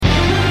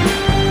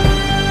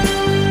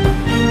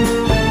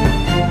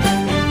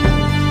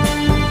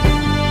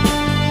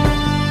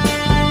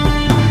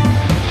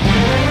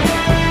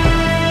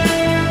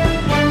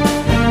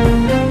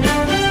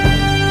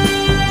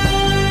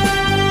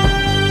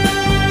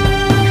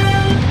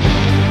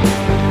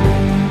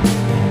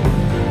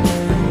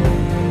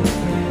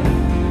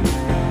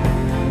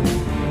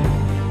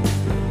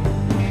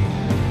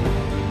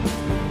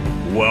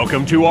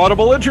Welcome to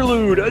Audible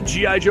Interlude, a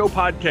G.I. Joe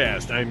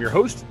podcast. I am your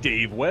host,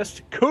 Dave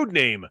West,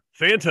 codename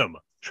Phantom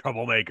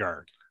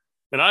Troublemaker.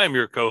 And I am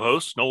your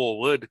co-host, Noel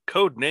Wood,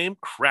 codename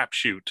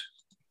Crapshoot.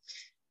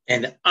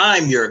 And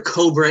I'm your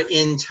Cobra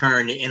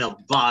intern in a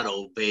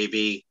bottle,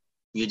 baby.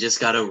 You just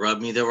got to rub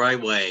me the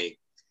right way.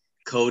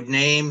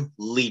 Codename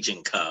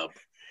Legion Cub.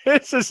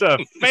 This is a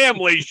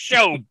family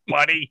show,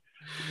 buddy.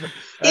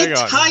 It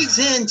ties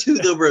into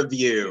the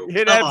review.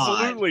 It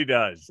absolutely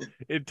does.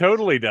 It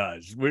totally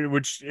does,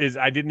 which is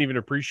I didn't even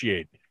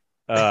appreciate.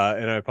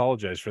 And I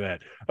apologize for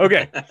that.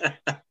 Okay.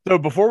 So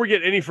before we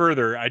get any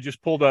further, I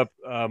just pulled up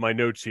my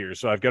notes here.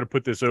 So I've got to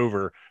put this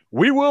over.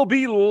 We will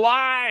be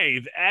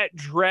live at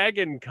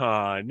Dragon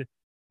Con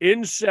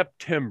in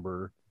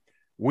September.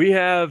 We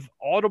have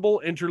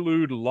Audible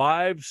Interlude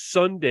live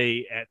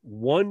Sunday at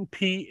 1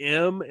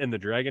 p.m. in the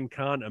Dragon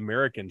Con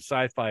American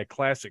Sci-Fi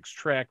Classics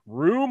track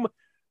room.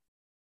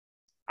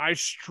 I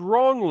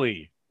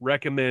strongly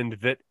recommend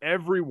that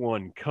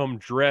everyone come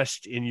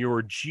dressed in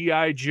your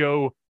G.I.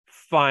 Joe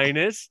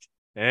finest.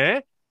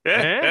 We're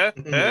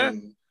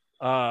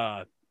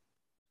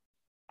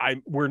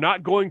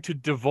not going to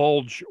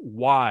divulge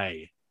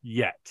why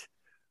yet,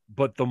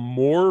 but the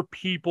more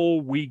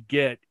people we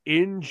get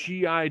in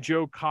G.I.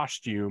 Joe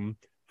costume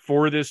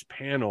for this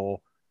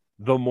panel,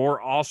 the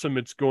more awesome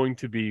it's going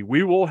to be.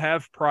 We will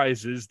have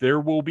prizes. There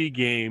will be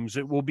games.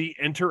 It will be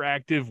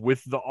interactive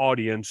with the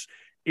audience.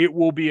 It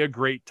will be a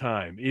great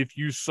time. If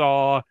you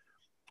saw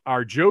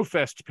our Joe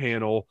Fest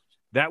panel,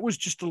 that was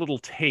just a little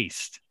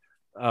taste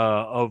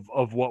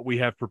of what we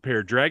have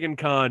prepared. Dragon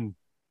Con,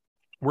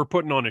 we're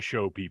putting on a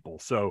show, people.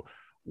 So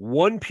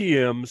 1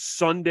 p.m.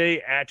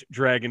 Sunday at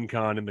Dragon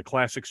Con in the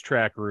Classics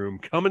track room.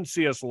 Come and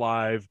see us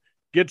live,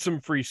 get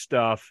some free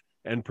stuff,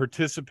 and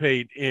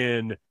participate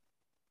in,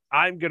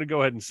 I'm going to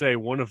go ahead and say,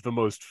 one of the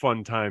most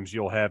fun times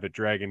you'll have at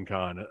Dragon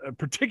Con,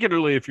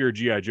 particularly if you're a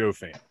G.I. Joe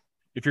fan.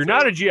 If you're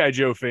not a G.I.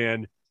 Joe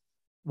fan,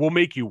 we'll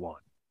make you one.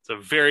 It's a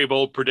very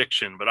bold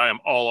prediction, but I am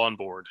all on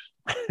board.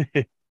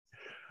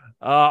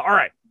 All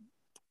right.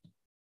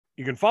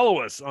 You can follow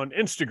us on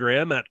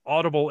Instagram at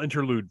Audible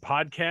Interlude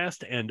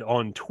Podcast and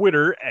on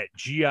Twitter at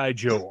G.I.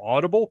 Joe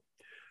Audible.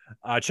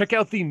 Check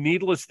out the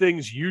Needless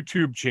Things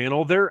YouTube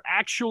channel. They're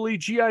actually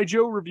G.I.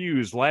 Joe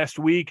reviews. Last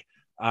week,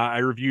 I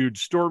reviewed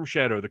Storm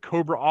Shadow, the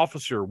Cobra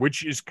Officer,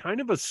 which is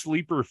kind of a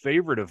sleeper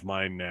favorite of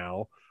mine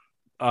now.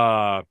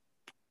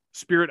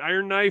 Spirit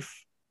Iron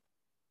Knife,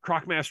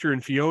 Crocmaster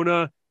and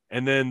Fiona,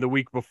 and then the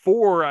week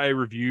before I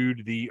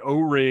reviewed the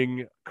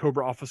O-Ring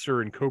Cobra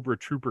Officer and Cobra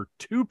Trooper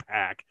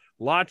 2-pack.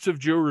 Lots of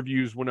Joe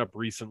reviews went up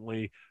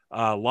recently.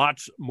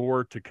 Lots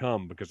more to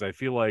come because I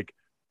feel like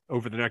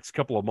over the next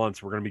couple of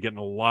months we're going to be getting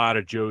a lot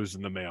of Joes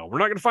in the mail. We're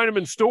not going to find them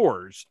in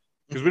stores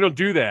because we don't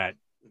do that,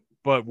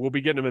 but we'll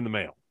be getting them in the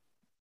mail.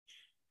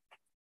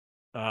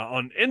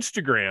 On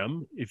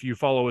Instagram, if you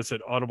follow us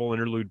at Audible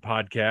Interlude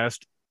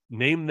Podcast,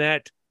 name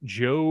that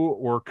Joe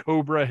or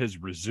Cobra has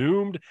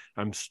resumed.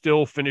 I'm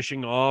still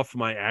finishing off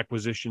my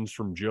acquisitions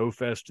from Joe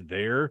Fest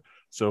there.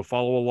 So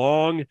follow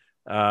along,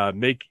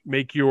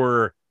 make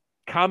your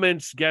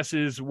comments,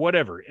 guesses,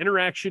 whatever.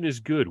 Interaction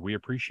is good. We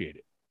appreciate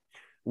it.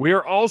 We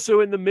are also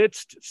in the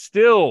midst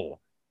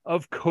still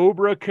of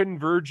Cobra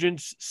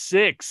Convergence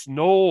 6.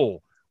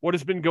 Noel, what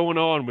has been going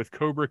on with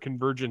Cobra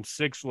Convergence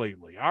 6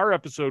 lately? Our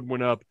episode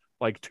went up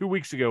like 2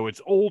 weeks ago. It's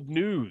old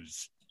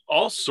news.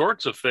 All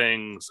sorts of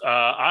things.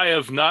 I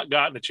have not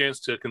gotten a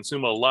chance to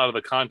consume a lot of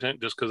the content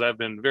just because I've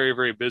been very,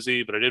 very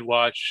busy, but I did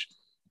watch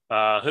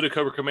Hooded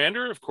Cobra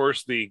Commander, of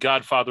course, the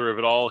godfather of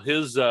it all.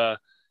 His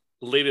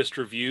latest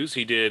reviews,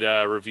 he did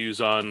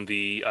reviews on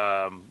the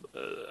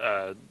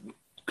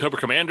Cobra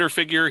Commander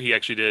figure. He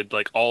actually did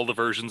like all the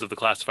versions of the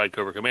classified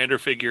Cobra Commander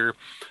figure.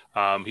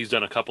 He's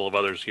done a couple of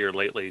others here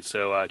lately.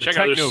 So check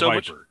out. There's so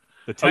much.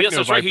 Oh, yes,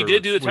 that's right. He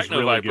did do the Techno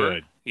really Viper.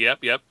 Good.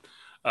 Yep.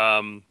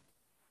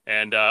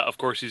 And of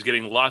course, he's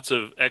getting lots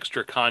of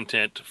extra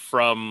content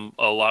from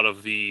a lot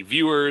of the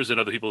viewers and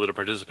other people that are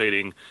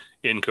participating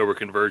in Cobra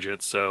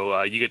Convergence.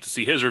 So you get to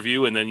see his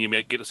review, and then you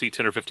may get to see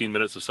 10 or 15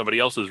 minutes of somebody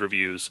else's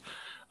reviews.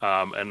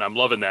 And I'm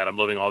loving that. I'm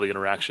loving all the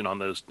interaction on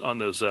those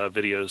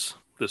videos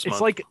this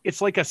month.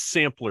 It's like a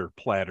sampler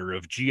platter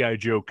of G.I.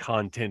 Joe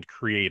content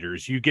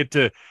creators. You get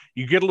a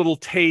little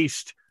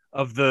taste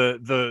of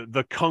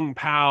the Kung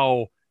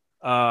Pao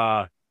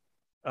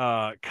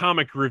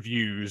comic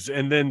reviews,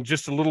 and then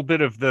just a little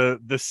bit of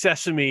the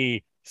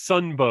Sesame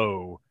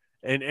Sunbow,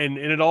 and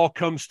it all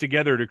comes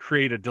together to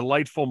create a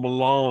delightful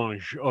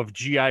melange of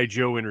G.I.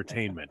 Joe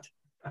entertainment.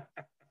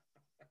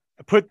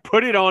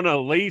 Put it on a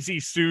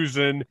Lazy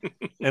Susan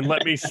and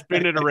let me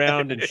spin it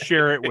around and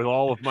share it with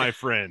all of my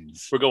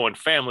friends. We're going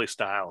family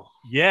style.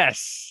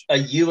 Yes. A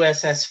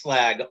USS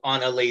flag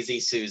on a Lazy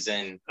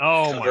Susan.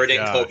 Covered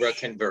in Cobra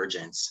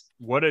Convergence.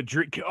 What a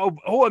drink.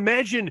 Oh,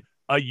 imagine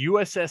a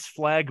USS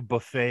flag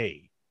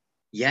buffet.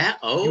 Yeah.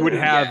 Oh, you would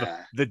have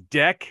the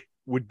deck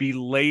would be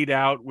laid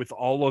out with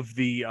all of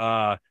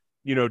the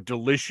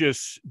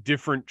delicious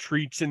different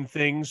treats and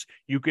things.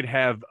 You could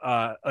have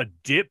a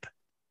dip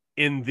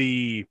in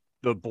the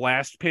the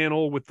blast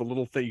panel with the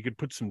little thing. You could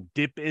put some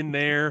dip in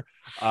there.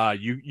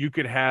 You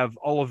could have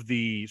all of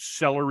the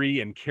celery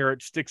and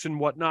carrot sticks and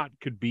whatnot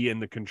could be in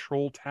the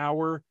control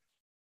tower.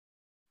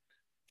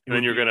 And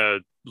then you're going to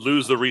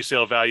lose the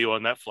resale value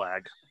on that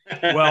flag.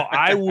 Well,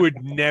 I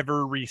would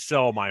never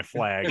resell my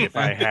flag if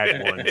I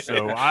had one.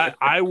 So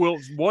I will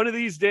one of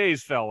these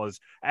days, fellas.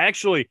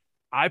 Actually,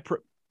 I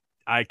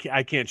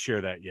can't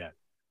share that yet.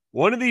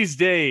 One of these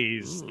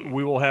days,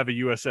 we will have a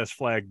USS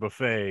flag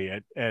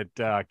buffet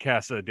at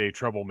Casa de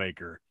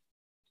Troublemaker,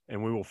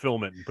 and we will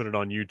film it and put it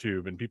on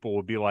YouTube, and people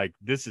will be like,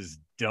 "This is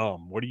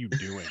dumb. What are you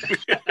doing?"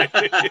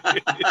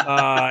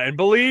 And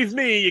believe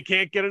me, you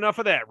can't get enough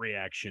of that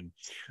reaction.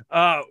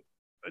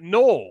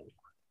 Noel,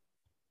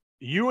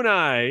 you and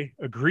I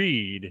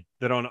agreed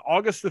that on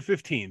August the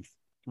 15th,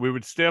 we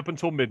would stay up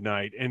until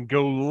midnight and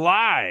go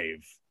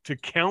live to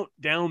count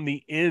down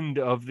the end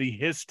of the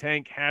Hiss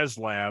Tank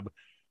HasLab.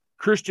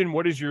 Christian,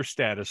 what is your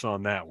status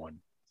on that one?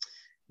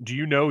 Do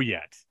you know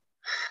yet?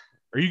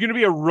 Are you going to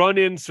be a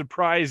run-in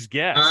surprise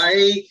guest?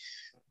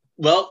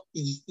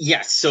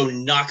 Yes. So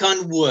knock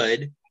on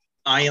wood,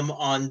 I am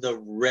on the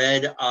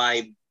red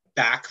eye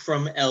back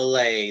from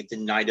LA the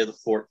night of the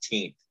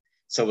 14th.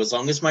 So as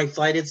long as my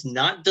flight is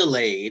not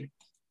delayed,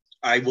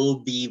 I will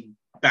be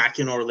back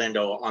in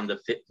Orlando on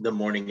the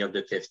morning of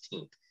the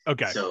 15th.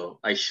 Okay. So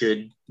I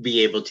should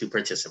be able to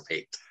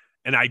participate.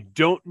 And I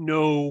don't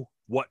know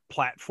what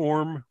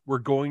platform we're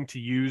going to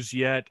use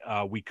yet.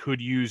 We could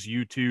use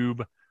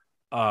YouTube.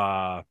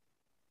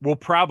 We'll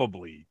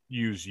probably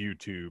use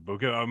YouTube.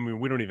 Okay, I mean,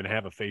 we don't even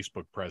have a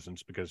Facebook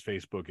presence because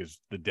Facebook is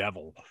the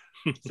devil.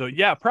 So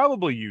yeah,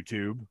 probably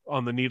YouTube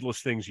on the Needless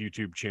Things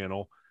YouTube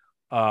channel.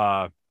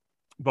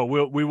 But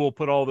we will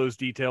put all those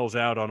details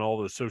out on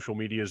all the social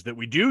medias that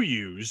we do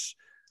use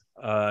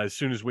as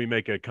soon as we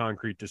make a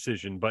concrete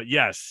decision. But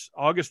yes,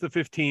 August the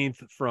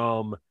 15th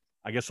from,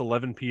 I guess,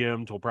 11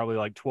 p.m. till probably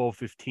like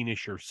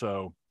 12:15-ish or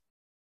so.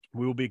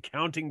 We will be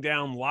counting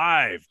down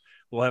live.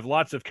 We'll have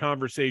lots of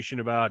conversation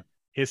about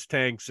Hiss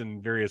tanks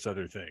and various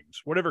other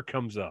things, whatever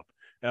comes up.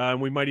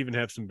 And we might even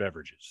have some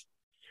beverages.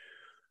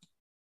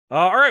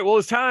 All right, well,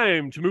 it's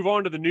time to move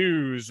on to the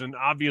news. And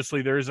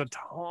obviously, there's a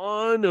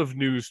ton of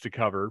news to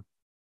cover.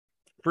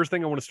 First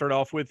thing I want to start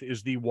off with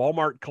is the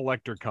Walmart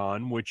Collector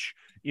Con, which,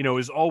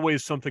 is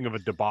always something of a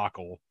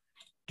debacle.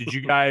 Did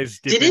you guys...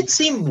 Did it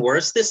seem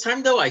worse this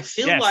time, though? I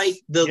feel like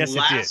the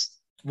last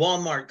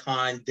Walmart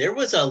Con, there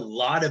was a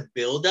lot of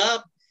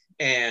buildup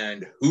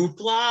and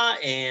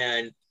hoopla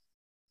and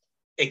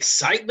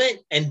excitement.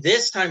 And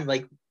this time,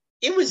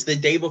 it was the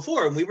day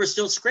before, and we were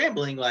still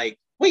scrambling,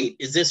 wait,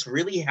 is this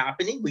really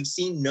happening? We've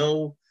seen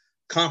no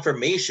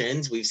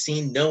confirmations. We've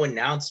seen no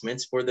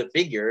announcements for the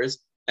figures.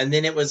 And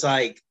then it was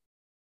like,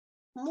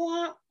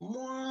 mwah,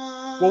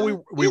 mwah.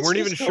 Well, we weren't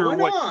even sure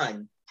what...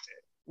 on?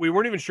 We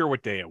weren't even sure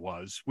what day it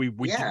was. We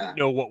didn't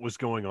know what was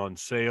going on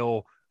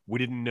sale. We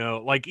didn't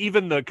know,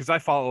 even because I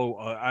follow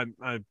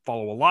I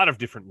follow a lot of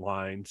different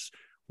lines.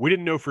 We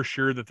didn't know for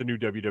sure that the new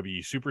WWE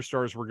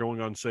Superstars were going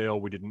on sale.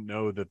 We didn't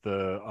know that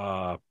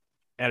the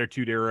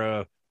Attitude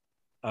Era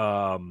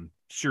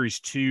Series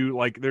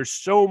 2, there's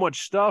so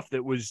much stuff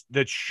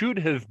that should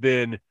have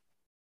been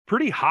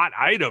pretty hot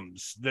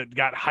items that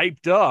got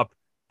hyped up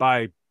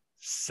by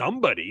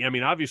somebody. I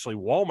mean, obviously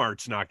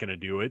Walmart's not going to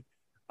do it.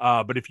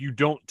 But if you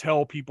don't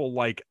tell people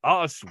like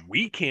us,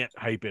 we can't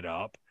hype it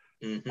up.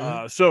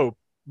 Mm-hmm.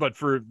 But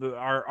for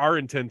our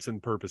intents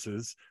and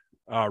purposes,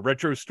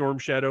 Retro Storm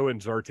Shadow and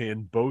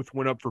Zartan both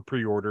went up for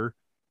pre-order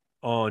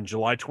on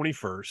July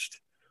 21st.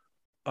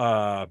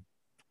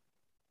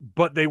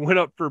 But they went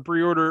up for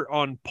pre-order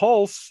on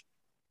Pulse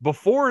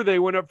before they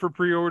went up for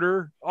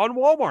pre-order on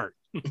Walmart.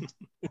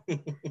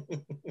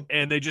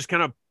 And they just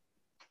kind of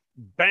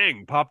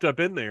popped up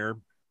in there.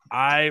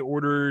 I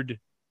ordered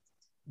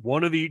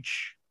one of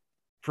each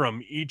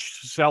from each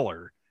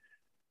seller,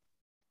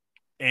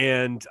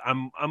 and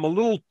I'm a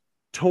little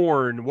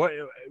torn.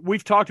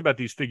 We've talked about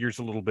these figures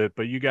a little bit,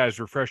 but you guys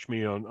refresh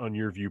me on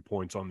your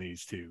viewpoints on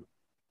these two.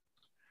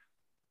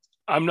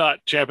 I'm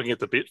not champing at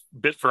the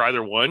bit for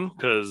either one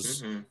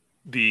because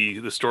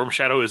the Storm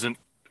Shadow isn't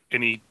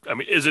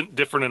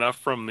different enough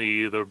from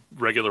the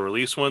regular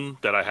release one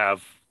that I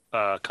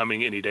have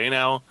coming any day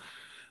now.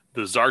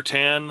 The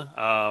Zartan,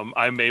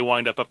 I may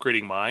wind up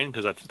upgrading mine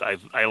because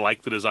I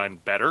like the design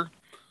better.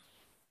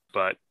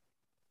 But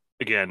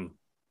again,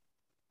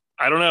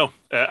 I don't know.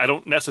 I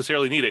don't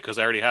necessarily need it because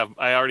I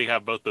already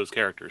have both those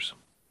characters.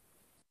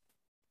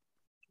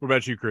 What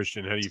about you,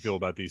 Christian? How do you feel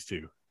about these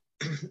two?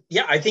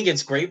 Yeah, I think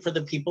it's great for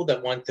the people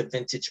that want the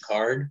vintage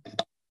card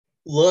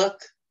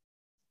look,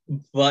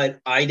 but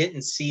I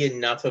didn't see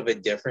enough of a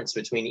difference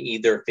between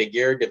either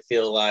figure to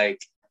feel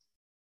like,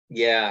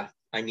 yeah,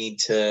 I need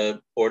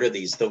to order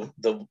these. The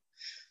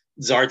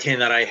Zartan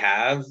that I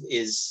have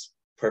is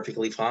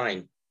perfectly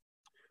fine.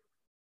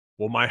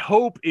 Well, my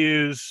hope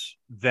is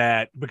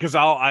that because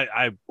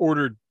I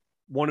ordered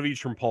one of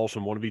each from Pulse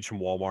and one of each from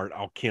Walmart,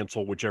 I'll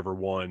cancel whichever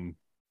one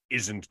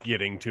isn't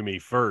getting to me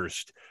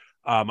first.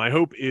 My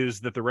hope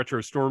is that the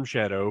Retro Storm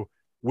Shadow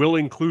will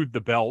include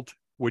the belt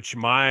which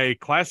my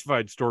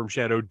classified Storm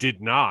Shadow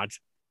did not.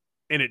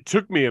 And it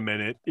took me a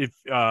minute. If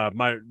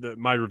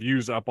my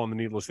review's up on the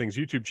Needless Things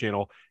YouTube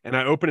channel, and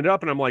I open it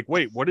up and I'm like,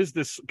 wait, what is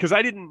this? Because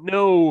I didn't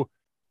know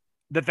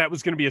that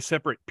was going to be a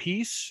separate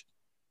piece.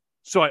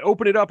 So I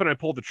open it up and I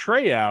pull the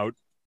tray out,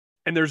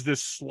 and there's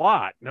this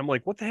slot, and I'm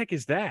like, what the heck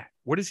is that?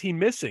 What is he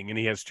missing? And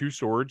he has 2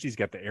 swords. He's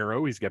got the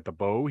arrow. He's got the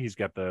bow. He's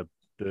got the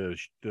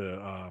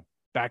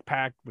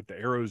backpack with the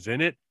arrows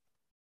in it.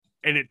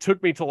 And it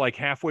took me to like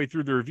halfway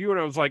through the review, and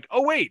I was like,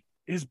 oh wait,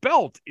 his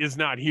belt is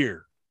not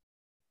here.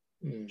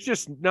 It's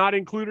just not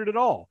included at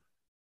all.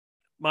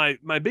 My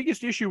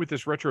biggest issue with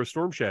this retro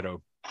Storm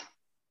Shadow,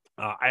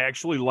 I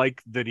actually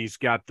like that he's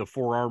got the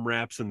forearm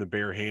wraps and the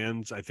bare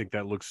hands. I think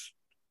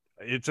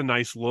it's a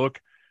nice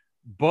look,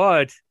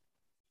 but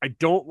I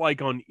don't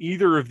like on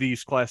either of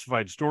these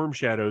classified Storm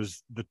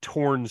Shadows the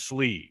torn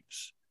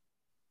sleeves.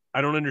 I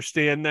don't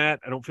understand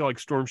that. I don't feel like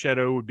Storm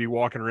Shadow would be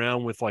walking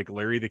around with like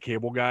Larry the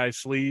Cable Guy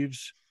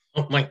sleeves.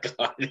 Oh my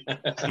God.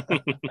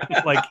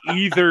 Like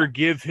either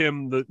give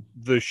him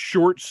the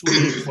short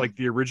sleeves like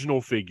the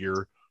original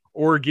figure,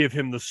 or give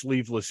him the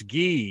sleeveless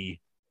gi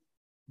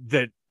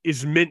that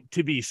is meant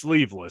to be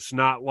sleeveless,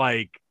 not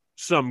like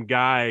some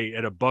guy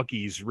at a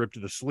Buc-ee's ripped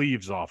the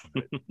sleeves off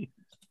of it.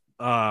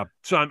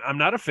 So I'm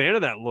not a fan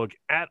of that look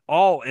at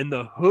all. And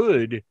the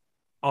hood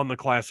on the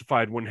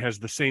classified one has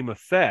the same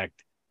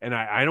effect. And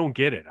I don't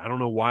get it. I don't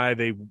know why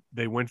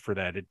they went for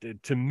that.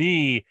 To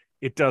me,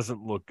 it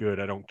doesn't look good.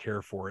 I don't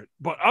care for it.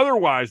 But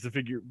otherwise,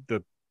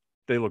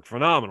 they look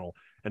phenomenal.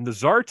 And the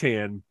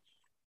Zartan,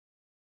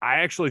 I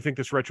actually think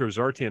this retro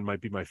Zartan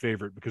might be my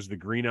favorite because the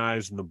green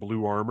eyes and the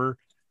blue armor,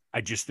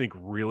 I just think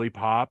really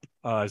pop.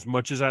 As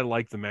much as I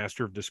like the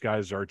Master of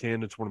Disguise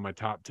Zartan, it's one of my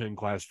top 10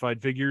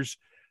 classified figures.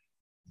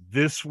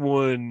 This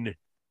one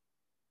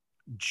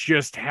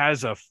just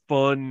has a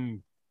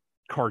fun,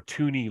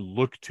 cartoony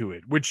look to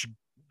it, which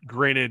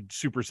granted,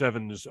 Super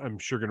 7 is, I'm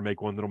sure, going to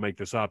make one that'll make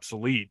this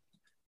obsolete.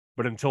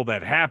 But until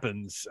that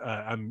happens,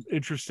 I'm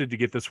interested to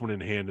get this one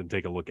in hand and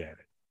take a look at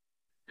it.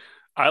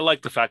 I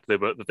like the fact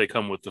that they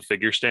come with the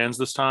figure stands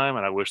this time,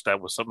 and I wish that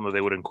was something that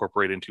they would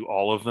incorporate into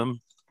all of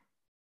them.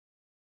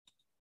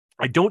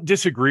 I don't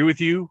disagree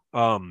with you.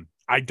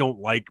 I don't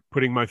like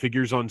putting my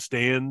figures on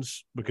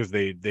stands because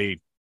they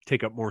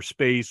take up more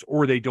space,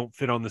 or they don't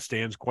fit on the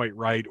stands quite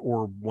right,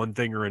 or one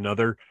thing or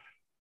another.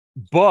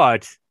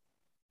 But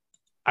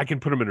I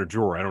can put them in a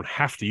drawer. I don't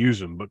have to use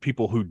them. But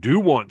people who do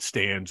want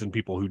stands and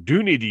people who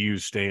do need to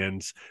use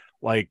stands,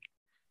 like,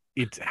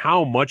 it's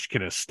how much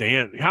can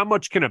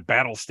a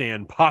battle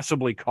stand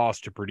possibly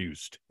cost to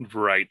produce?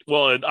 Right.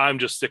 Well, and I'm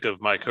just sick of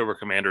my Cobra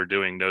Commander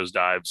doing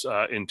nosedives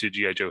into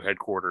G.I. Joe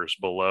headquarters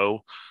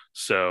below.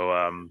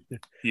 So,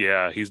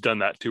 yeah, he's done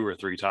that 2 or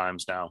 3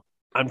 times now.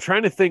 I'm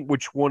trying to think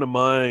which one of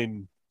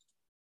mine.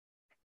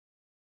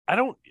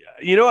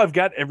 I've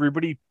got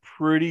everybody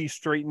pretty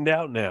straightened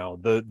out now.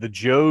 The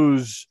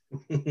Joes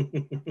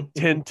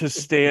tend to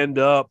stand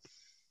up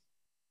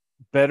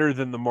better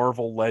than the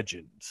Marvel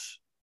Legends.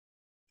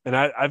 And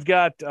I've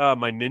got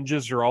my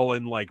ninjas are all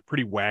in like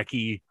pretty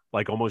wacky,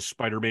 like almost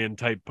Spider-Man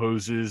type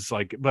poses.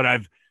 Like, but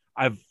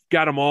I've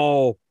got them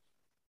all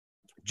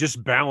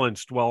just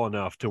balanced well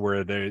enough to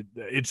where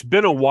it's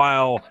been a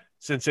while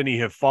since any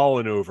have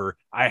fallen over.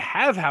 I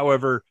have,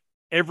 however,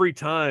 every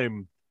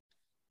time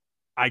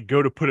I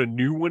go to put a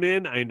new one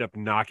in, I end up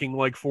knocking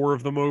like 4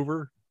 of them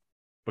over,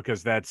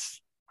 because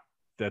that's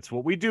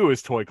what we do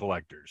as toy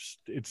collectors.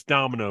 It's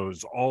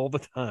dominoes all the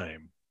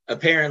time.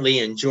 Apparently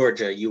in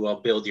Georgia, you all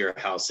build your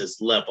houses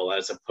level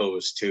as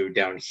opposed to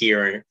down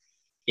here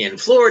in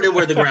Florida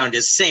where the ground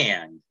is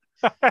sand.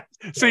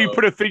 So you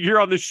put a figure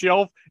on the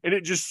shelf and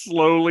it just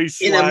slowly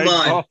slides in a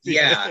month. Off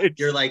Yeah.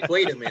 You're like,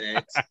 wait a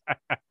minute.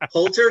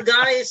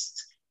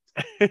 Poltergeist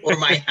or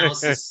my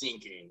house is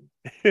sinking.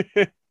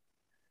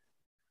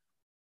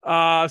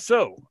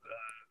 So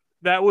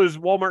that was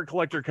Walmart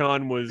Collector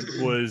Con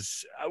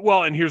was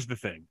well, and here's the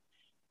thing.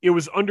 It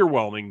was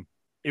underwhelming.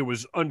 It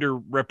was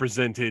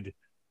underrepresented.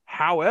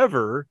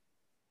 However,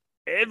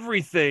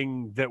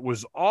 everything that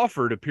was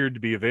offered appeared to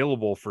be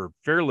available for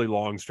fairly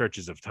long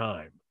stretches of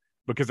time,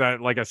 because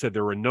like I said,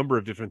 there were a number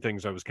of different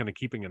things I was kind of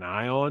keeping an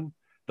eye on.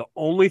 The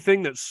only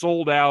thing that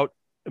sold out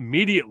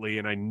immediately,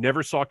 and I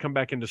never saw come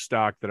back into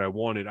stock, that I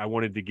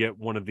wanted to get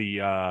one of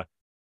the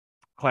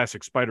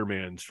classic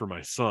Spider-Mans for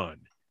my son.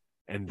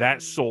 And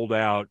that sold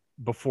out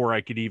before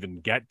I could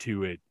even get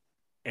to it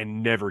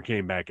and never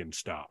came back in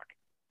stock.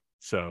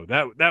 So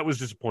that was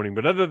disappointing.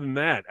 But other than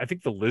that, I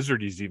think the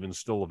Lizard is even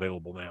still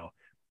available now.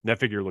 That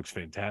figure looks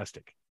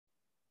fantastic.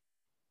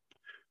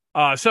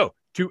 So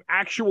to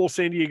actual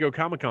San Diego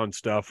Comic-Con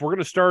stuff, we're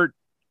going to start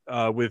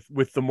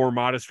with the more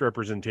modest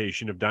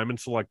representation of Diamond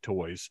Select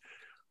Toys.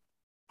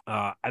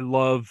 I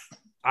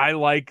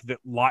like that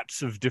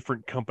lots of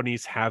different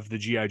companies have the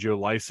G.I. Joe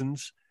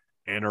license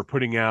and are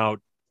putting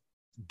out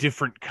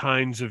different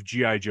kinds of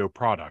G.I. Joe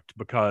product,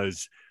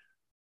 because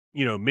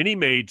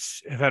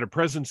Mini-Mates have had a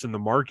presence in the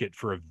market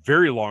for a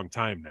very long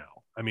time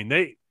now. I mean,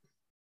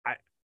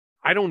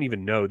 I don't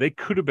even know. They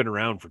could have been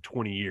around for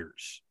 20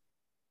 years.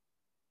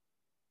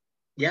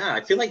 Yeah,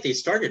 I feel like they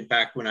started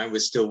back when I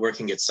was still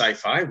working at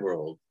Sci-Fi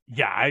World.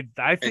 Yeah, I think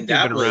And they've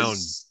that been around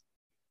was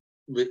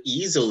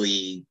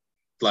easily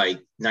like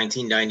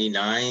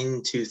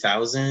 1999,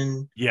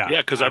 2000. Yeah,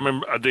 Yeah, because I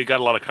remember they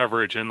got a lot of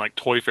coverage in like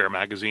Toy Fair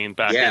magazine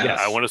back in, Yes.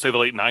 I want to say the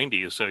late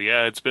 90s. So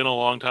yeah, it's been a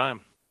long time.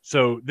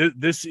 so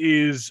this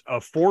is a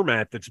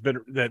format that's been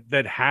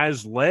that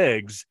has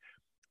legs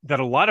that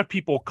a lot of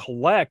people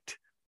collect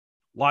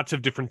lots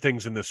of different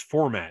things in this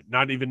format.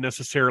 Not even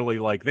necessarily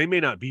like they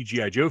may not be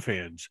GI Joe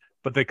fans,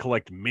 but they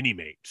collect mini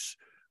mates.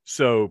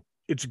 So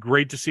it's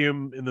great to see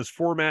them in this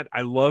format.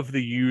 I love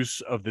the use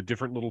of the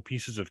different little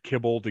pieces of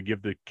kibble to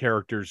give the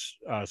characters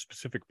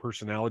specific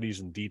personalities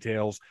and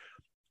details,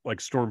 like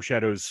Storm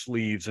Shadow's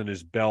sleeves and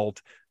his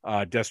belt,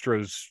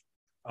 Destro's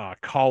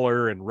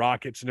collar and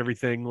rockets and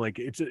everything. Like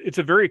it's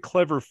a very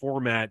clever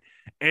format,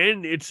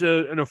 and it's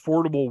an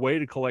affordable way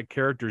to collect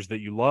characters that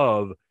you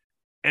love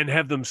and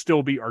have them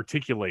still be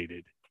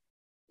articulated.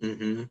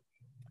 Mm-hmm.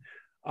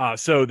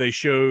 So they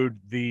showed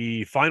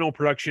the final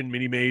production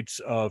mini-mates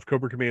of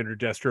Cobra Commander,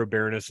 Destro,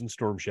 Baroness, and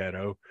Storm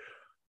Shadow.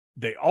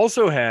 They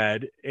also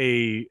had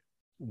a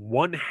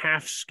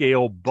 1/2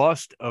 scale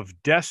bust of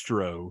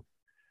Destro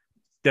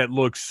that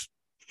looks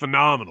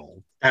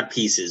phenomenal. That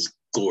piece is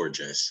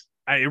gorgeous.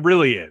 It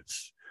really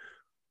is.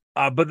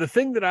 But the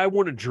thing that I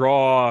want to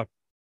draw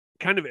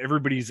kind of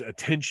everybody's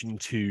attention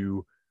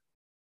to,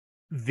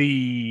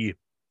 the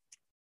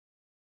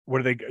what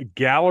are they?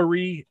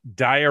 Gallery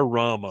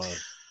diorama.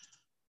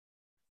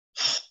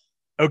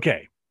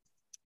 Okay.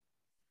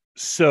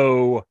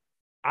 So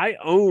I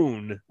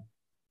own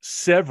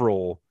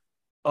several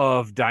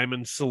of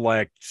Diamond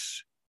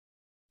Select's.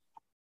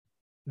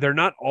 They're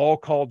not all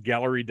called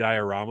gallery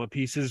diorama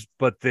pieces,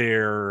 but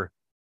they're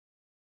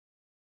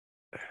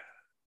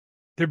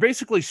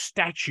basically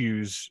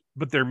statues,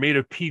 but they're made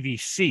of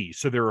PVC,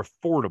 so they're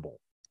affordable.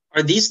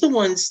 Are these the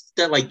ones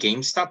that like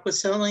GameStop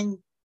was selling?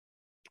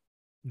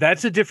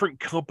 That's a different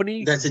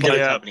company. That's a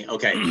different company.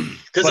 Okay.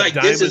 Because like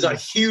Diamond, this is a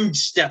huge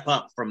step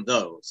up from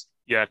those.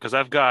 Yeah, because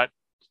I've got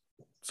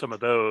some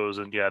of those,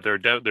 and yeah, they're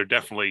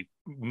definitely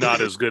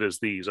not as good as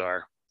these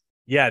are.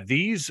 Yeah,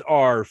 these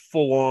are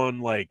full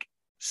on like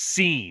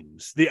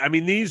scenes.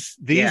 These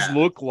Yeah.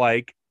 look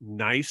like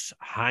nice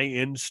high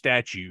end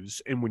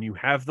statues, and when you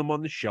have them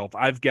on the shelf,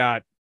 I've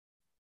got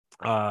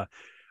a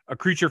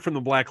creature from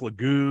the Black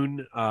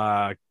Lagoon,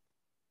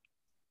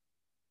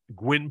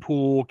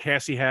 Gwenpool,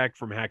 Cassie Hack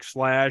from Hack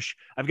Slash.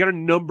 I've got a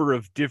number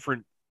of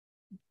different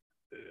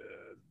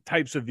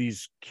types of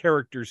these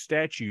character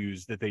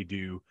statues that they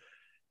do,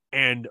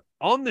 and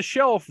on the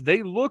shelf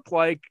they look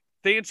like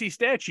fancy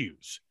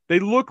statues. They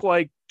look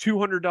like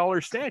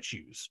 $200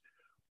 statues,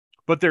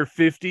 but they're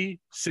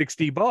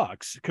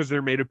 $50-$60 because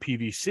they're made of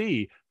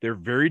PVC. They're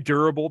very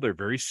durable, they're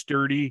very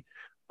sturdy,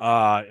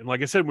 and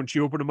like I said, once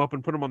you open them up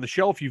and put them on the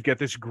shelf, you've got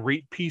this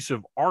great piece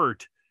of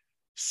art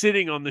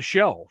sitting on the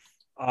shelf.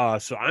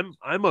 So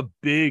I'm a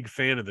big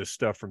fan of this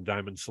stuff from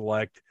Diamond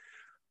Select,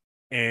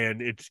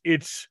 and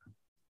it's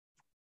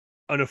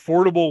an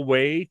affordable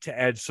way to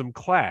add some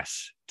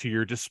class to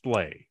your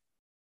display.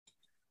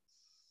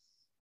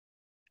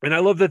 And I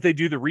love that they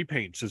do the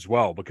repaints as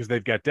well, because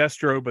they've got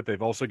Destro, but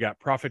they've also got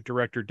Prophet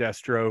Director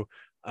Destro.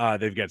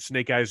 They've got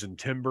Snake Eyes and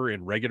Timber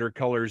in regular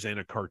colors and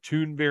a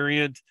cartoon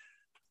variant.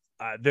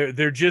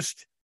 They're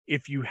just,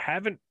 if you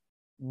haven't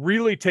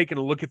really taken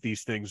a look at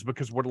these things,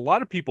 because what a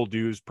lot of people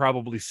do is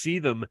probably see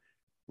them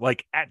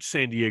like at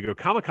San Diego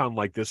Comic-Con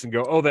like this and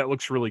go, oh, that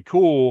looks really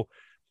cool,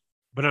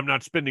 but I'm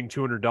not spending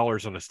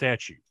 $200 on a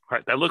statue.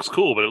 Right, that looks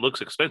cool, but it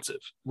looks expensive.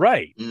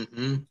 Right.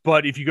 Mm-hmm.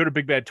 But if you go to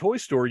Big Bad Toy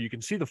Store, you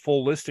can see the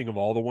full listing of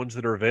all the ones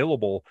that are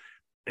available,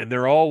 and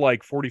they're all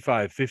like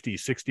 45, 50,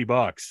 60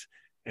 bucks,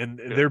 and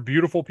they're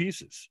beautiful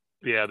pieces.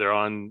 Yeah, they're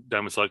on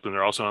Diamond Select, and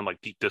they're also on like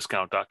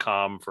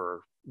deepdiscount.com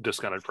for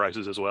discounted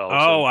prices as well.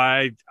 Oh,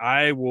 so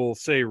I will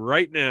say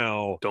right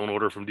now, don't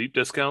order from Deep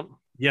Discount.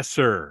 Yes,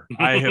 sir.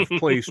 I have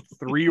placed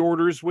 3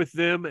 orders with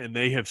them, and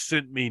they have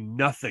sent me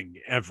nothing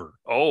ever.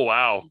 Oh,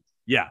 wow.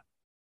 Yeah.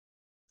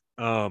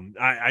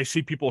 I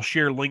see people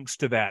share links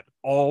to that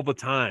all the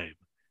time,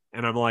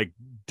 and I'm like,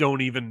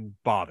 don't even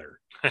bother.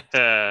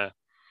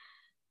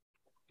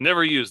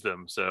 Never use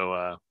them,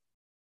 so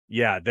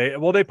yeah,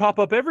 they pop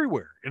up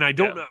everywhere, and I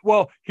don't know.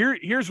 Well,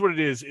 here's what it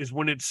is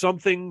when it's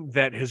something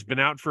that has been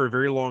out for a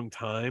very long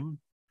time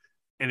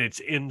and it's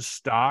in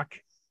stock,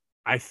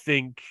 I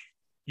think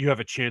you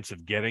have a chance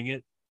of getting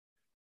it.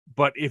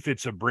 But if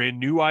it's a brand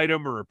new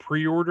item or a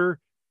pre-order,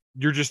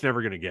 you're just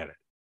never going to get it.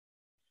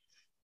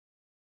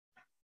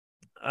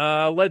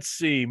 Let's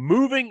see.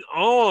 Moving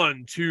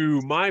on to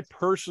my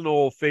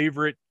personal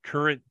favorite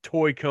current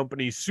toy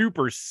company,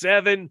 Super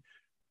 7.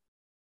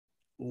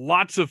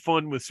 Lots of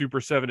fun with Super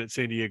 7 at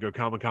San Diego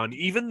Comic-Con,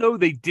 even though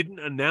they didn't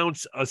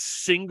announce a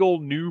single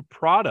new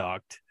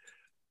product,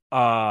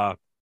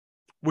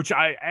 which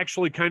I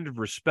actually kind of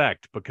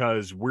respect,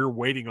 because we're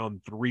waiting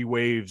on 3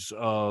 waves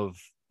of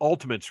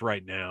Ultimates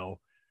right now.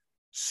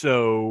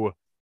 So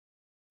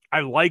I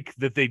like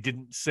that they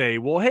didn't say,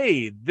 well,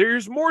 hey,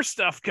 there's more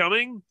stuff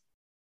coming.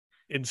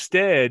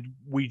 Instead,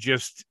 we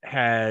just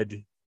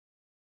had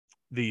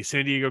the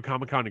San Diego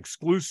Comic-Con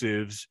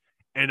exclusives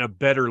and a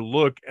better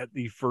look at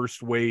the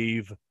first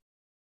wave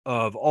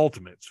of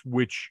Ultimates,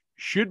 which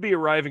should be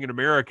arriving in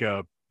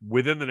America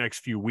within the next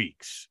few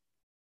weeks.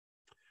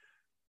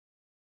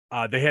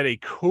 They had a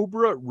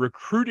Cobra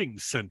Recruiting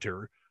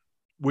Center,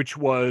 which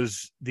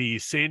was the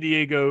San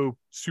Diego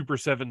Super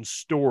 7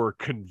 store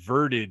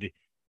converted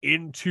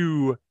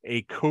into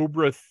a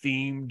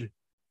Cobra-themed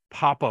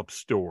pop-up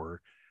store.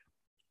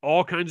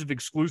 All kinds of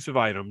exclusive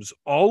items,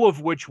 all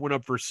of which went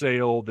up for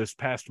sale this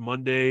past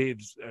Monday.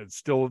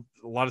 Still,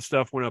 a lot of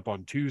stuff went up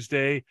on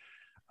Tuesday.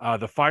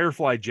 The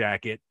Firefly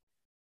jacket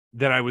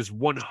that I was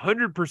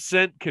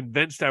 100%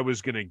 convinced I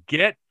was going to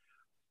get.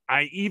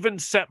 I even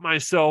set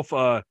myself,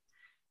 all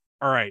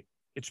right,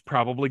 it's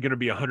probably going to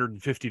be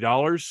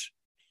 $150.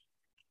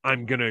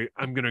 I'm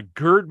gonna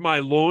gird my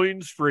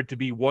loins for it to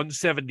be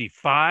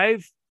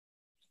 $175.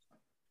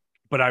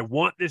 But I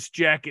want this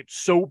jacket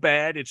so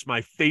bad. It's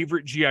my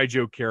favorite G.I.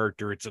 Joe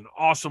character. It's an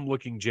awesome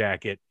looking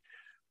jacket.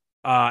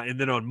 And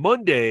then on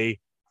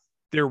Monday,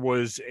 there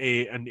was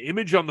an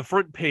image on the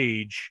front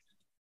page,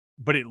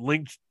 but it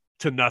linked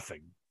to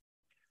nothing.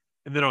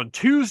 And then on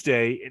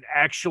Tuesday, it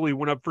actually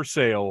went up for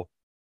sale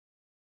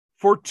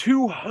for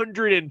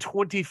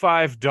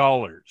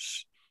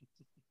 $225.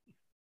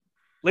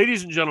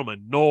 Ladies and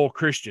gentlemen, Noel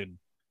Christian,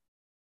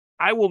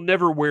 I will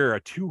never wear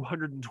a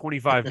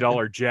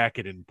 $225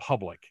 jacket in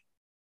public.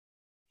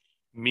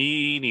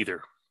 Me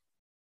neither.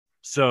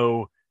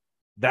 So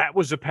that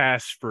was a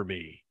pass for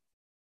me.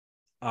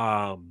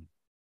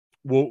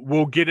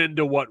 We'll get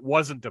into what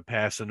wasn't a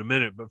pass in a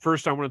minute, but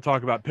first I want to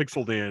talk about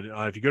Pixel Dan.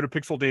 If you go to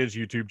Pixel Dan's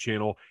YouTube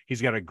channel,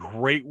 he's got a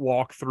great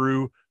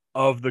walkthrough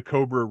of the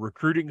Cobra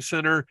Recruiting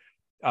Center.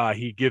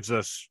 He gives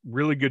us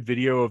really good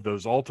video of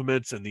those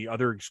Ultimates and the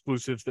other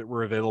exclusives that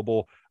were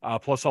available,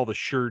 plus all the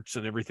shirts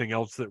and everything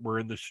else that were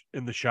in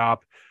the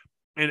shop.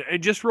 And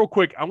just real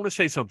quick, I want to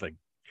say something.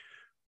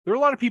 There are a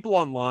lot of people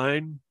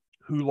online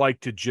who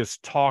like to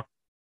just talk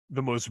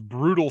the most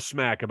brutal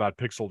smack about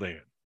Pixel Dan.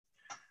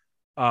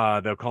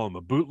 They'll call him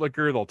a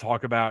bootlicker. They'll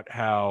talk about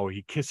how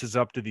he kisses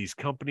up to these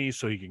companies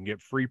so he can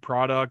get free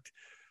product.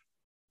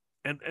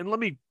 And let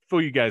me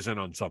fill you guys in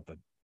on something.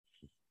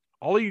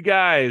 All of you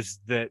guys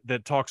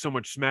that talk so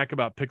much smack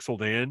about Pixel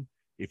Dan,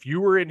 if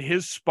you were in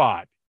his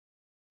spot,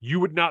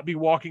 you would not be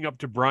walking up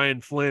to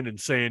Brian Flynn and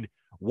saying,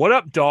 "What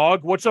up,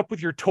 dog? What's up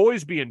with your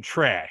toys being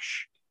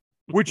trash?"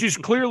 Which is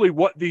clearly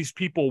what these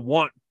people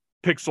want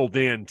Pixel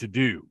Dan to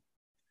do.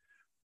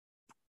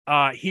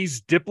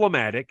 He's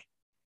diplomatic.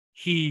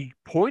 He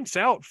points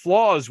out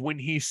flaws when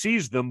he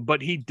sees them,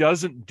 but he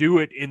doesn't do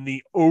it in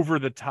the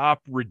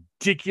over-the-top,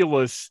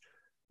 ridiculous,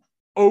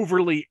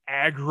 overly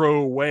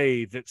aggro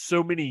way that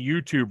so many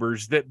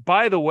YouTubers that,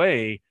 by the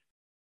way,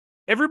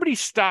 everybody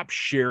stop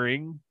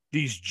sharing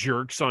these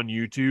jerks on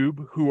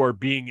YouTube who are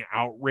being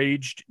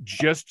outraged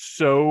just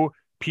so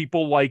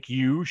people like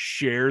you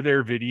share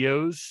their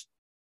videos.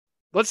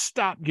 Let's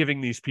stop giving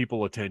these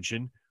people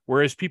attention.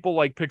 Whereas people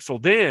like Pixel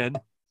Dan,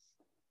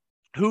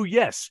 who,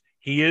 yes,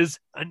 he is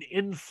an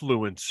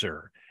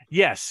influencer.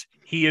 Yes,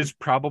 he is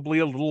probably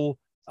a little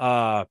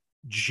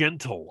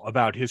gentle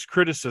about his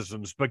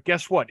criticisms. But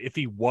guess what? If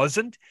he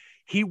wasn't,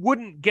 he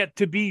wouldn't get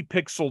to be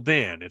Pixel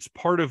Dan. It's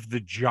part of the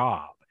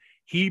job.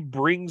 He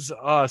brings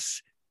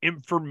us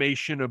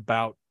information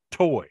about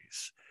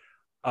toys.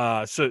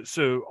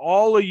 So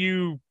all of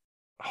you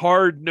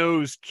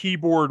hard-nosed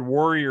keyboard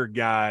warrior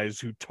guys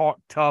who talk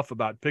tough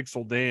about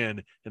Pixel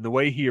Dan and the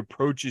way he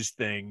approaches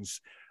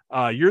things,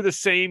 you're the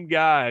same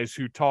guys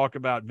who talk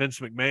about Vince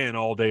McMahon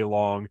all day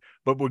long,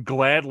 but would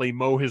gladly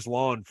mow his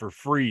lawn for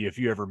free if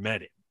you ever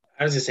met him.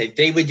 I was going to say,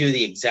 they would do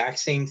the exact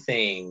same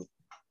thing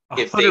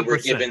if 100%. They were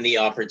given the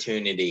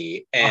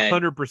opportunity. And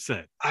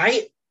 100%.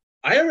 I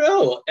don't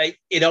know.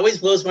 It always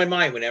blows my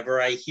mind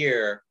whenever I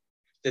hear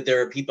that there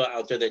are people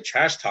out there that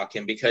trash talk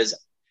him, because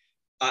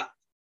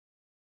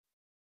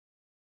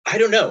I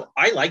don't know.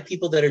 I like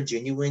people that are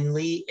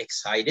genuinely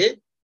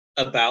excited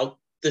about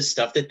the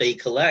stuff that they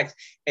collect.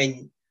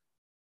 And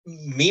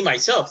me,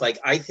 myself, like,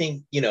 I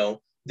think,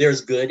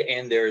 there's good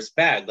and there's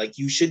bad. Like,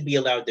 you should be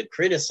allowed to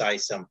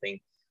criticize something,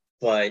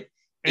 but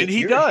and if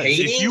he you're does.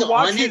 hating if you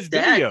watch on his it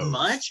videos, that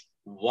much,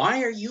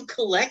 why are you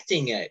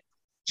collecting it?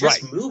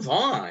 Just move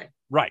on.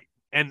 Right.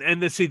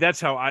 And see, that's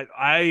how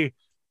I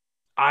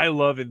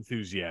love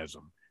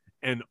enthusiasm.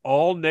 And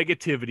all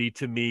negativity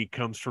to me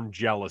comes from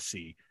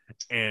jealousy.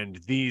 And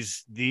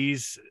these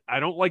I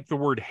don't like the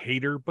word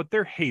hater, but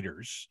they're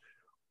haters.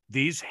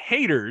 These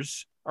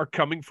haters are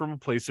coming from a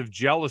place of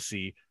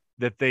jealousy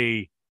that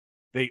they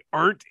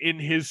aren't in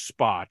his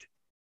spot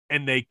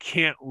and they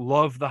can't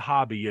love the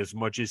hobby as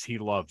much as he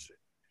loves it,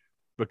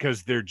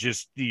 because they're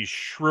just these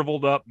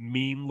shriveled up,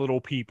 mean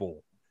little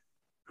people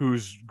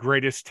whose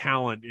greatest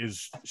talent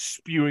is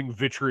spewing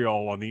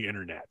vitriol on the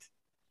internet.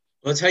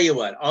 I'll tell you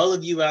what, all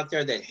of you out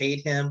there that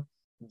hate him,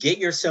 get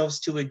yourselves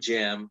to a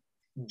gym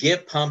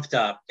get pumped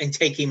up, and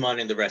take him on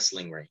in the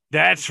wrestling ring.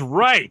 That's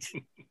right.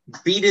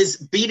 Beat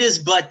his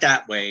butt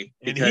that way,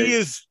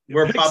 because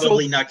we're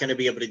probably not going to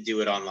be able to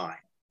do it online.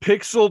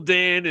 Pixel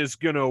Dan is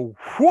going to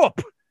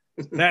whoop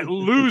that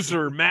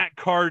loser Matt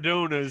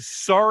Cardona's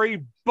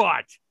sorry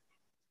butt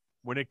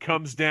when it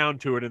comes down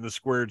to it in the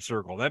squared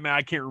circle.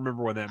 I can't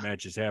remember when that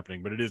match is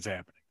happening, but it is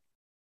happening.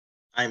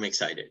 I'm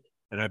excited.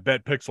 And I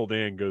bet Pixel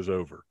Dan goes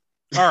over.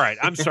 All right,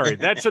 I'm sorry.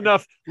 That's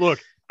enough. Look,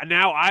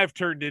 now I've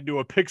turned into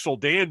a Pixel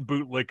Dan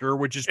bootlicker,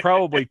 which is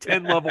probably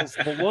 10 levels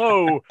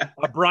below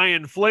a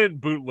Brian Flynn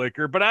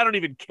bootlicker, but I don't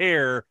even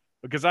care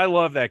because I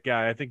love that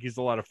guy. I think he's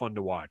a lot of fun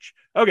to watch.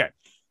 Okay.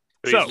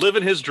 But he's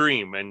living his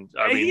dream, and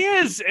he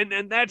is,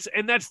 and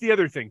that's the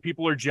other thing.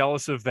 People are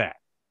jealous of that.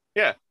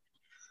 Yeah.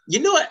 You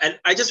know what? And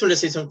I just want to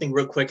say something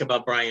real quick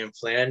about Brian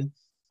Flynn.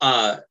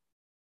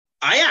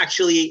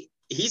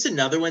 He's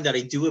another one that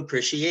I do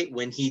appreciate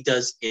when he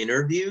does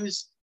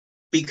interviews,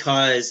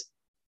 because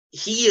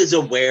he is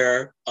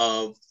aware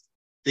of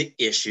the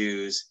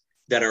issues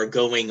that are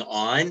going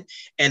on.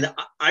 And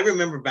I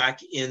remember back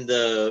in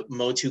the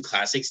Mo2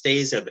 Classics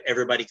days of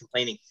everybody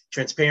complaining,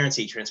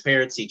 transparency.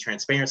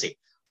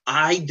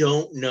 I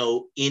don't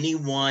know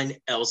anyone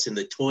else in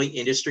the toy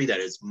industry that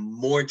is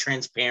more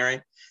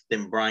transparent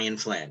than Brian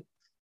Flynn.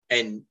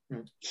 And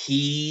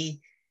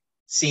he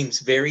seems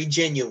very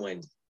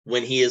genuine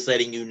when he is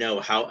letting you know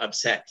how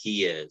upset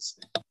he is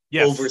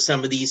over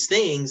some of these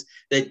things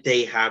that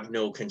they have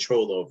no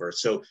control over.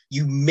 So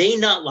you may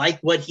not like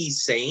what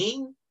he's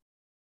saying,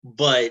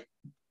 but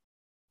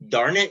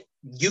darn it,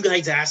 you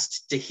guys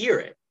asked to hear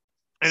it.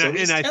 So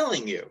he's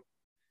telling you.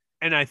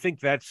 And I think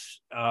that's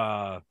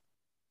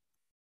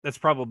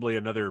probably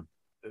another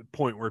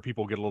point where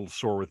people get a little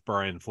sore with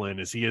Brian Flynn,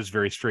 is he is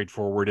very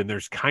straightforward, and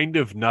there's kind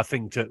of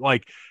nothing to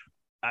like.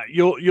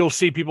 You'll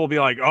see people be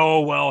like,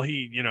 oh, well,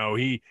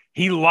 he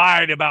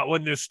lied about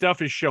when this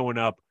stuff is showing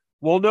up.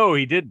 Well, no,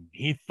 he didn't.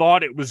 He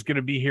thought it was going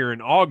to be here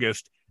in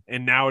August,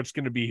 and now it's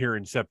going to be here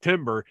in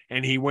September.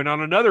 And he went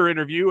on another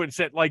interview and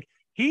said, like,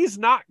 he's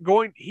not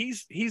going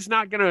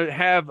to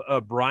have a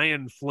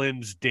Brian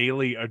Flynn's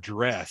daily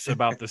address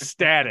about the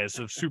status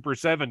of Super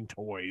 7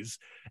 toys.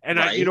 And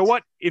right. You know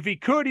what? If he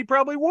could, he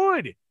probably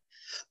would.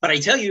 But I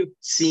tell you,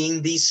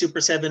 seeing these Super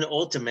 7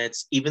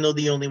 Ultimates, even though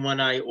the only one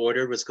I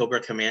ordered was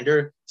Cobra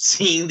Commander,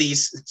 seeing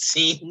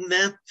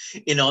them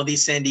in all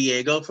these San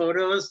Diego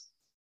photos,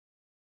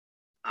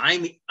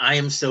 I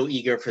am so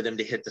eager for them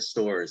to hit the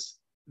stores.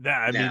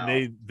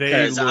 Mean,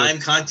 because I'm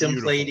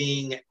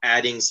contemplating beautiful.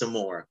 Adding some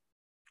more.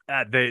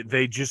 I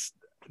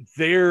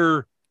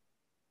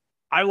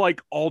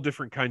like all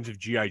different kinds of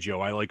G.I.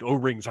 Joe. I like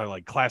O-rings. I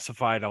like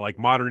classified. I like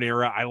modern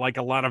era. I like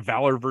a lot of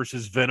Valor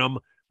versus Venom.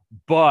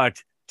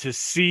 But to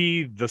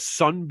see the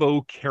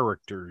Sunbow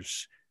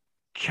characters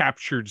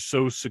captured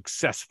so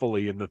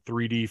successfully in the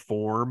 3D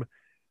form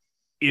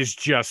is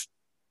just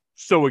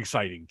so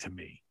exciting to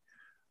me.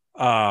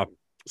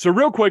 So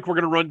real quick, we're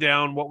going to run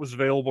down what was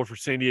available for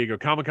San Diego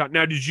Comic-Con.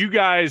 Now, did you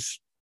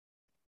guys,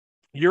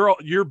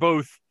 you're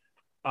both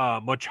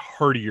much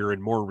hardier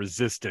and more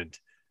resistant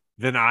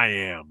than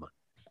I am.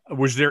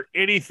 Was there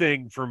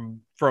anything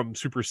from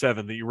Super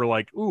 7 that you were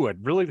like, ooh,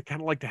 I'd really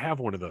kind of like to have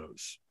one of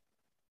those?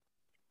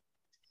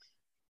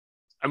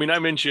 I mean, I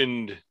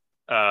mentioned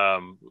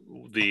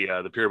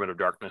the Pyramid of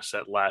Darkness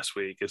set last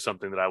week is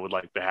something that I would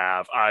like to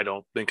have. I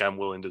don't think I'm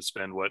willing to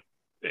spend what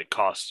it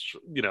costs,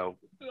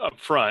 up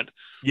front.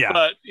 Yeah.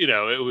 But,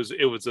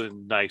 it was a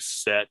nice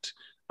set.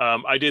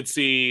 I did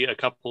see a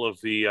couple of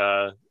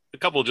the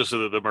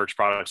merch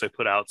products I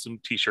put out, some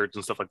t-shirts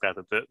and stuff like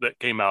that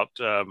came out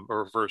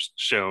or first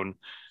shown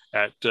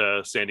at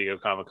San Diego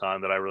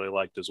Comic-Con that I really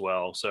liked as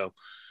well. So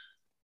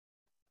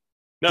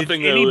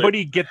nothing. Did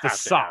anybody get the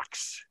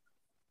socks?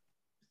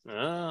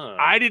 Oh.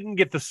 I didn't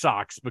get the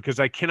socks because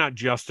I cannot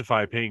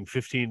justify paying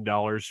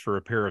 $15 for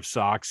a pair of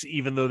socks,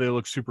 even though they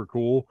look super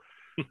cool.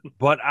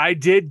 But I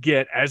did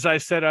get, as I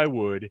said I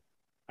would,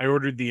 I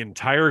ordered the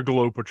entire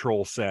Glow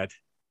Patrol set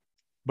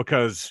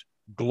because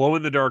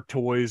glow-in-the-dark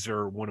toys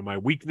are one of my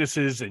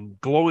weaknesses,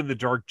 and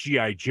glow-in-the-dark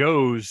G.I.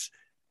 Joes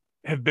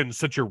have been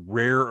such a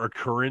rare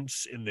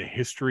occurrence in the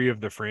history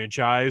of the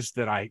franchise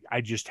that I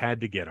just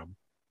had to get them.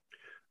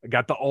 I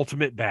got the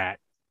Ultimate Bat,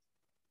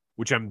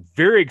 which I'm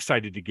very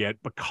excited to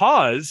get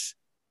because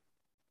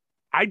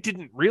I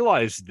didn't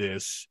realize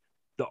this.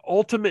 The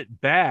Ultimate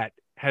Bat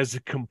has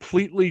a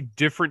completely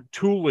different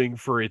tooling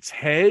for its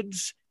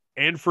heads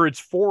and for its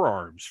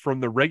forearms from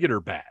the regular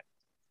bat,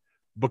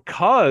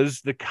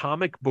 because the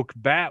comic book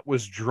bat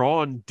was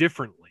drawn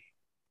differently.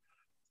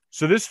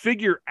 So this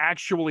figure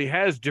actually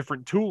has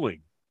different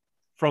tooling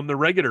from the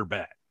regular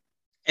bat.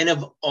 And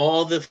of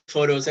all the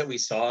photos that we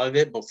saw of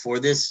it before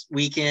this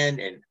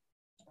weekend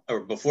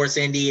or before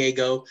San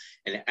Diego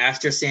and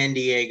after San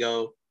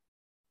Diego,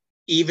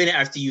 even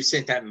after you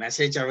sent that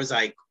message, I was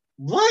like,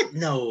 what?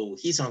 No,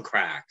 he's on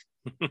crack.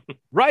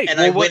 Right. And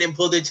I went and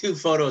pulled the two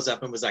photos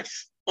up and was like,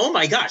 oh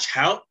my gosh,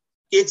 how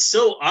it's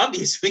so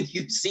obvious when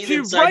you see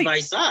them side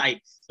by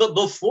side. But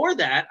before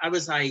that, I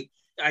was like,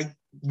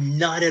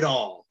 not at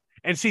all.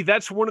 And see,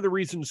 that's one of the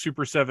reasons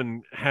Super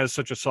 7 has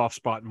such a soft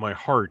spot in my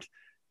heart,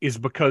 is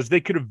because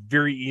they could have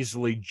very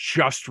easily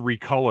just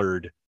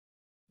recolored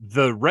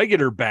the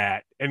regular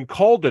bat and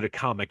called it a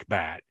comic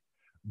bat.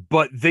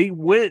 But they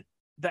went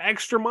the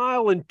extra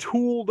mile and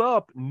tooled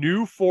up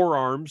new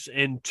forearms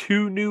and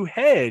 2 new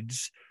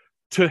heads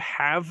to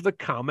have the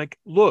comic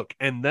look.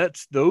 And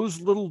that's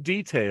those little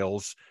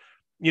details,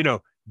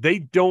 they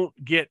don't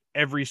get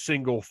every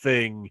single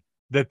thing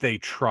that they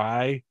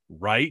try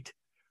right,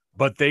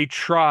 but they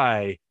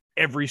try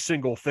every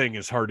single thing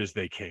as hard as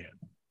they can.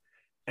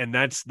 And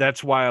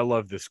that's why I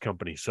love this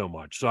company so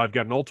much. So I've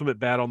got an Ultimate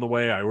Bat on the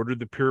way. I ordered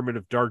the Pyramid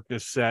of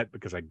Darkness set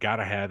because I got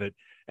to have it.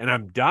 And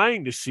I'm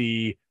dying to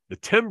see the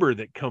timber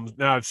that comes.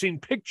 Now, I've seen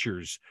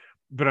pictures,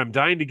 but I'm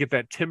dying to get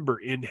that timber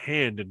in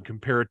hand and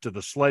compare it to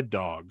the sled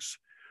dogs.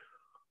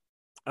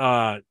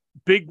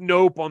 Big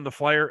nope on the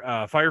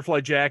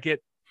Firefly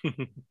jacket.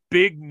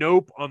 Big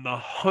nope on the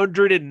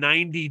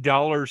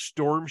 $190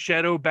 Storm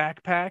Shadow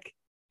backpack.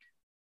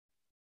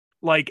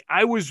 Like,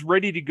 I was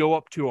ready to go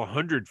up to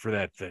 $100 for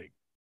that thing,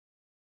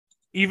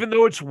 even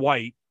though it's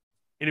white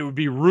and it would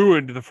be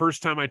ruined the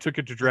first time I took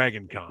it to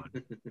Dragon Con.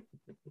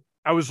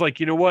 I was like,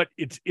 you know what?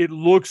 It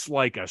looks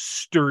like a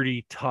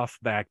sturdy, tough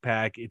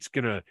backpack. It's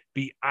gonna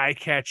be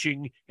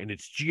eye-catching, and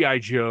it's G.I.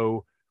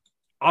 Joe.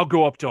 I'll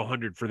go up to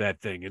 $100 for that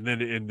thing. And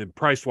then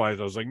price-wise,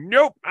 I was like,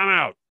 nope, I'm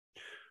out.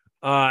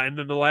 And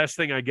then the last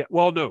thing I get,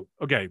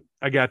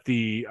 I got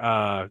the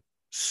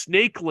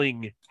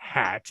snakeling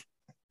hat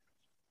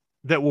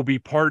that will be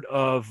part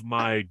of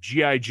my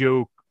G.I.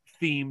 Joe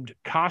themed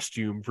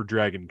costume for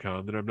Dragon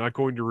Con that I'm not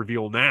going to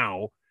reveal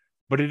now,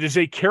 but it is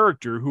a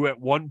character who at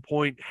one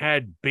point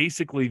had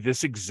basically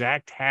this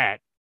exact hat.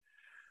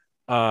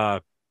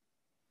 And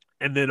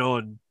then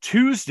on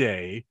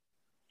Tuesday,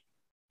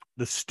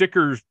 the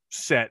sticker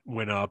set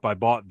went up. I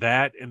bought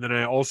that, and then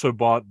I also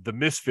bought the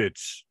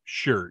Misfits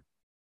shirt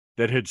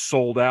that had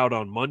sold out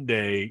on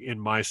Monday in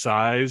my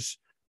size,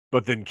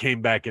 but then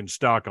came back in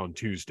stock on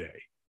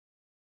Tuesday.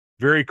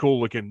 Very cool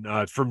looking,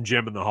 from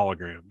Gem and the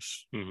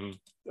Holograms.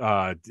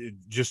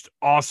 Just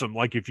awesome.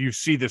 Like, if you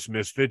see this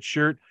Misfits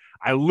shirt,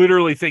 I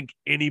literally think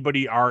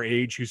anybody our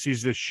age who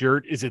sees this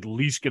shirt is at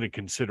least going to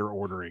consider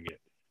ordering it.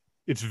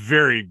 It's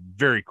very,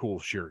 very cool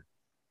shirt.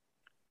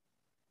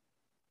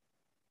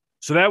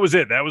 So that was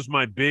it. That was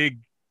my big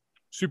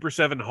Super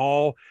 7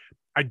 haul.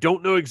 I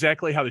don't know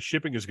exactly how the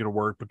shipping is going to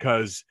work,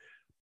 because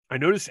I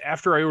noticed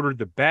after I ordered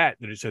the bat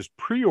that it says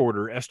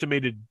pre-order,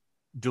 estimated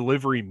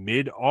delivery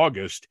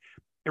mid-August.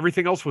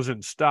 Everything else was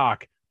in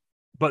stock,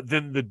 but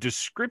then the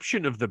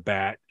description of the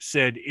bat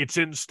said it's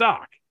in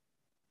stock.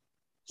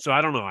 So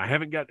I don't know. I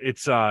haven't got,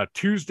 it's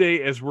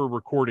Tuesday as we're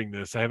recording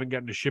this. I haven't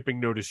gotten a shipping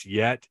notice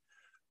yet.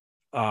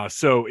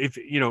 So if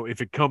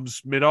it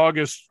comes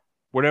mid-August,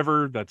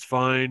 whatever, that's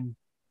fine.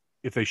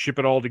 If they ship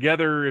it all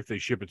together, if they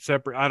ship it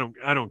separate, I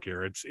don't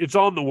care. It's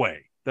on the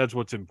way. That's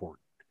what's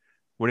important.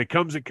 When it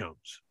comes, it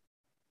comes.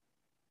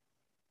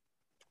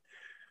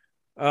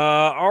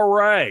 All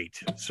right.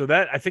 So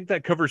I think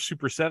that covers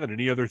Super 7.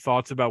 Any other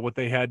thoughts about what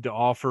they had to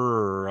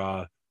offer,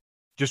 or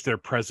just their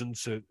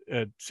presence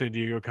at San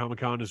Diego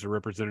Comic-Con as a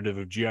representative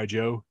of G.I.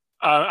 Joe?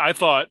 I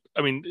thought,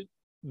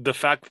 the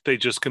fact that they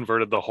just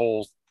converted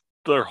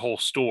their whole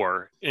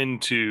store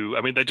into,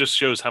 that just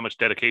shows how much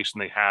dedication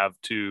they have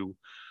to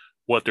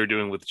what they're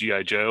doing with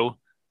G.I. Joe.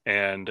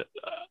 And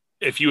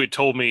if you had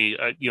told me,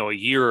 a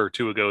year or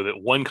two ago that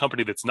one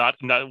company that's not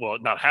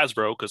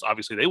Hasbro, because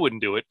obviously they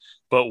wouldn't do it,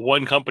 but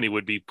one company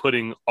would be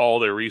putting all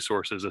their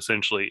resources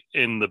essentially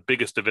in the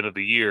biggest event of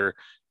the year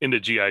into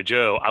G.I.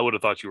 Joe, I would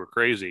have thought you were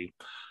crazy.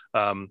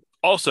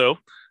 Also,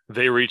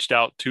 they reached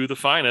out to the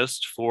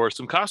Finest for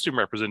some costume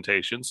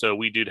representation. So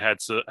we did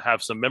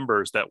have some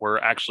members that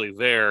were actually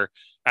there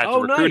at the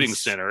recruiting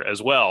center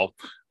as well.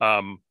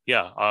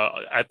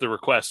 At the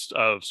request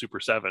of Super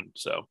 7.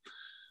 So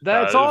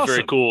that's awesome. It was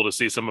very cool to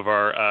see some of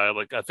our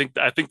I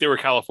think they were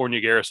California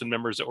Garrison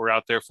members that were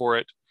out there for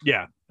it.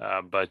 Yeah.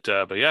 But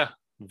yeah,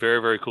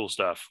 very, very cool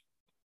stuff.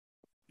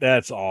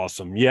 That's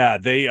awesome. Yeah,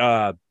 they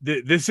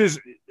this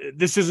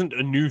isn't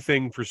a new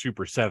thing for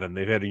Super 7.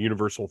 They've had a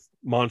Universal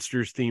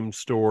Monsters themed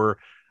store.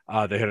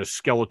 They had a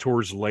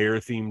Skeletor's Lair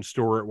themed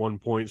store at one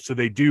point. So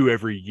they do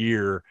every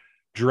year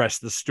dress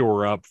the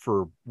store up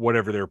for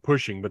whatever they're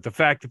pushing. But the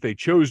fact that they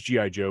chose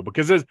G.I. Joe,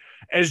 because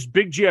as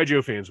big G.I.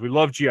 Joe fans, we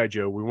love G.I.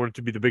 Joe. We want it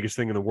to be the biggest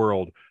thing in the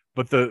world.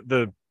 But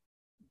the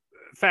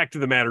fact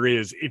of the matter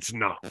is, it's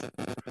not.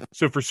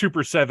 So for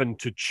Super 7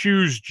 to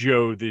choose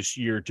Joe this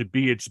year to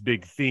be its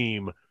big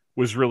theme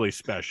was really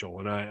special,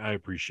 and I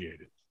appreciate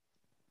it.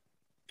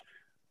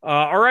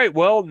 All right,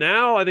 well,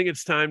 now I think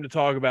it's time to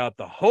talk about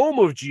the home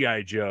of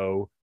G.I.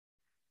 Joe,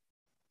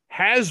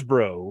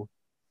 Hasbro,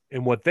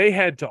 and what they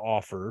had to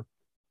offer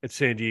at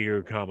San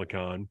Diego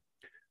Comic-Con.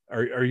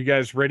 Are you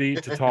guys ready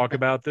to talk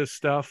about this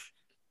stuff?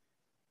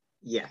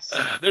 Yes.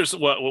 There's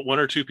one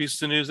or two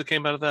pieces of news that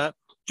came out of that?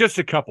 Just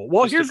a couple.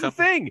 Well, here's the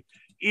thing,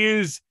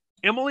 is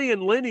Emily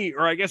and Lenny,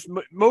 or I guess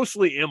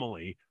mostly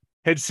Emily,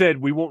 had said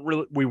we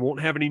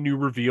won't have any new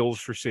reveals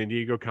for San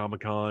Diego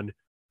Comic-Con.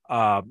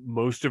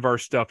 Most of our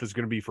stuff is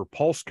going to be for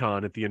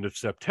PulseCon at the end of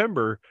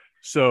September.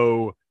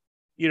 So,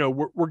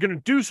 we're going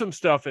to do some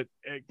stuff at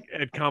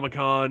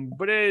Comic-Con,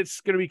 but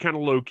it's going to be kind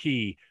of low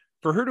key.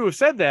 For her to have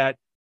said that,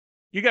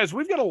 you guys,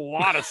 we've got a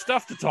lot of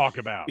stuff to talk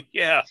about.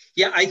 Yeah.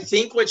 Yeah, I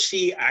think what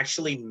she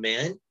actually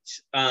meant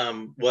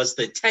was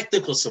the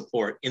technical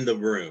support in the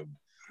room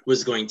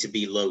was going to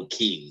be low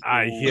key.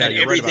 But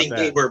everything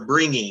they were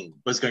bringing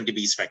was going to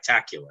be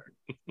spectacular.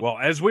 Well,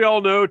 as we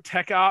all know,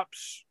 tech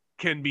ops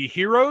can be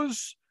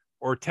heroes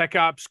or tech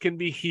ops can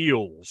be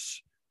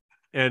heels.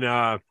 And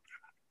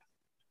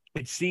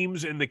it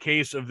seems in the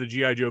case of the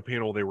G.I. Joe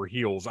panel, they were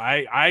heels.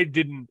 I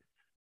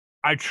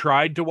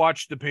tried to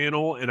watch the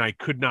panel and I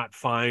could not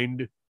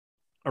find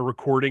a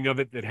recording of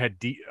it that had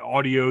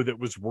audio that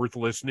was worth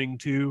listening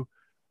to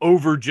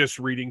over just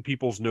reading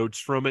people's notes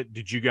from it.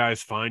 Did you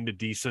guys find a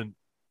decent?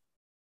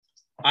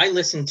 I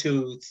listened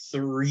to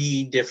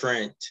 3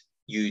 different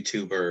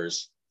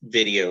YouTubers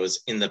videos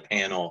in the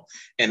panel,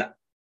 and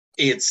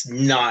it's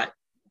not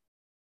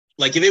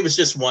like if it was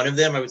just one of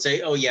them, I would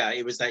say, oh yeah,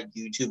 it was that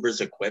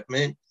YouTuber's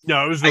equipment.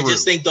 No, it was I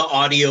just think the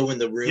audio in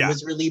the room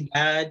was really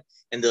bad,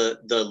 and the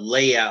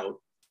layout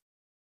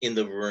in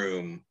the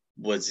room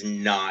was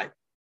not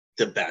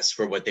the best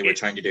for what they were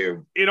trying to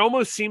do. It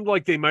almost seemed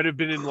like they might have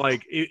been in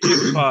like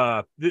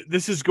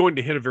this is going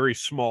to hit a very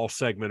small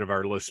segment of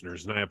our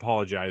listeners, and I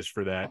apologize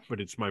for that, but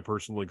it's my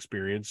personal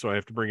experience, so I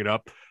have to bring it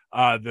up.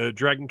 The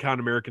Dragon Con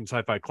American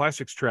Sci-Fi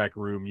Classics track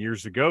room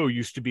years ago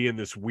used to be in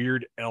this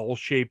weird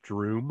L-shaped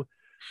room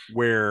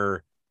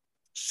where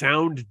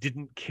sound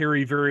didn't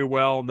carry very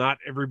well. Not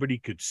everybody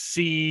could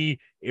see.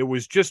 It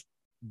was just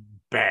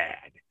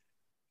bad.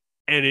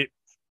 And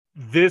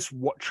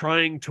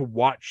trying to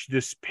watch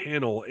this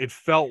panel, it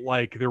felt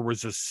like there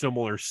was a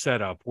similar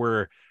setup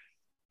where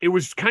it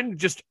was kind of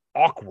just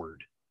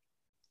awkward.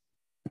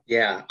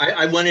 Yeah,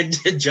 I wanted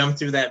to jump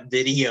through that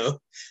video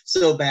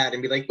so bad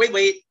and be like,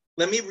 wait,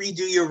 let me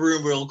redo your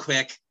room real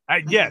quick.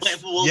 Yes.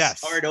 We'll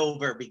start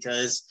over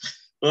because,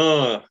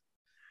 poor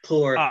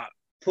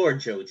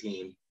Joe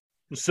team.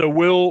 So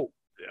we'll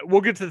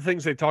get to the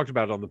things they talked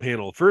about on the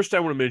panel. First, I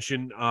want to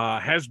mention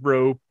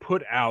Hasbro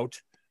put out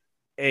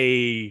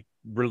a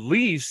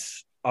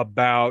release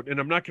about, and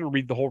I'm not going to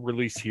read the whole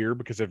release here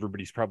because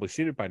everybody's probably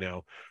seen it by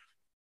now,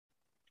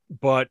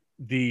 but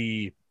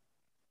the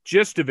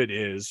gist of it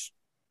is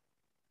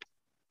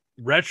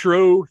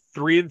retro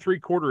 3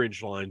 3/4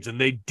 inch lines, and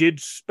they did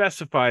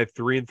specify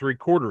 3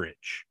 3/4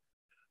 inch.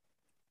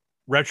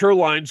 Retro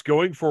lines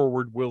going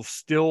forward will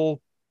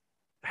still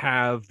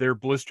have their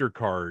blister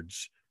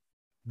cards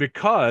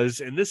because,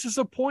 and this is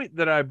a point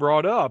that I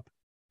brought up,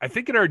 I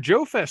think in our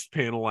Joe Fest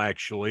panel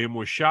actually, and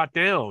was shot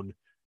down,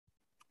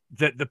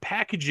 that the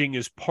packaging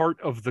is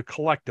part of the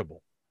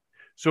collectible.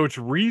 So it's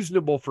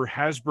reasonable for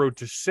Hasbro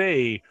to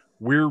say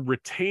we're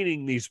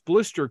retaining these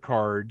blister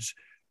cards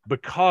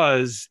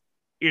because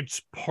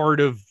it's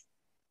part of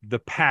the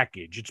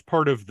package. It's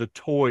part of the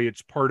toy.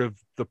 It's part of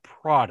the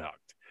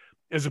product,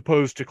 as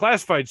opposed to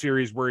classified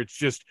series where it's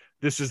just,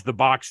 this is the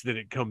box that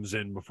it comes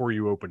in before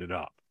you open it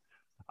up.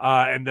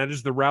 And that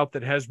is the route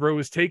that Hasbro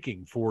is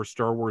taking for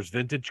Star Wars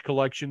Vintage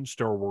Collection,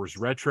 Star Wars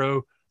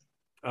Retro,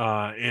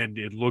 and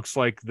it looks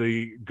like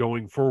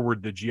going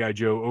forward, the G.I.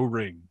 Joe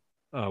O-Ring,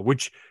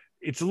 which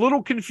it's a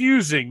little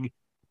confusing.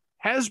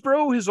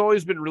 Hasbro has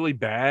always been really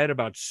bad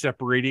about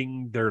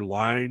separating their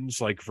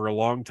lines. Like for a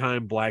long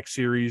time, Black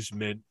Series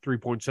meant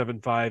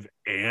 3.75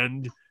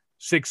 and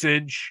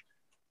 6-inch.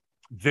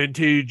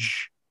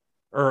 Vintage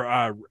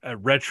or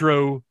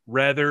retro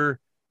rather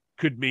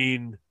could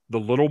mean the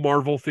little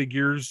Marvel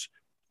figures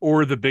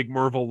or the big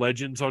Marvel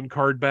Legends on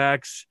card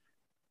backs.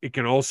 It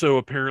can also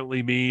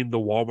apparently mean the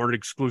Walmart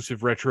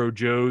exclusive Retro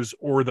Joes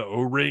or the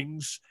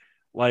O-Rings.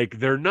 Like,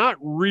 they're not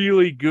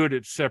really good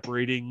at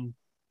separating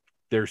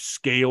their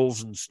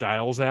scales and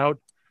styles out.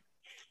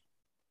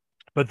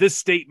 But this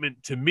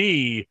statement to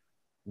me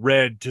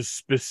read to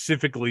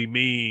specifically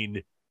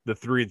mean the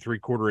 3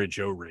 3/4 inch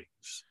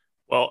O-Rings.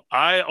 Well,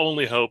 I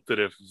only hope that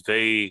if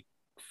they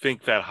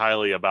think that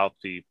highly about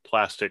the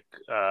plastic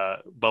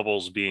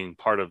bubbles being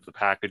part of the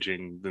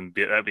packaging, then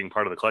that being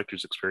part of the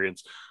collector's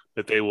experience,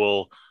 that they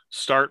will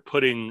start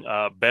putting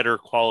better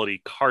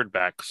quality card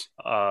backs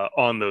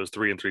on those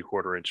 3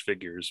 3/4 inch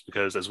figures.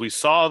 Because as we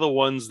saw the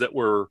ones that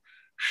were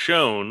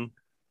shown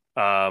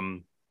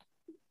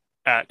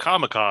at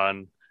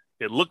Comic-Con,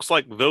 it looks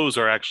like those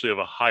are actually of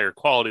a higher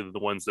quality than the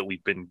ones that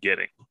we've been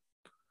getting.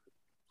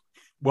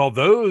 Well,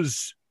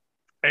 those,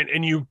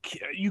 and you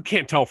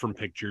can't tell from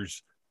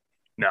pictures.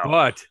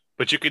 No,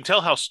 but you can tell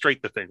how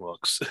straight the thing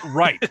looks.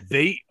 Right.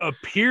 They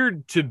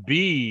appeared to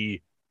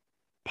be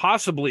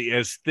possibly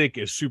as thick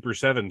as Super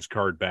 7's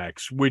card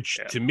backs, which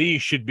to me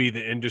should be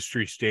the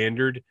industry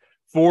standard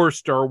for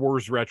Star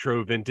Wars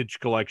Retro Vintage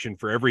Collection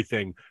for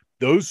everything.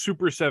 Those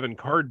Super 7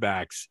 card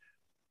backs,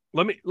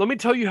 let me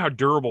tell you how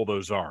durable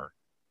those are.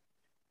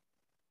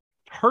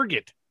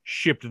 Target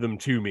shipped them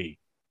to me,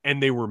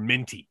 and they were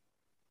minty.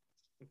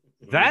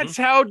 That's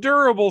how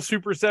durable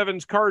Super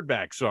 7's card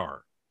backs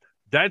are.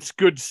 That's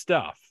good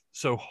stuff.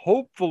 So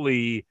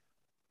hopefully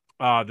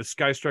The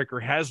Sky Striker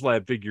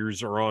HasLab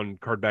figures are on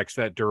card backs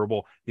that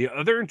durable. The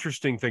other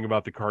interesting thing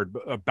about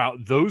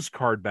those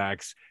card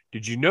backs,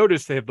 did you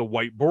notice they have the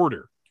white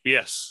border?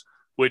 Yes,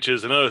 which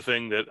is another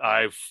thing that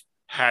I've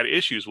had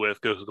issues with,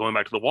 because going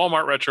back to the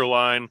Walmart retro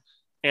line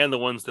and the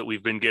ones that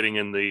we've been getting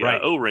in the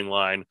O-ring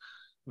line,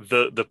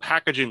 the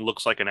packaging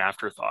looks like an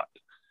afterthought.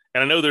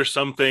 And I know there's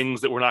some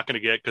things that we're not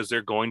going to get because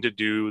they're going to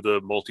do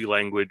the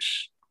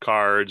multi-language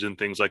cards and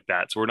things like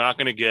that. So we're not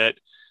going to get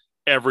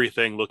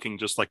everything looking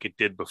just like it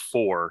did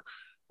before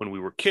when we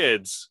were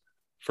kids,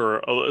 for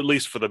at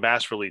least for the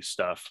mass release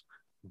stuff.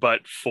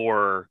 But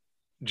for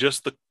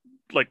just the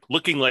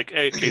looking like,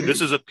 hey, okay,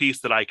 this is a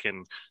piece that I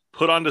can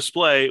put on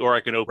display, or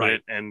I can open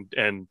it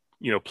and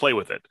play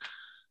with it.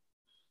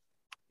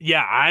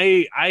 Yeah,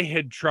 I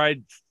had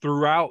tried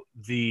throughout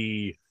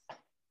the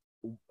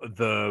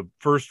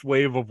first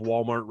wave of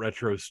Walmart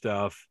retro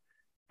stuff,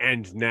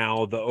 and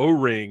now the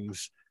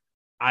O-rings.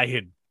 I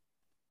had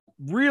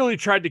really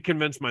tried to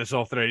convince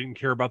myself that I didn't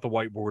care about the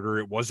white border.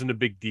 It wasn't a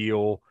big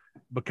deal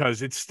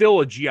because it's still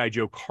a G.I.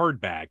 Joe card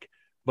back.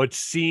 But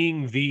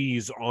seeing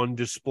these on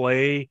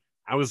display,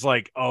 I was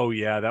like, oh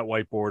yeah, that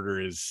white border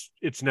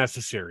it's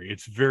necessary.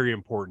 It's very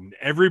important.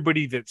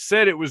 Everybody that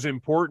said it was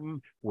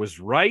important was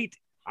right.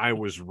 I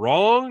was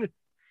wrong.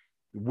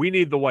 We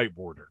need the white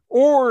border.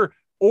 Or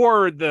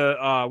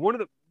the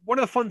one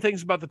of the fun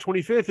things about the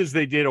 25th is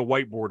they did a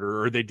white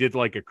border, or they did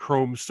like a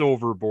chrome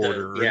silver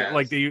border, or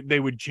like they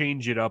would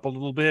change it up a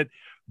little bit.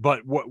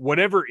 But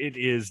whatever it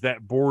is,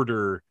 that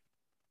border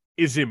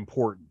is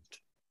important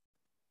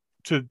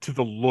to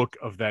the look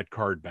of that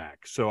card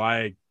back. So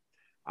I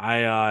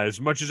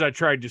as much as I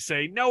tried to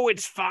say, no,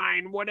 it's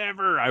fine,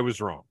 whatever, I was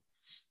wrong.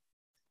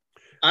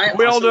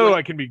 We all know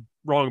I can be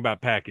wrong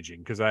about packaging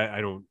because I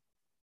don't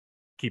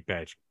keep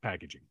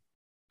packaging.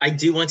 I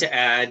do want to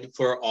add,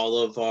 for all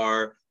of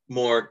our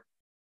more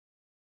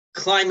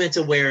climate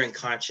aware and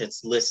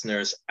conscious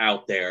listeners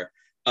out there,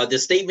 the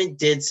statement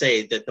did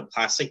say that the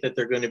plastic that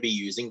they're going to be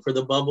using for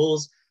the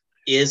bubbles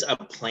is a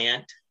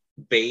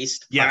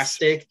plant-based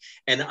plastic.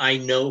 And I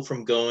know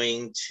from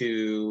going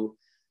to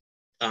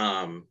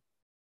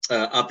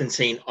up in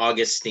St.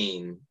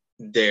 Augustine,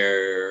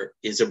 there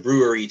is a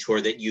brewery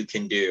tour that you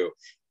can do,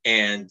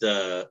 and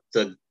the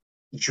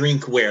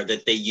drinkware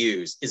that they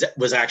use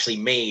was actually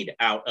made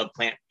out of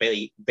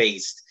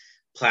plant-based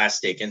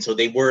plastic. And so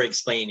they were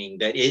explaining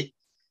that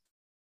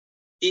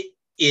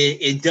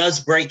it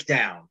does break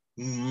down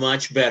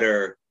much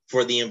better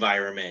for the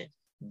environment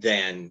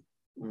than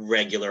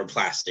regular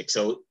plastic.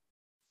 So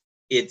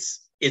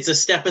it's a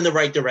step in the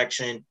right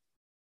direction,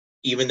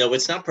 even though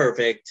it's not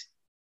perfect.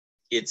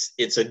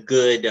 It's a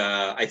good,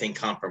 I think,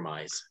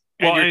 compromise.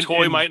 And your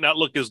toy might not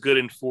look as good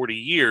in 40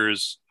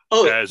 years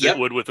as it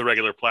would with the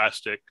regular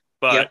plastic.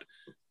 But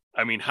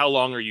I mean, how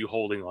long are you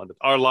holding on to?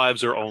 Our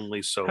lives are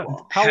only so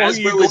long.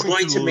 Hasbro is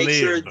going to make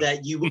sure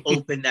that you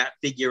open that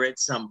figure at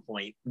some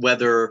point,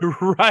 whether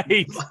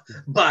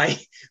by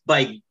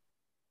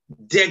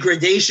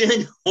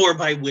degradation or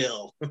by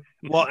will.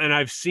 Well, and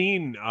I've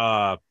seen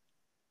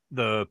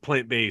the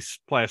plant-based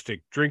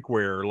plastic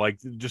drinkware, like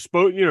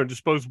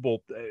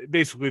disposable,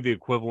 basically the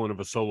equivalent of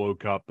a Solo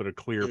cup, but a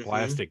clear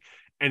plastic,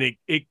 and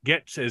it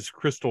gets as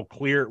crystal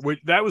clear.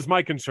 That was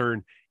my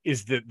concern,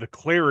 is that the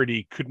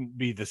clarity couldn't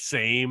be the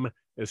same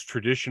as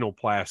traditional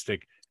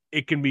plastic.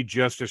 It can be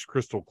just as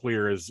crystal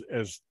clear as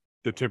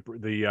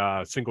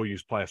the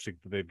single-use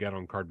plastic that they've got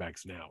on card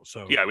backs now.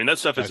 So yeah, I mean, that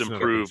stuff has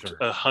improved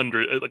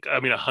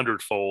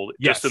 100-fold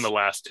just in the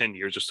last 10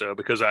 years or so,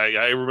 because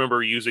I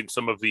remember using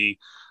some of the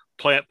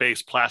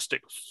plant-based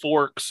plastic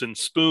forks and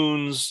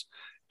spoons,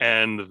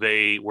 and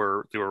they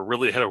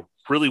had a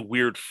really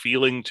weird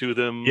feeling to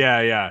them.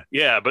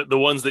 Yeah, but the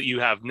ones that you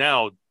have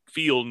now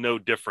feel no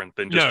different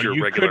than just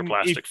your regular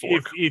plastic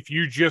fork. If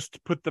you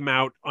just put them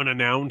out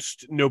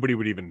unannounced, nobody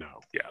would even know.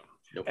 Yeah.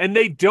 Nope. And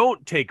they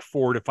don't take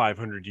 400 to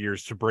 500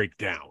 years to break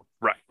down.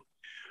 Right.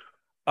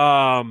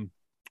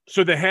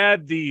 So they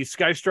had the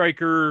Sky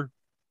Striker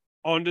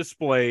on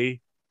display,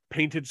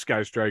 painted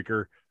Sky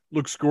Striker,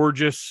 looks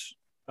gorgeous.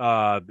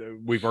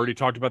 We've already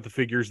talked about the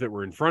figures that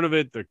were in front of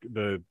it.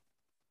 The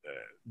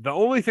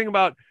only thing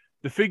about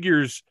the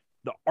figures,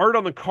 the art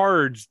on the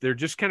cards, they're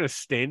just kind of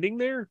standing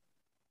there.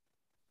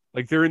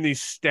 Like they're in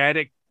these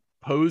static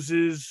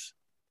poses.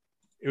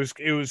 It was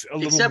a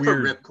little except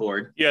weird. For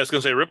Ripcord. Yeah, I was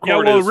gonna say Ripcord. Yeah,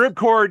 well,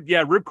 Ripcord.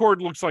 Yeah,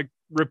 Ripcord looks like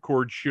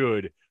Ripcord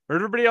should. But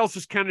everybody else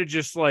is kind of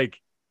just like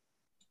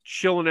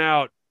chilling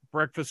out,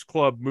 Breakfast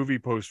Club movie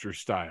poster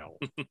style.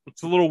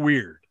 It's a little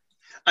weird.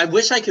 I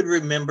wish I could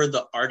remember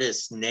the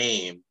artist's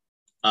name,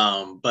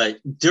 but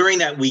during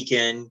that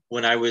weekend,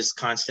 when I was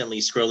constantly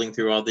scrolling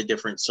through all the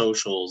different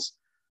socials,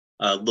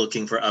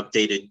 looking for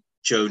updated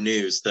Joe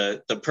news,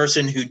 the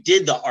person who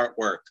did the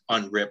artwork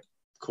on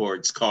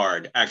Ripcord's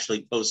card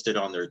actually posted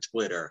on their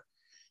Twitter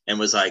and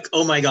was like,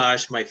 oh my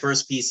gosh, my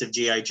first piece of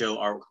G.I. Joe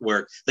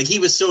artwork. Like, he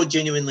was so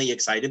genuinely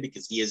excited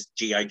because he is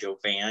G.I. Joe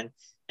fan,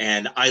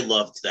 and I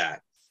loved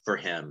that for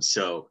him.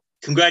 So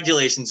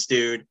congratulations,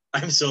 dude.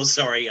 I'm so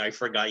sorry I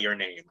forgot your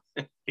name.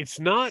 It's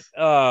not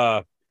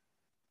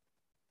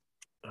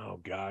oh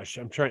gosh,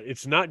 I'm trying.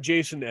 It's not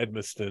Jason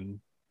Edmiston,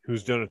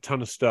 who's done a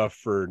ton of stuff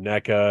for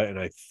NECA and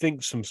I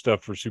think some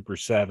stuff for Super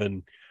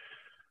 7.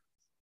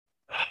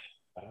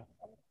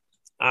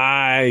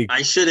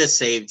 I should have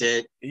saved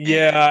it.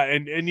 Yeah,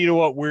 and you know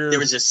what? There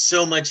was just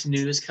so much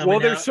news coming out. Well,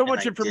 there's so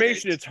much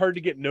information. It's hard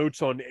to get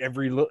notes on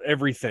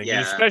everything. Yeah.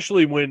 And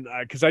especially when,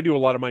 because I do a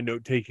lot of my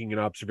note taking and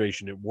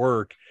observation at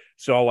work.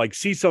 So I'll like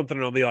see something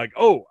and I'll be like,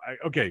 oh,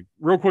 okay,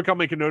 real quick, I'll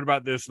make a note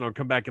about this and I'll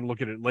come back and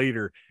look at it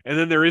later. And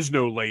then there is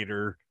no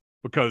later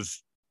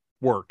because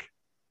work.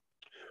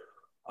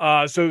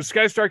 So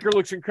Sky Striker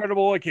looks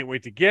incredible. I can't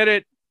wait to get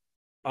it.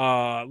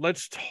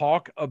 Let's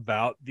talk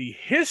about the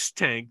HISS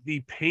tank, the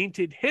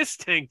painted HISS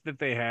tank that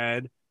they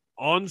had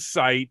on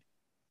site.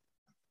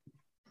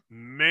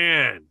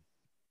 Man,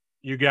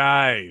 you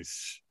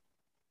guys,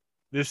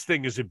 this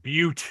thing is a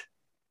beaut.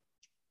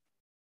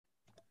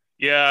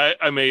 Yeah,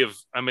 I may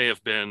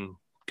have been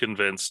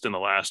convinced in the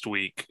last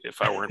week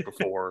if I weren't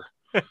before.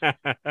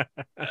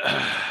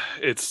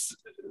 There's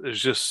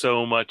just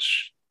so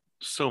much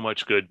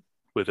good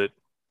with it.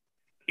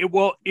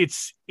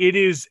 It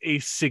is a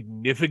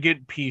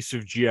significant piece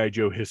of G.I.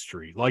 Joe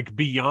history, like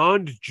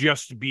beyond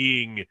just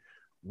being,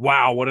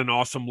 wow, what an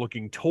awesome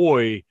looking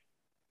toy.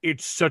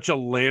 It's such a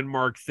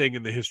landmark thing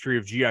in the history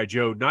of G.I.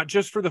 Joe, not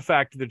just for the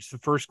fact that it's the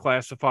first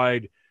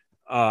classified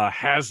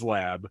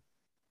HasLab,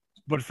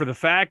 but for the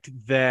fact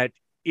that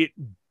it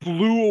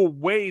blew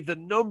away the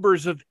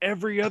numbers of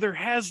every other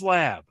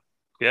HasLab.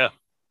 Yeah.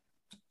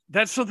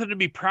 That's something to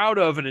be proud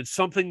of, and it's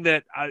something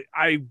that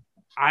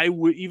I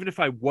would, even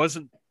if I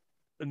wasn't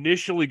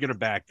initially going to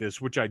back this,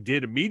 which I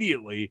did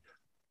immediately,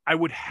 I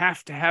would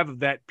have to have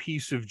that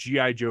piece of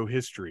G.I. Joe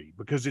history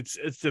because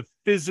it's a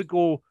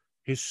physical,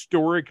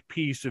 historic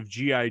piece of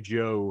G.I.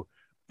 Joe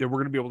that we're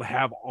going to be able to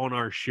have on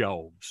our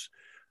shelves.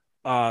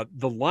 The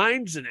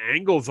lines and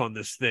angles on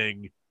this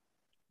thing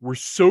were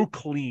so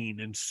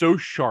clean and so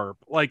sharp.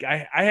 Like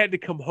I had to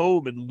come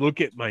home and look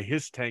at my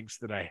HISS tanks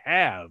that I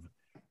have,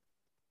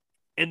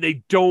 and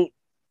they don't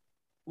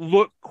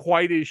look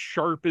quite as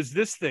sharp as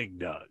this thing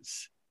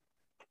does.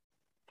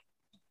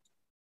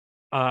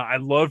 I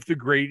loved the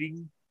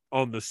grading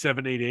on the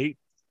 788.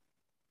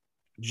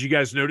 Did you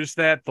guys notice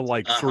that?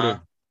 The sort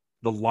of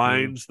the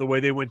lines, the way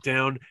they went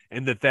down,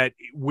 and that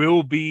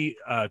will be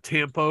a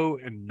tampo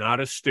and not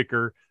a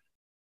sticker.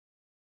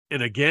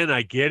 And again,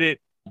 I get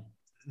it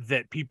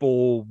that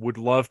people would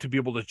love to be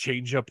able to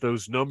change up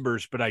those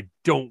numbers, but I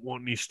don't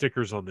want any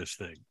stickers on this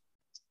thing.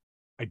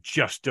 I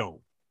just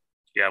don't.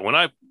 Yeah,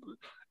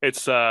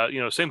 it's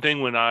same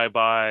thing when I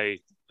buy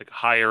like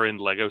higher end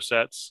Lego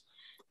sets.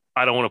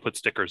 I don't want to put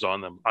stickers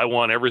on them. I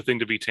want everything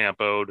to be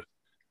tampoed.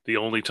 The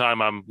only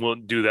time I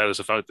won't do that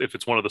is if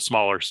it's one of the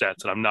smaller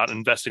sets and I'm not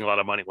investing a lot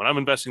of money. When I'm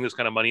investing this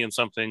kind of money in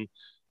something,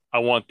 I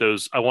want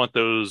those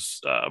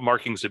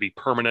markings to be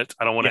permanent.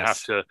 I don't want to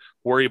have to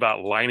worry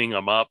about lining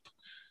them up.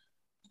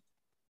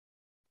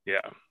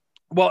 Yeah.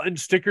 Well, and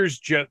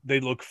stickers, they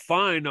look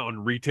fine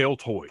on retail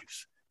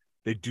toys.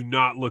 They do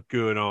not look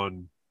good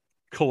on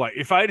collect.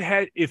 If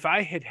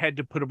I had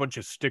to put a bunch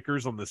of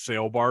stickers on the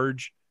sail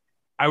barge,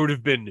 I would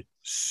have been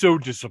so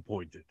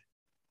disappointed.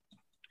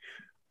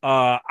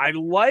 I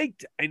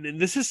liked, and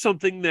this is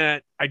something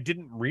that I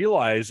didn't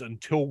realize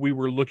until we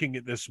were looking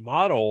at this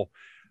model,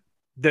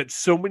 that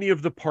so many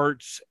of the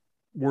parts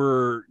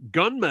were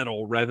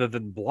gunmetal rather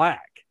than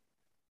black.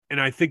 And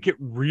I think it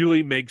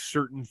really makes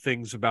certain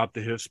things about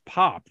the HISS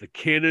pop. The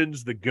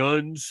cannons, the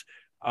guns,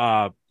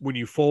 when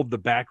you fold the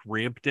back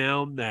ramp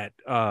down, that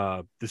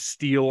the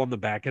steel on the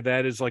back of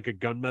that is like a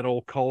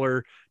gunmetal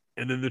color.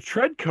 And then the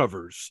tread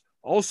covers,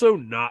 also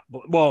not,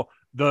 well,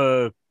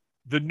 the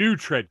new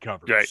tread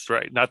covers.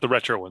 Right. Not the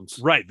retro ones.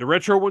 Right. The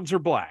retro ones are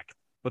black,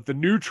 but the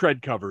new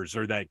tread covers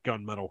are that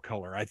gunmetal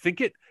color. I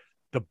think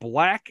the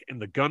black and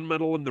the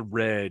gunmetal and the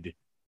red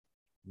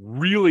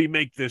really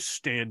make this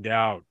stand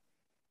out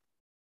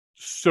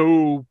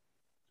so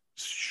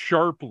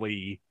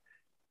sharply.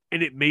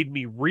 And it made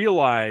me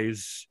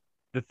realize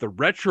that the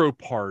retro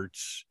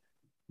parts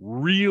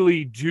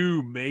really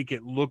do make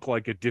it look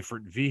like a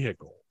different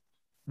vehicle,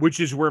 which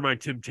is where my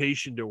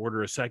temptation to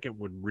order a second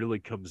one really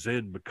comes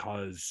in,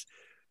 because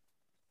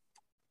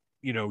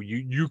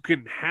you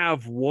can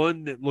have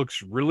one that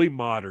looks really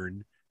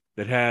modern,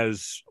 that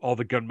has all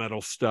the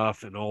gunmetal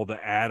stuff and all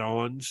the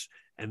add-ons,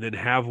 and then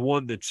have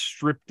one that's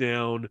stripped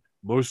down,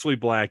 mostly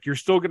black. You're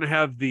still going to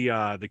have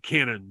the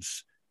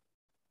cannons,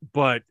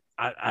 but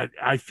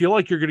I feel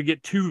like you're going to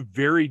get two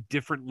very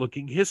different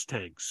looking HISS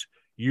tanks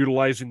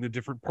utilizing the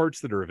different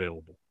parts that are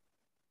available.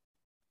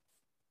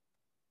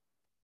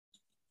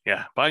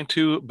 Yeah, buying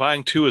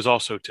two is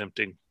also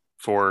tempting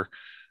for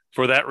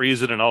that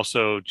reason, and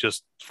also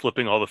just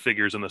flipping all the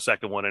figures in the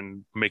second one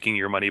and making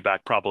your money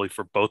back probably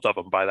for both of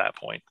them by that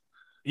point.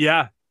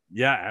 Yeah,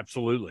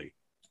 absolutely.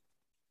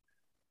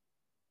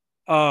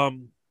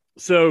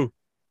 So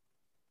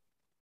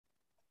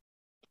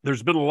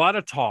there's been a lot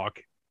of talk.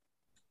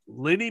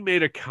 Lenny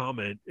made a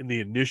comment in the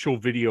initial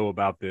video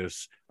about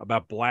this,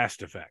 about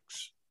blast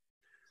effects.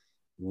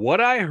 What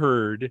I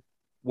heard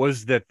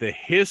was that the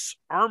Hiss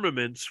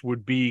armaments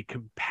would be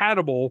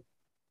compatible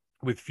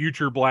with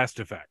future blast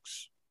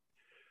effects.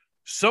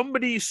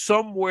 Somebody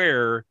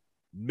somewhere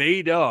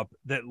made up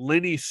that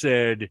Lenny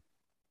said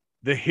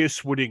the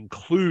Hiss would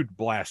include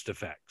blast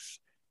effects.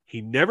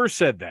 He never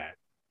said that.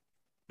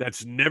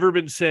 That's never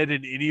been said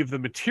in any of the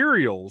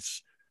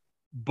materials,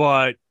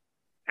 but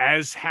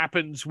as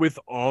happens with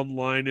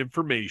online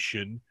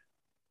information,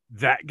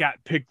 that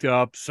got picked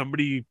up.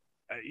 Somebody,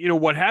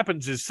 what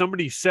happens is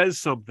somebody says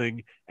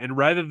something, and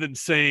rather than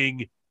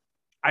saying,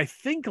 I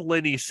think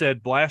Lenny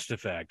said blast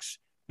effects,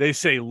 they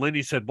say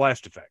Lenny said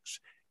blast effects.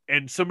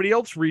 And somebody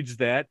else reads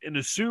that and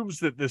assumes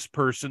that this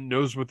person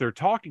knows what they're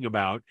talking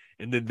about,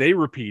 and then they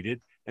repeat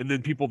it, and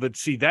then people that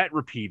see that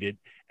repeat it,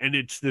 and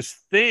it's this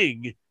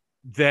thing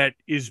that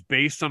is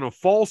based on a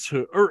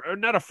falsehood, or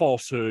not a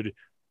falsehood,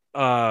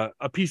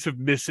 a piece of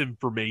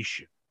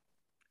misinformation.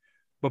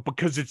 But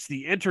because it's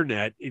the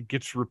internet, it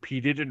gets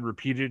repeated and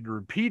repeated and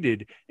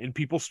repeated, and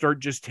people start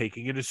just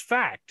taking it as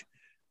fact.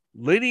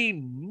 Lenny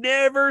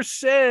never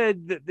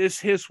said that this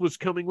Hiss was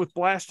coming with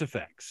blast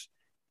effects.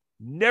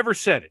 Never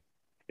said it.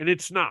 And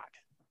it's not.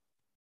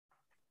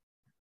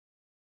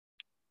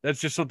 That's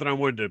just something I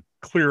wanted to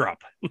clear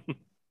up.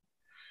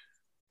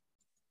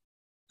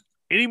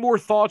 Any more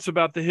thoughts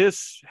about the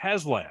Hiss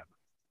HasLab?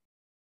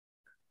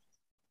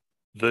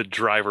 The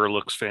driver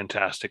looks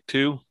fantastic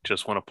too.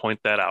 Just want to point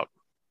that out.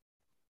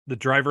 The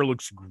driver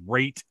looks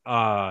great.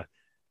 And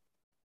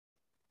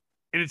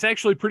it's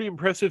actually pretty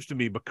impressive to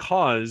me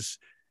because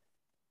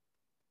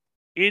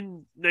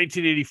in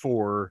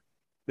 1984,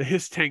 the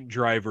Hiss tank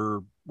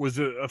driver was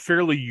a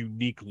fairly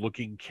unique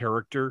looking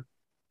character.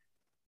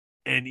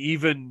 And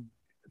even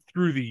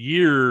through the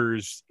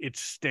years, it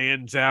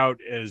stands out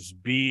as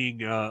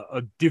being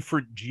a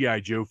different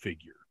G.I. Joe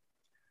figure.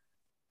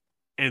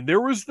 And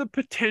there was the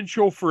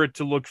potential for it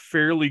to look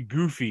fairly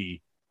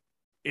goofy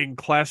in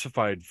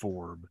classified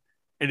form.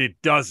 And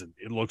it doesn't.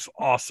 It looks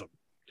awesome.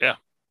 Yeah.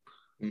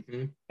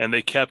 Mm-hmm. And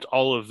they kept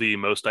all of the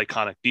most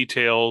iconic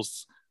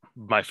details.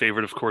 My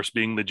favorite, of course,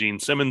 being the Gene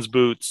Simmons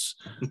boots.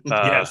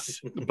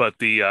 Yes. But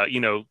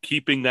the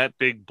keeping that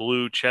big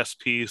blue chest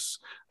piece,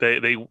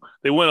 they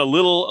went a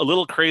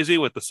little crazy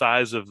with the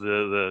size of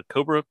the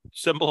Cobra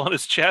symbol on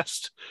his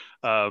chest.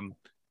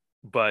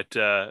 But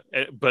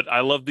I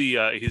love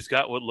he's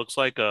got what looks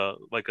like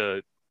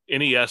a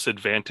NES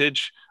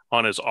Advantage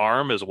on his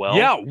arm as well.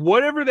 Yeah,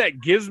 whatever that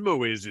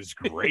gizmo is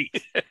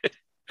great.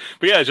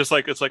 But yeah, it's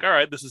like, all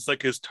right, this is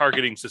like his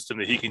targeting system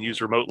that he can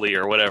use remotely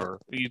or whatever.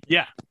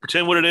 Yeah.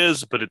 Pretend what it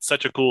is, but it's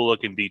such a cool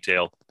looking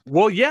detail.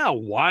 Well, yeah,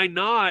 why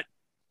not?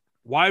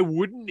 Why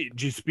wouldn't it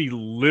just be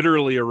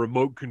literally a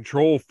remote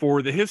control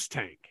for the Hiss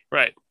tank?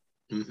 Right.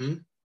 Mm-hmm.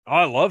 Oh,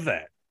 I love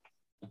that.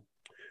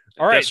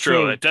 All right.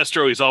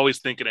 Destro, he's always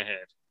thinking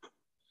ahead.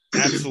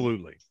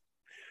 Absolutely.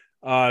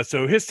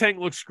 So Hiss tank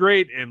looks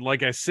great. And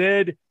like I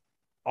said,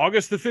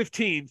 August the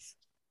 15th,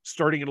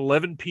 starting at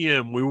 11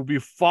 p.m., we will be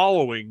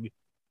following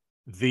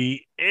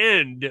the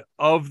end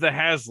of the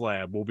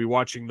HasLab. We'll be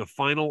watching the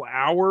final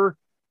hour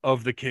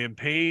of the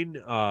campaign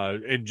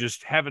and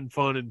just having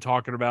fun and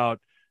talking about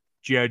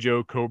G.I.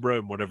 Joe, Cobra,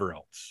 and whatever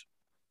else.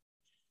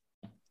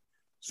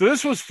 So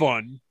this was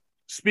fun.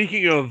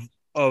 Speaking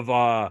of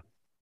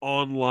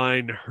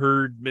online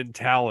herd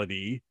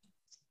mentality,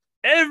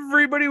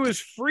 everybody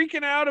was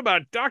freaking out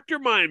about Dr.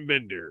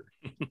 Mindbender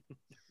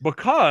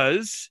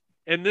because,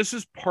 and this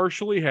is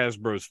partially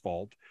Hasbro's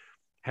fault,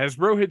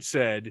 Hasbro had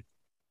said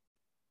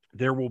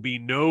there will be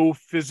no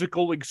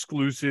physical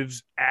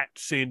exclusives at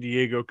San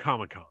Diego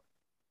Comic-Con.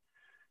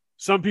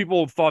 Some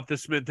people thought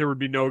this meant there would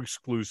be no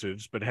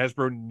exclusives, but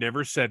Hasbro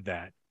never said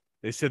that.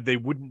 They said they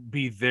wouldn't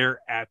be there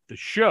at the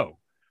show.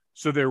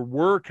 So there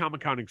were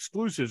Comic-Con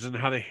exclusives, and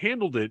how they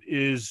handled it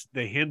is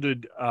they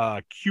handed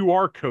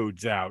QR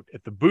codes out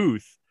at the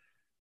booth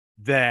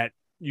that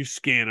you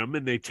scan them,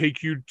 and they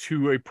take you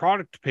to a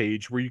product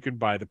page where you can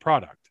buy the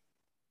product.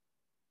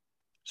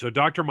 So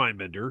Dr.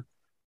 Mindbender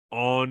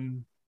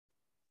on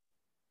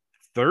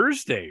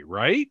Thursday,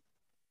 right?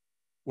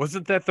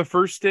 Wasn't that the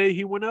first day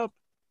he went up?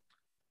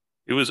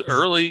 It was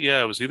early.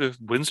 Yeah, it was either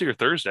Wednesday or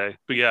Thursday.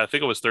 But yeah, I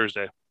think it was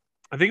Thursday.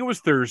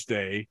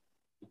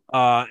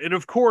 And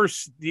of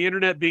course, the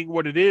internet being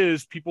what it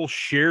is, people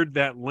shared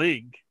that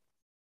link,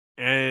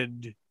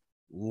 and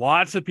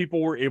lots of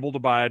people were able to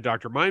buy a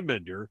Dr.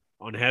 Mindbender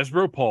on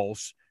Hasbro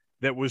Pulse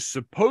that was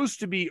supposed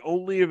to be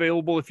only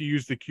available if you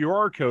use the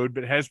QR code,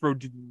 but Hasbro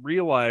didn't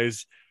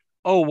realize,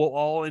 oh, well,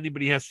 all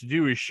anybody has to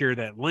do is share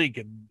that link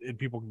and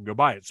people can go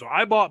buy it. So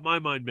I bought my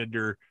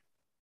Mindbender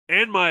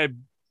and my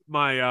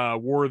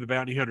War of the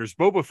Bounty Hunters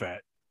Boba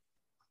Fett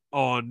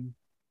on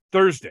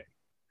Thursday.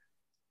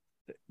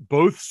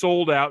 Both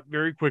sold out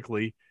very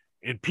quickly,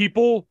 and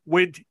people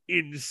went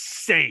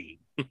insane.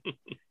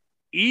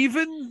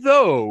 Even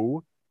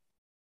though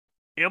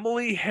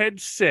Emily had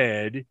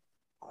said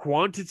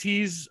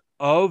quantities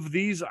of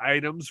these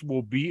items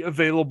will be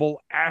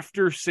available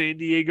after San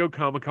Diego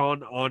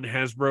Comic-Con on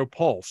Hasbro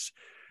Pulse.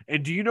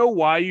 And do you know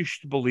why you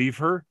should believe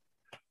her?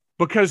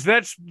 Because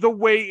that's the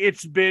way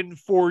it's been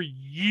for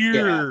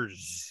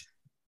years.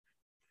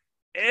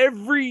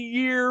 every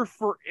year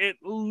for at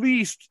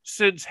least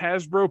since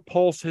Hasbro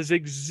Pulse has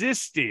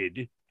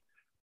existed,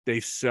 they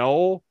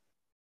sell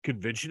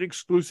convention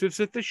exclusives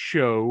at the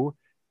show,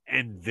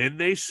 and then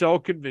they sell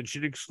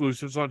convention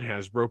exclusives on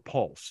Hasbro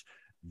Pulse.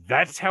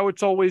 That's how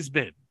it's always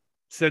been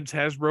since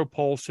Hasbro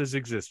Pulse has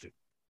existed.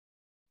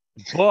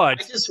 But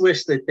I just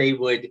wish that they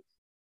would,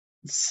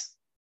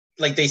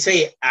 like they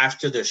say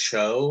after the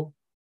show,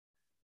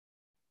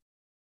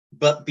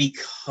 but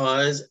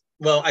because,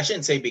 well, I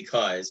shouldn't say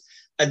because,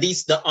 at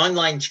least the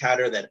online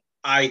chatter that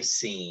I've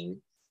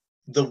seen,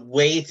 the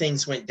way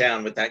things went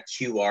down with that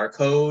QR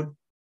code,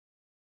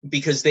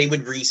 because they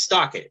would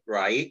restock it,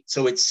 right?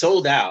 So it's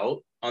sold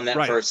out on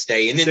that first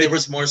day, and then there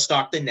was more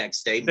stock the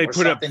next day. They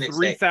put up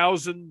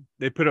 3,000.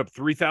 They put up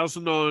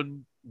 3,000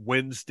 on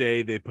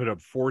Wednesday. They put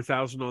up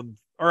 4,000 on,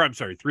 or I'm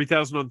sorry,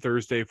 3,000 on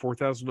Thursday,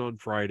 4,000 on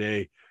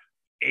Friday,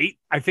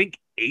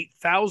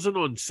 8,000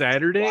 on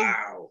Saturday.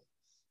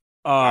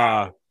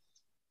 Wow.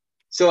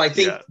 So I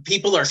think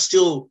people are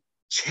still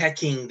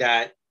checking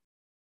that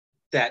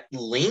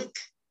link.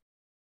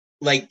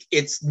 Like,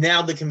 it's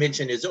now the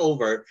convention is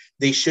over,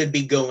 they should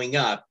be going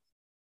up,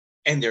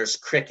 and there's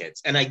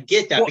crickets. And I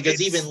get that,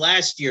 because even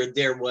last year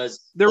there was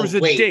a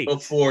wait date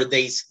before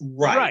they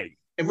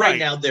and right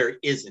now there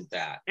isn't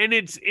that. And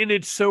it's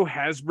so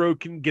Hasbro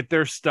can get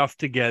their stuff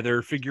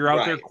together, figure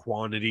out their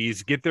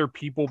quantities, get their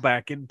people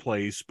back in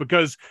place.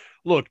 Because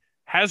look,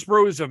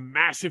 Hasbro is a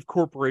massive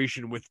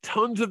corporation with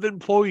tons of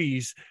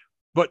employees,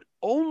 but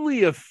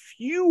only a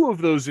few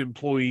of those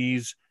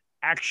employees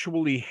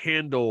actually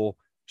handle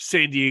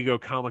San Diego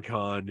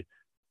Comic-Con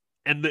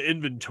and the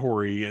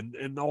inventory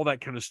and all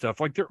that kind of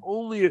stuff. Like,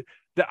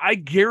 I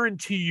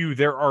guarantee you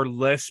there are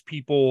less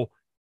people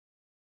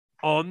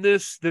on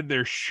this than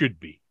there should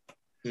be.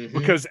 Mm-hmm.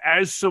 Because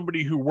as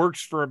somebody who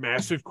works for a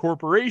massive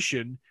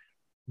corporation,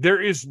 there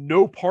is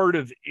no part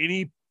of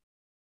any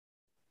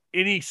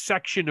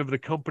section of the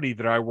company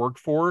that I work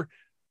for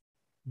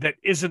that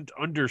isn't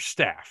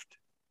understaffed,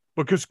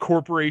 because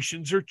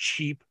corporations are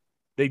cheap.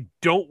 They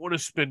don't want to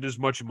spend as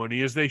much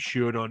money as they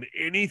should on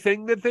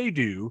anything that they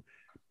do.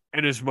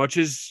 And as much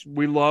as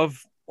we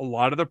love a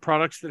lot of the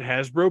products that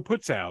Hasbro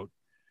puts out,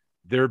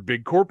 they're a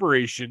big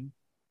corporation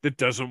that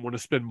doesn't want to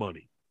spend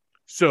money.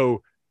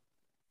 So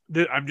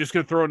I'm just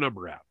going to throw a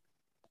number out.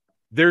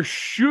 There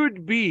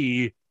should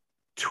be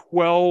a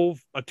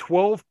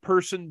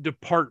 12-person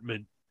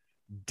department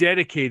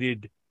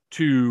dedicated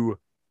to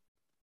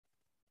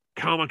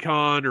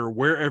Comic-Con or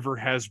wherever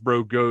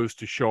Hasbro goes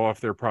to show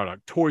off their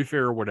product, Toy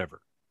Fair or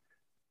whatever.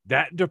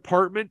 That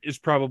department is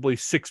probably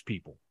 6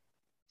 people.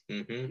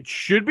 Mm-hmm. It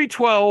should be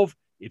 12.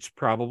 It's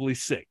probably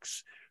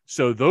 6.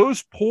 So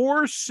those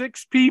poor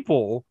 6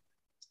 people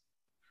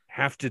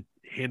have to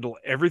handle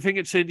everything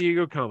at San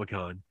Diego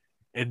Comic-Con,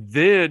 and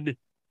then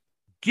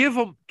give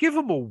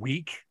them a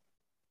week.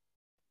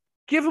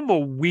 Give them a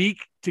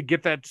week to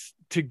get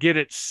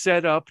it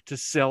set up to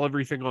sell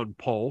everything on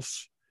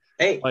Pulse.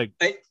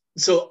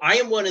 So I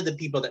am one of the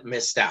people that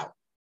missed out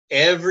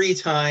every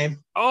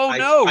time.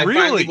 I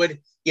really?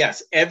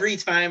 Every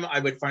time I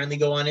would finally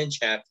go on and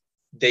check,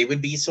 they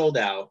would be sold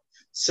out.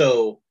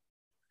 So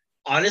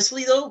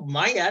honestly, though,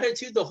 my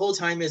attitude the whole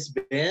time has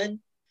been,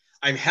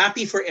 I'm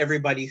happy for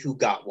everybody who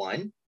got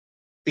one,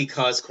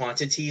 because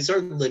quantities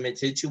are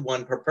limited to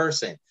 1 per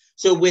person.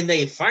 So when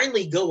they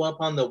finally go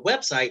up on the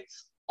website,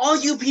 all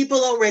you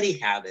people already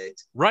have it.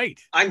 Right.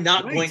 I'm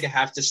not going to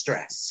have to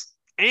stress.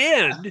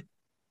 And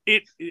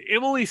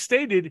Emily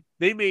stated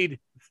they made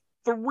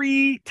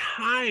 3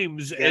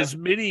 times as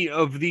many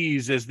of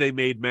these as they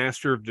made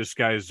Master of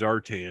Disguise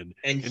Zartan.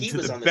 And he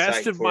was to on the the best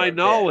site of for my a bit.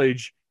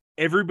 knowledge,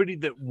 everybody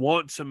that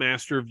wants a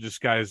Master of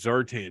Disguise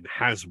Zartan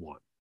has one.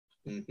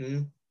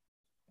 Mm-hmm.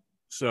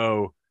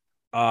 So,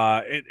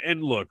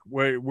 and look,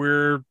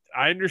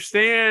 I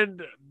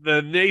understand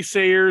the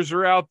naysayers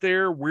are out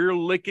there. We're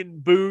licking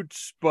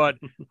boots, but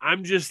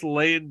I'm just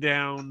laying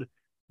down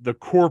the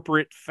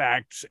corporate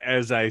facts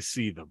as I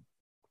see them.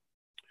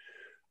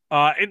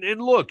 And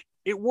look,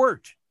 it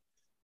worked.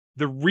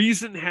 The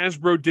reason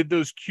Hasbro did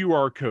those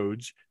QR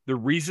codes, the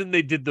reason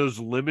they did those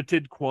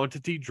limited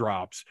quantity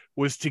drops,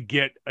 was to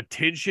get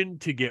attention,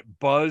 to get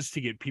buzz,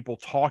 to get people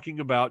talking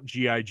about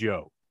G.I.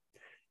 Joe.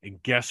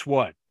 And guess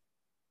what?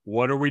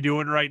 What are we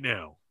doing right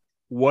now?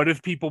 What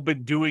have people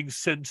been doing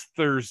since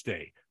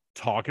Thursday?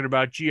 Talking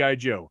about G.I.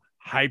 Joe,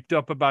 hyped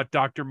up about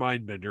Dr.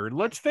 Mindbender. And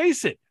let's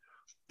face it,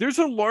 there's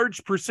a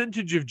large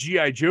percentage of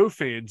G.I. Joe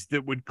fans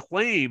that would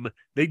claim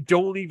they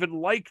don't even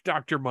like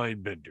Dr.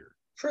 Mindbender.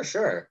 For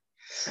sure.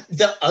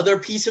 The other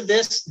piece of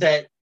this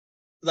that,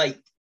 like,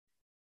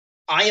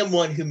 I am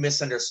one who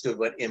misunderstood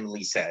what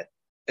Emily said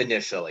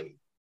initially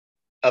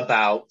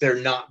about there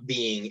not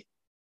being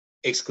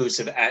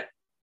exclusive at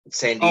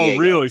San Diego. Oh,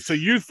 really? So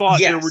you thought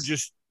there were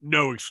just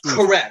no exclusive?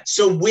 Correct.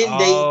 So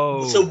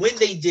when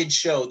they did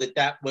show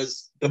that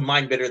was the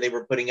Mindbender they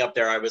were putting up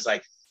there, I was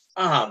like,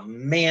 oh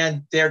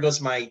man, there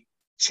goes my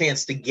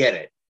chance to get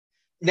it.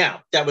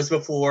 Now, that was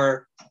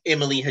before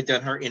Emily had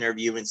done her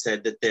interview and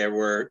said that there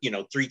were,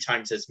 3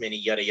 times as many,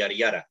 yada, yada,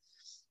 yada.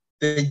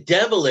 the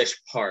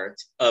devilish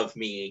part of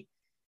me,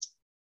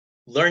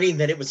 learning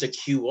that it was a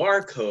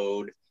QR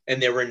code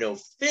and there were no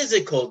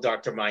physical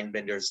Dr.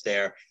 Mindbenders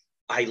there,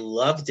 I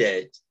loved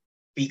it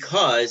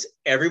because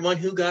everyone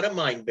who got a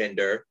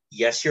Mindbender,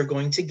 yes, you're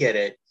going to get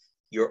it.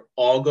 You're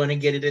all going to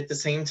get it at the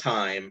same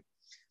time.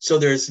 So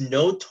there's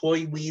no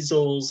toy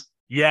weasels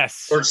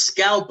or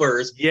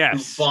scalpers who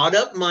bought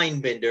up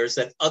Mindbenders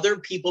that other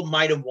people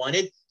might have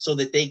wanted so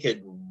that they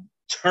could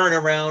turn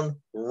around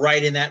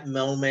right in that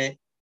moment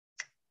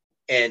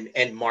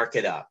and mark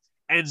it up.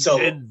 And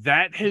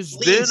that has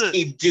please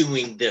keep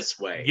doing this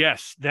way.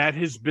 Yes, that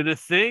has been a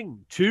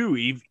thing too,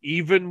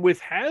 even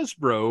with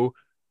Hasbro,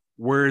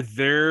 where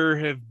there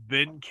have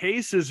been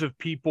cases of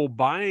people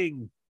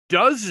buying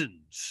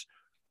dozens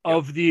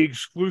of the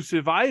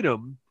exclusive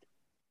item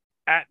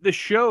at the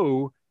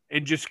show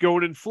and just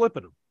going and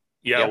flipping them.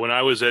 Yeah, when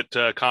I was at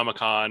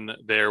Comic-Con,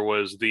 there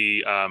was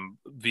the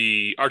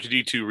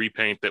R2-D2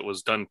 repaint that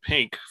was done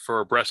pink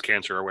for breast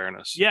cancer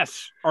awareness.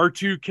 Yes,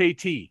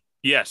 R2KT.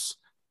 Yes,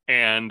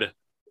 and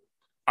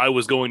I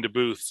was going to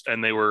booths,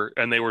 and they were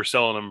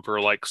selling them for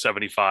like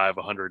 $75,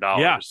 $100.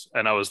 Yeah.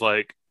 And I was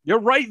like, "You're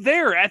right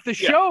there at the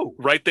show,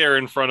 right there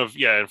in front of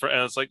and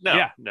it's like,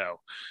 no.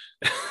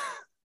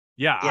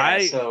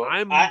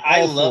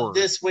 I love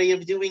this way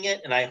of doing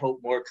it, and I hope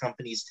more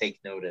companies take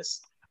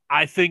notice.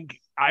 I think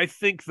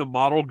the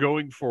model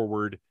going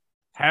forward,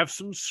 have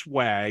some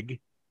swag,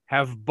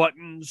 have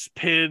buttons,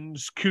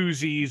 pins,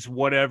 koozies,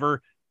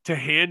 whatever to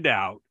hand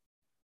out,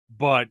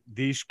 but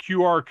these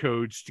QR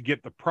codes to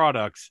get the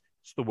products,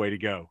 it's the way to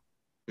go.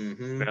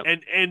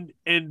 Mm-hmm.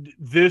 And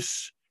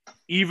this,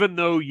 even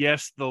though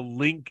yes, the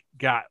link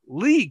got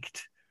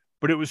leaked,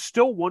 but it was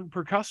still one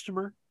per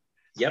customer.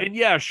 Yep. And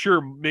yeah,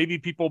 sure, maybe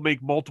people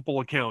make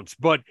multiple accounts,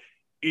 but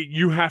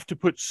you have to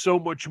put so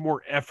much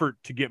more effort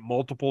to get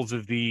multiples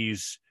of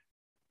these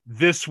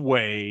this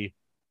way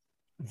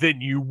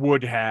than you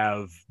would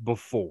have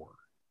before.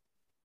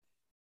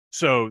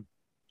 So, as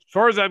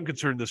far as I'm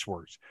concerned, this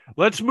works.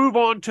 Let's move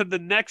on to the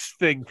next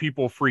thing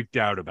people freaked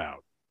out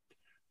about.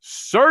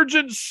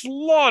 Sergeant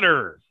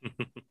Slaughter.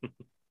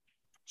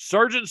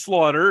 Sergeant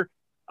Slaughter,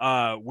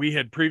 we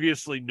had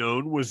previously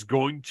known, was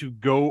going to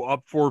go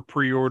up for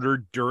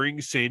pre-order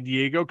during San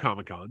Diego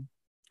Comic-Con.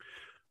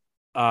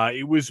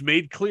 It was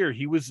made clear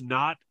he was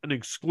not an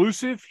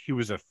exclusive. He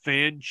was a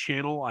fan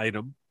channel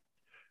item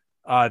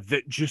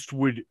that just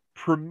would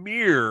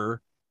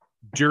premiere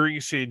during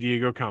San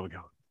Diego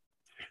Comic-Con.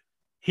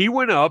 He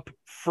went up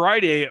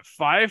Friday at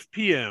 5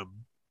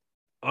 p.m.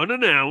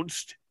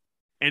 unannounced,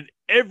 and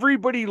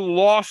everybody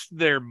lost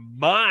their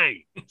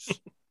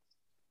minds.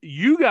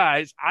 You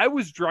guys, I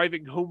was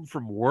driving home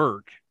from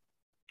work,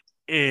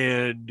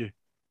 and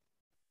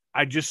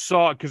I just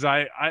saw it because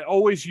I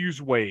always use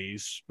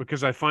Waze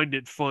because I find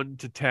it fun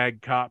to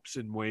tag cops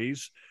in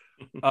Waze.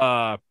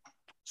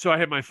 So I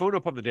had my phone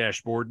up on the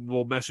dashboard, and a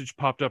little message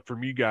popped up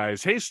from you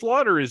guys. Hey,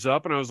 Slaughter is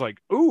up. And I was like,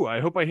 ooh, I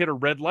hope I hit a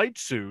red light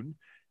soon.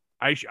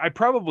 I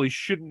probably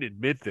shouldn't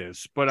admit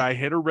this, but I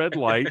hit a red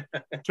light,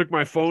 took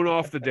my phone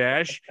off the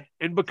dash.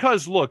 And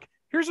because, look,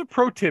 here's a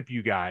pro tip,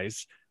 you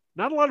guys.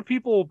 Not a lot of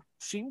people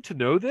seem to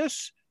know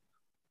this.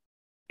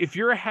 If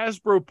you're a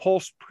Hasbro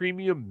Pulse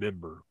Premium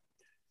member,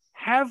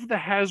 have the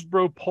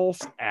Hasbro Pulse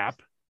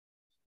app,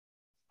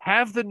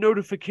 have the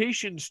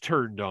notifications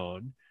turned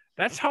on.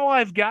 That's how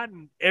I've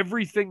gotten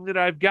everything that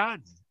I've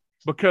gotten,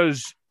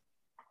 because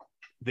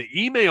the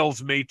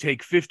emails may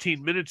take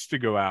 15 minutes to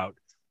go out,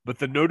 but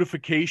the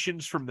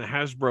notifications from the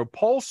Hasbro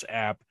Pulse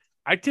app,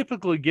 I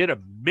typically get a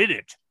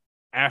minute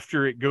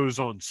after it goes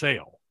on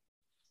sale.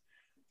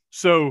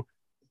 So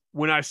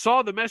when I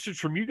saw the message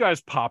from you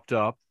guys popped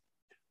up,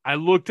 I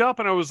looked up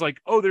and I was like,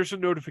 oh, there's a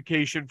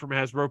notification from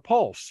Hasbro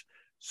Pulse.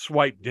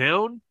 Swiped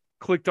down,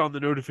 clicked on the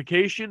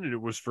notification, and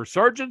it was for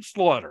Sergeant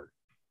Slaughter.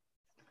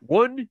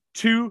 1,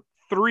 2,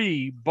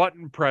 3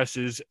 button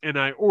presses, and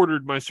I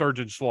ordered my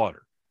Sergeant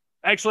Slaughter.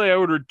 Actually, I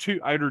ordered two.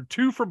 I ordered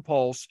 2 from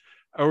Pulse.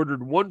 I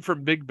ordered 1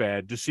 from Big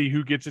Bad to see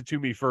who gets it to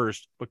me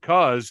first,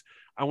 because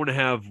I want to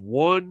have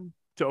 1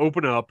 to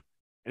open up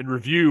and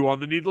review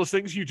on the Needless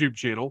Things YouTube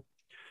channel,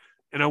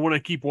 and I want to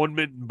keep 1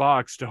 mint in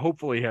box to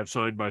hopefully have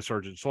signed by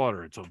Sergeant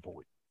Slaughter at some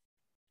point.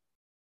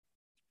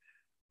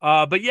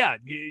 But yeah,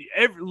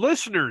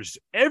 listeners,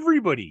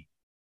 everybody,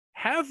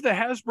 have the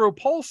Hasbro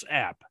Pulse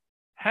app.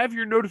 Have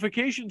your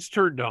notifications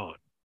turned on.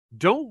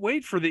 Don't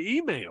wait for the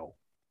email.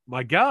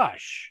 My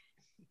gosh.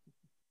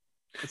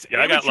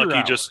 I got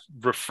lucky just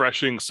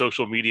refreshing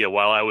social media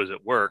while I was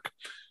at work,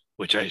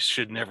 which I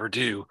should never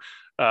do.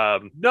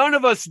 None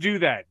of us do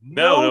that.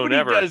 Nobody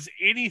never does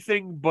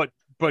anything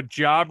but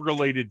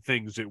job-related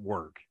things at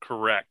work.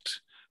 Correct.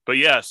 But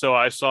yeah, so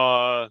I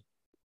saw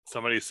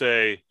somebody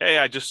say, hey,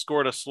 I just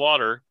scored a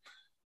Slaughter,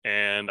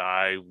 and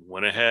I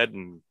went ahead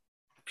and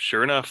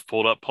sure enough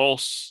pulled up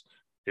Pulse.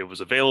 It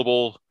was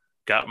available,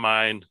 got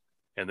mine,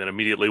 and then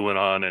immediately went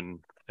on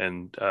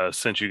and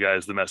sent you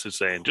guys the message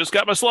saying, just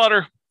got my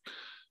Slaughter.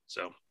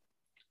 So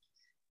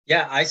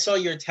yeah, I saw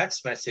your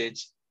text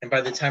message, and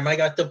by the time I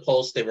got the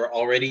Pulse, they were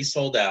already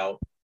sold out,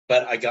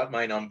 but I got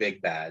mine on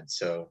Big Bad.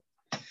 So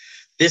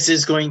This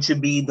is going to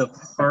be the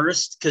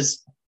first,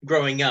 because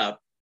growing up,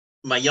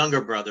 my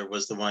younger brother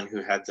was the one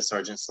who had the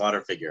Sergeant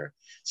Slaughter figure.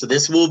 So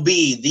this will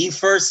be the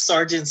first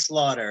Sergeant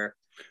Slaughter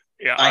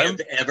I have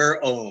ever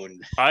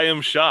owned. I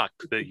am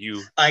shocked that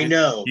you. I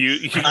know.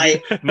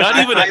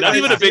 Not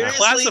even a big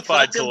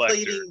classified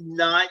collector.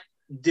 Not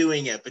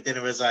doing it, but then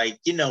it was like,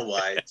 you know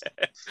what?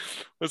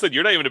 Listen,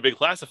 you're not even a big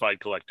classified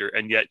collector,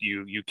 and yet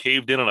you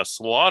caved in on a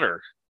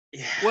Slaughter.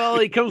 Yeah. Well,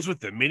 it comes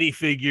with the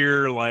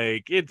minifigure.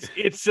 Like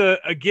it's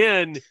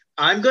again.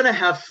 I'm gonna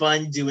have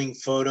fun doing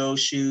photo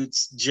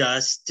shoots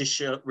just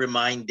to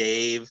remind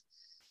Dave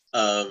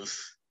of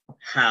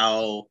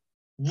how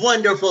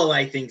wonderful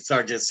I think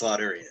Sergeant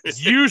Slaughter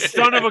is. You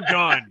son of a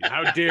gun!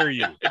 How dare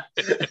you?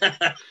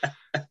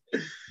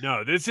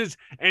 No, this is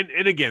and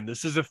again,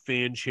 this is a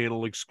fan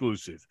channel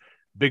exclusive.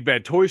 Big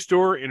Bad Toy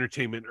Store,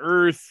 Entertainment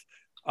Earth.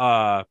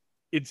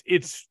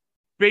 It's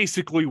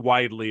basically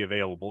widely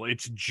available.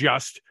 It's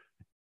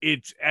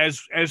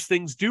as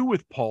things do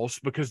with Pulse,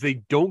 because they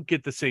don't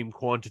get the same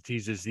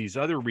quantities as these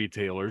other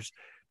retailers.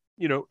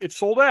 It's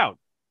sold out,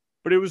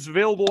 but it was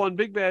available on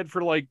Big Bad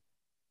for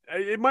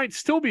it might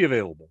still be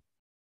available.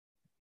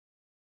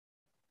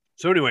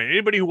 So anyway,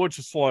 anybody who wants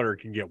a Slaughter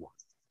can get one.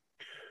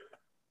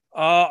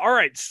 All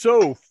right.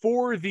 So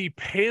for the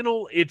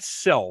panel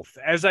itself,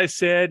 as I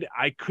said,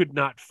 I could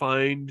not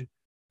find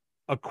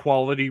a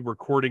quality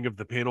recording of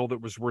the panel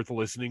that was worth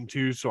listening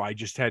to. So I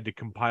just had to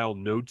compile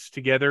notes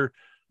together.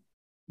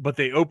 But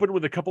they opened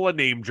with a couple of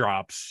name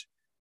drops,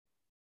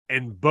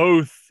 and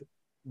both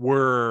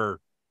were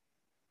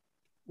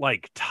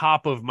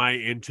top of my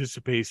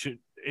anticipation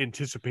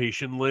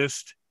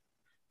list.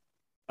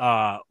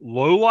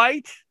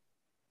 Lowlight,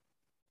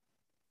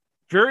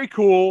 very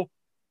cool.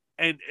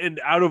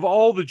 And out of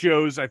all the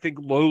Joes, I think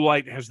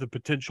Lowlight has the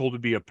potential to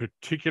be a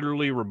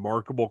particularly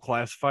remarkable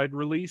classified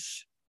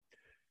release.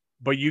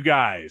 But you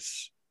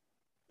guys,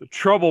 the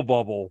Trouble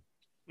Bubble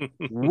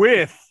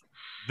with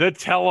the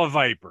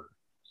Televiper.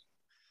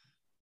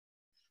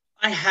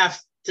 I have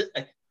to.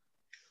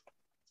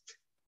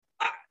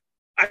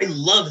 I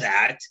love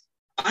that.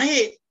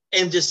 I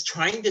am just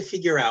trying to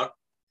figure out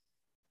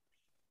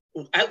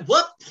at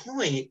what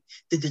point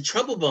did the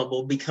Trouble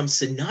Bubble become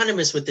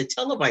synonymous with the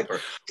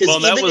Televiper? Because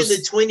in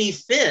the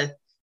 25th,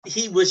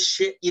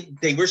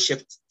 they were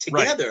shipped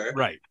together,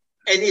 right?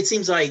 And it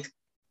seems like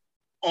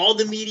all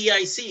the media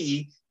I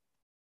see,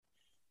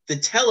 the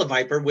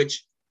Televiper,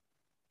 which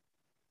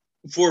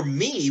for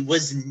me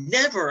was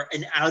never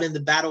an out in the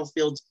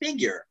battlefield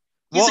figure.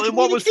 He's a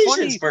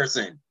communications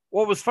person.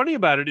 What was funny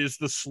about it is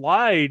the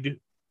slide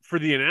for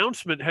the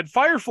announcement had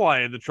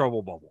Firefly in the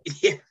Trouble Bubble.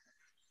 Yeah.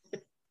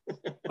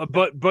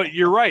 But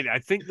you're right. I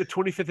think the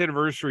 25th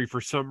anniversary,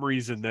 for some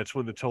reason, that's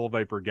when the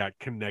Televiper got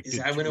connected. Is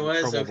that when it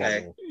was?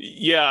 Okay. Bubble.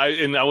 Yeah,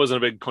 and I wasn't a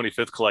big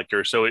 25th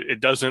collector, so it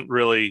doesn't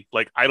really,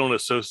 I don't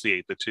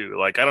associate the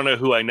two. I don't know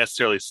who I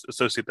necessarily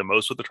associate the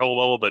most with the Trouble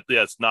Bubble, but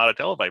yeah, it's not a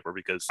Televiper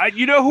because...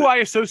 you know who I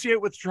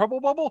associate with Trouble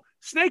Bubble?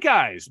 Snake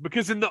Eyes,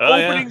 because in the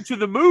opening to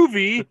the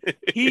movie,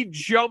 he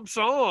jumps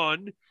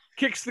on,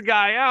 kicks the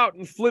guy out,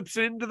 and flips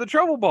into the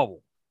Trouble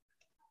Bubble.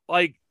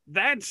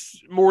 That's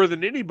more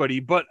than anybody,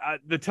 but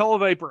the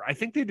Televiper, I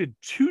think they did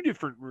two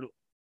different.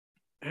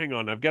 Hang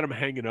on, I've got them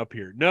hanging up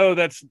here. No,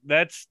 that's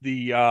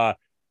the.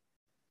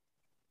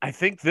 I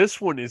think this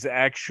one is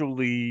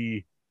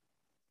actually.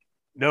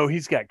 No,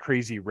 he's got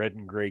crazy red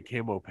and gray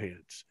camo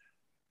pants.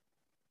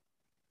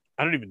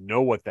 I don't even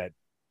know what that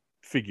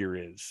figure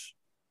is,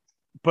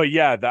 but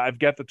yeah, I've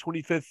got the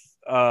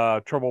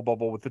 25th Trouble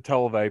Bubble with the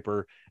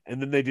Televiper,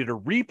 and then they did a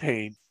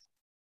repaint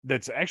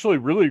that's actually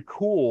really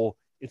cool.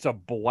 It's a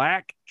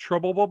black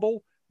Trouble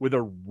Bubble with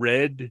a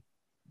red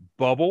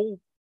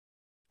bubble.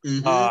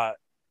 Mm-hmm.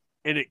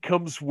 And it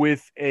comes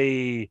with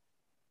it's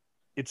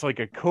like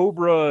a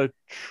Cobra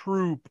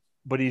troop,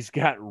 but he's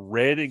got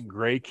red and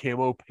gray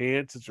camo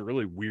pants. It's a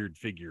really weird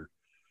figure.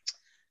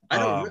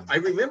 I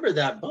remember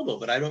that bubble,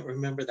 but I don't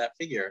remember that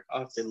figure. I'll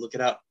have to look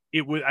it up.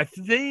 I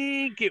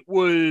think it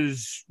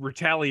was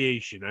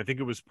Retaliation. I think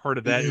it was part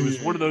of that. It was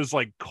one of those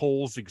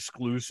Kohl's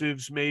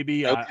exclusives,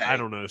 maybe. Okay. I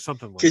don't know,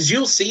 something like that. Because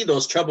you'll see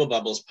those Trouble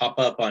Bubbles pop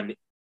up on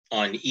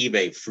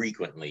eBay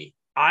frequently.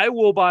 I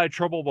will buy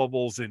Trouble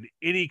Bubbles in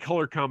any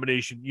color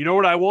combination. You know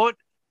what I want?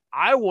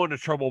 I want a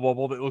Trouble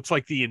Bubble that looks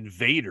like the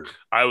Invader.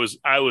 I was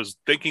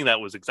thinking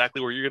that was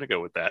exactly where you're going to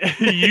go with that.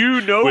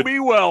 You know me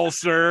well,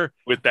 sir.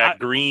 With that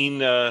green,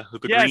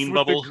 green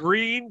bubble, the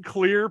green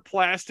clear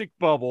plastic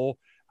bubble.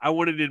 I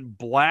want it in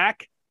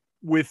black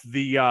with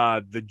the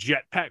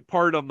jetpack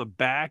part on the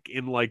back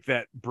in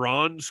that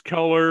bronze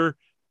color,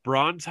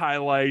 bronze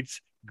highlights,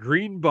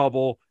 green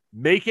bubble.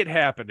 Make it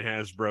happen,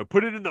 Hasbro.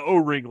 Put it in the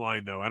O-ring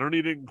line, though. I don't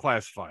need it in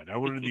classified. I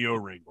want it in the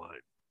O-ring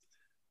line.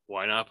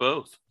 Why not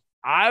both?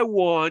 I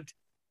want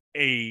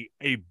a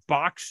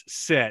box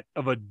set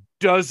of a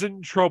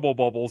dozen Trouble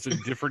Bubbles in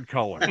different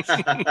colors.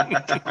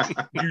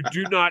 You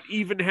do not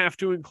even have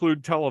to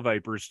include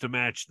Televipers to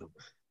match them.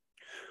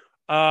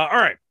 All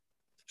right.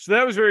 So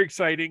that was very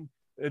exciting.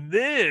 And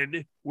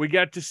then we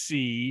got to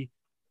see,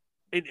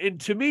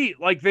 and to me,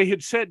 they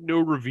had said no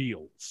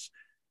reveals.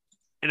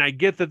 And I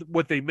get that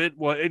what they meant.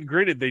 Well, and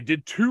granted, they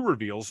did 2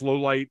 reveals, Low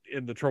Light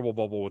and the Trouble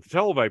Bubble with the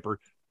Televiper.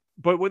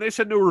 But when they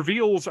said no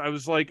reveals, I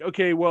was like,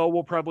 okay, well,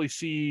 we'll probably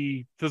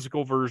see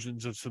physical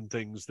versions of some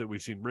things that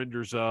we've seen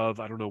renders of.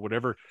 I don't know,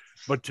 whatever.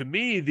 But to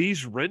me,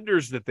 these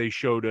renders that they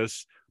showed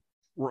us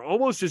were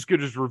almost as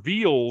good as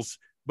reveals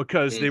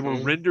because they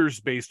were renders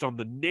based on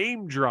the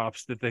name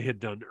drops that they had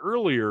done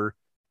earlier.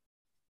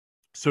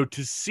 So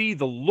to see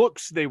the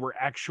looks they were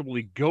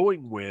actually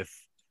going with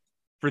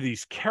for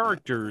these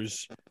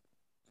characters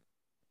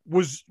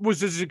was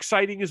as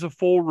exciting as a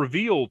full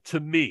reveal to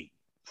me.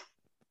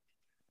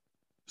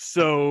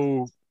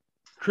 So,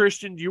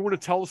 Christian, do you want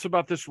to tell us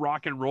about this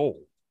rock and roll?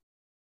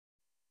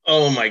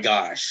 Oh my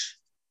gosh.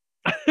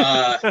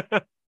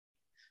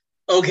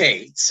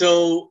 Okay,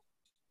 so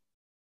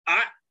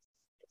I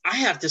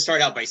have to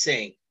start out by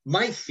saying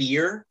my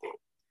fear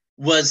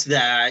was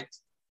that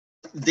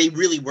they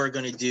really were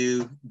going to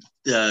do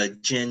the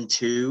Gen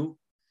 2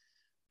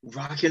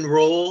 rock and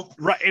roll.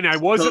 Right, and I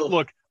wasn't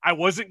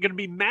going to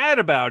be mad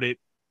about it.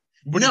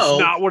 But it's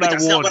not what I wanted.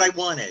 That's not what I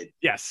wanted.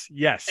 Yes.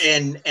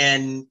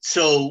 And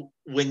so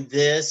when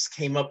this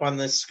came up on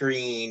the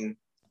screen,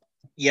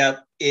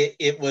 yep,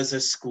 it was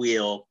a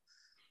squeal.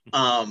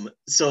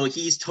 So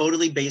he's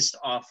totally based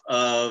off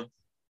of,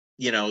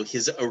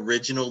 his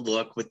original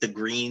look with the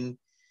green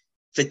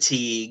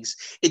fatigues.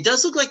 It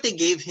does look like they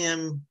gave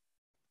him,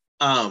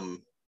 well,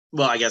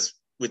 I guess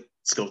with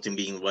sculpting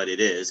being what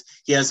it is,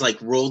 he has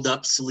like rolled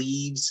up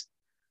sleeves.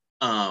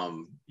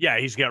 Yeah,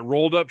 he's got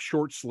rolled up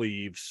short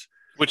sleeves.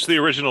 Which the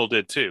original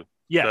did too.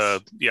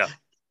 Yes. Yeah.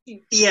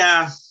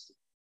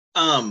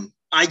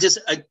 I just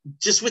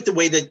with the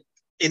way that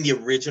in the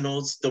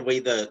originals, the way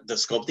the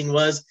sculpting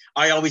was,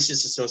 I always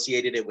just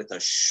associated it with a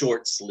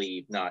short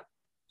sleeve, not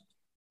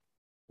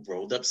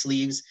rolled up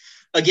sleeves.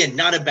 Again,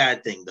 not a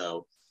bad thing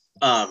though.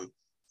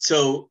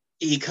 So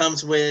he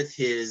comes with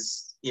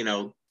his,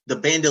 the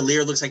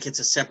bandolier looks like it's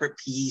a separate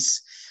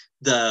piece.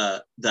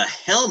 The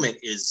helmet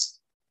is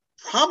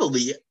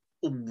probably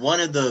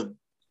one of the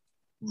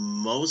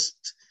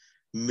most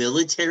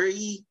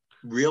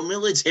real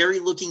military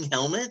looking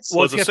helmets.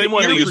 Well, it's the same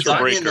one they used for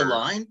Breaker.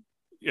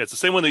 Yeah, it's the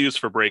same one they used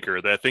for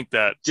Breaker. I think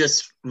that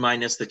just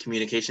minus the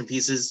communication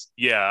pieces.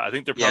 Yeah, I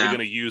think they're probably going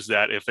to use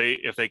that if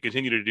they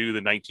continue to do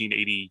the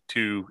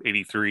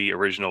 1982-83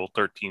 original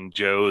 13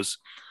 Joes.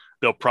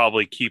 They'll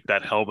probably keep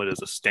that helmet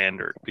as a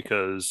standard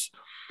because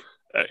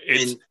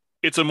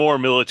it's a more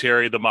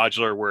military, the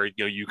modular where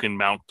you can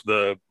mount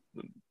the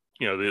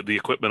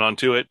equipment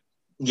onto it.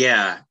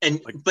 Yeah,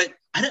 but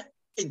I don't.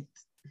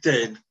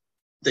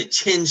 The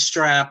chin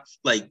strap,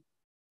 like,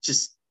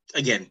 just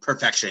again,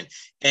 perfection.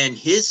 And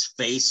his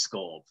face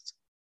sculpt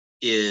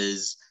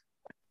is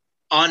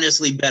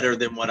honestly better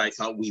than what I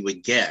thought we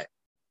would get.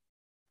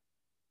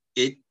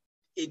 It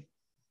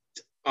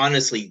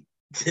honestly,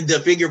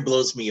 the figure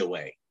blows me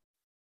away.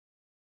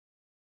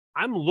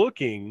 I'm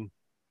looking.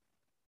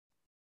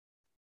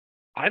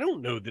 I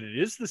don't know that it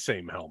is the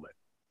same helmet.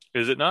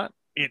 Is it not?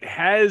 It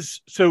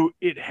has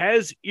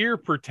ear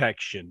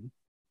protection,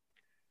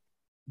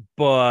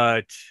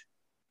 but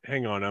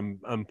hang on,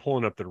 I'm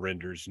pulling up the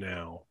renders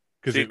now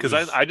because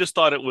I just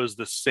thought it was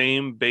the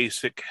same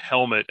basic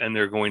helmet and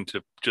they're going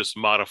to just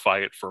modify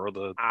it for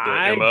the MO.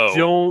 I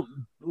don't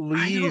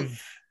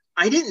believe.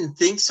 I didn't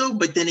think so,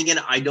 but then again,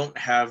 I don't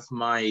have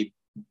my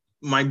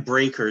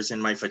breakers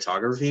in my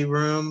photography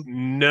room.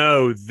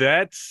 No,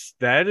 that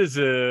is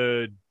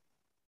a.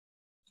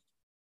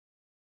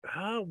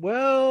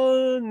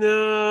 Well,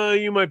 no,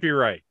 you might be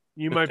right.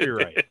 And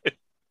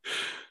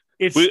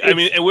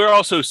we're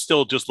also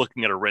still just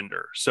looking at a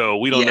render, so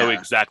we don't know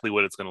exactly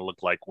what it's going to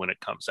look like when it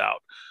comes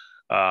out.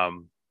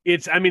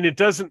 It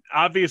doesn't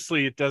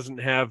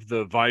have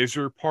the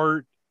visor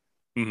part.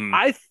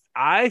 Mm-hmm.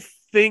 I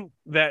think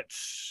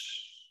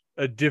that's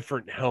a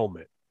different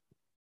helmet,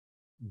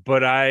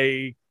 but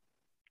I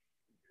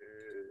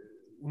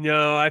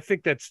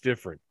think that's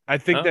different. I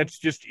think that's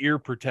just ear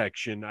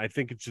protection. I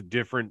think it's a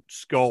different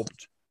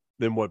sculpt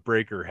than what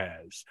Breaker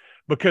has,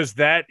 because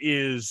that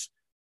is,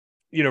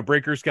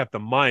 Breaker's got the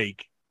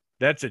mic.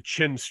 That's a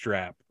chin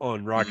strap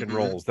on rock and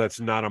rolls. That's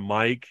not a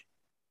mic.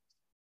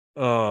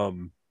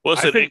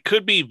 It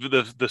could be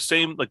the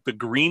same, like the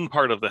green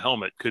part of the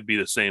helmet could be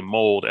the same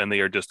mold, and they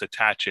are just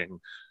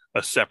attaching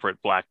a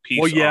separate black piece.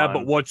 Well, yeah,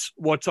 but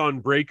what's on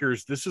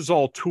Breakers? This is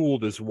all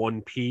tooled as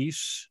one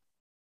piece.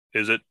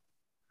 Is it?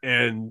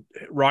 And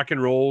rock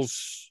and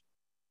rolls,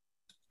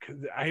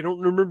 I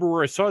don't remember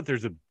where I saw it.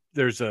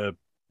 There's a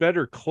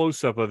better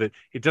close-up of it.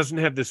 It doesn't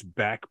have this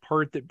back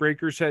part that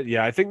Breakers had.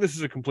 Yeah, I think this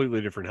is a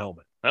completely different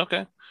helmet.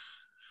 Okay.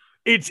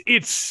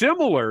 It's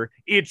similar.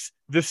 It's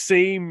the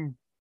same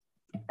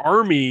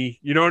army,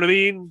 you know what I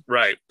mean?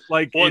 Right.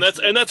 Like, well,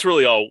 that's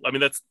really all. I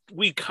mean, that's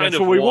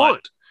what we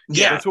want.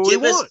 Yeah, that's what we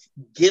want.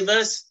 Give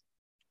us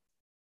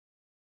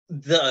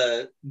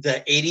the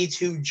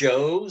 82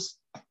 Joes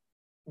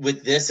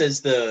with this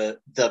as the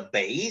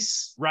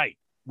base. Right.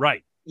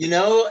 And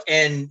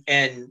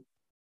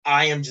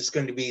I am just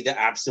going to be the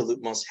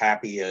absolute most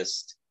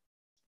happiest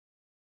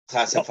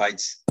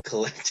classifieds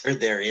collector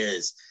there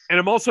is. And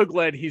I'm also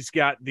glad he's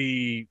got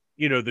the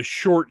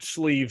short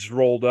sleeves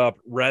rolled up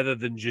rather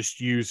than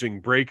just using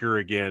breaker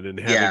again and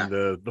having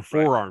the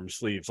forearm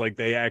sleeves. Like,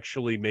 they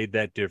actually made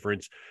that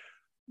difference.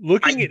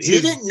 I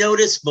didn't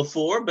notice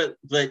before, but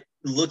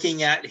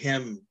looking at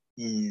him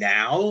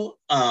now,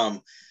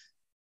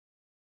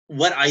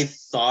 what I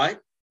thought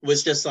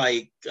was just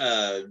like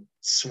a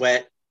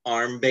sweat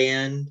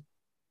armband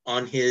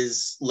on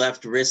his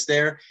left wrist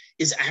there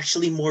is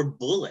actually more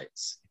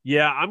bullets.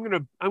 Yeah, I'm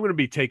gonna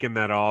be taking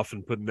that off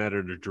and putting that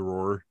in a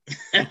drawer.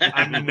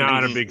 I'm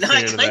not a big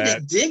fan of that. I kind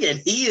of dig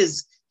it. He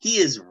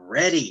is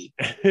ready.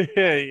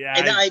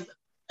 Yeah,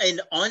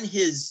 and on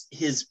his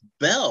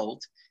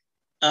belt,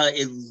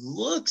 it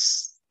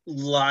looks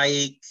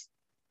like,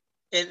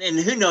 and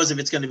who knows if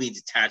it's going to be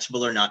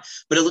detachable or not,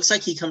 but it looks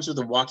like he comes with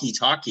a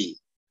walkie-talkie.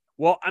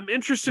 Well, I'm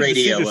interested to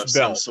see this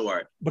belt, some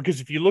sort. Because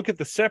if you look at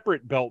the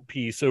separate belt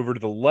piece over to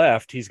the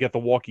left, he's got the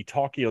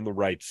walkie-talkie on the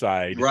right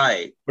side.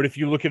 Right. But if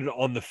you look at it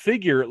on the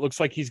figure, it looks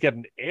like he's got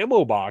an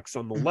ammo box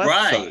on the left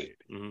side.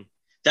 Mm-hmm.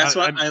 That's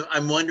what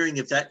I'm wondering,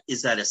 if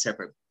is that a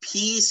separate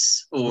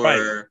piece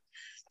or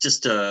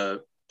just an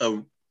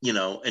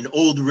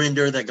old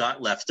render that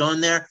got left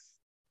on there.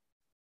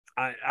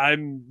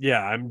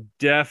 I'm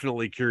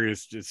definitely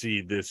curious to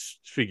see this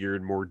figure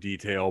in more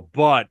detail,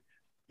 but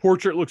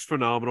portrait looks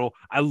phenomenal.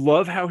 I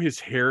love how his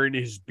hair and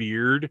his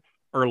beard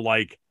are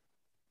like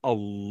a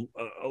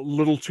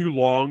little too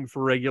long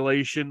for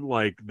regulation.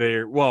 Like,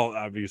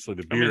 obviously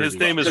the beard. His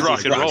name is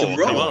rock and roll.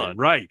 Come on.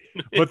 Right.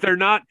 But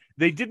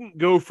they didn't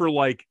go for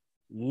like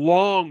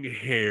long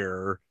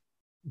hair,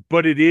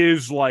 but it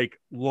is like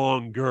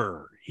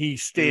longer. He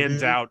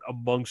stands out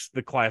amongst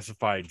the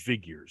classified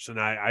figures. And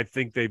I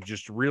think they've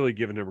just really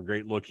given him a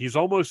great look. He's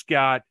almost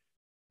got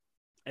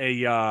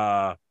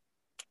a,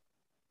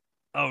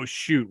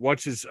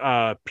 what's his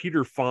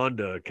Peter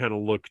Fonda kind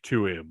of look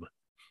to him,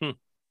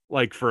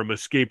 like from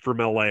Escape from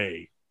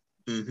LA.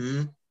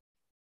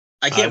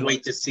 I can't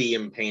wait to see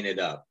him painted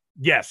up.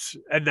 Yes,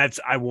 and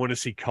I want to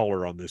see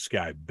color on this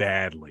guy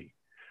badly.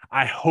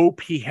 I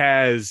hope he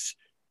has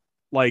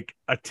like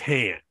a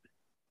tan,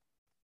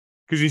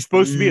 because he's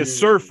supposed to be a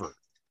surfer,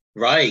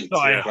 right? So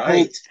I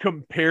hope,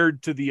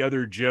 compared to the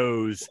other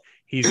Joes,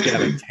 he's got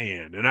a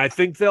tan, and I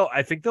think they'll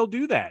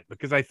do that,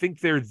 because I think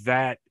they're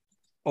that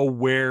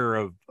aware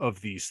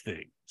of these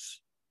things.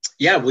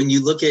 Yeah, when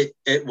you look at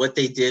what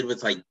they did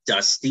with like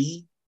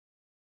Dusty,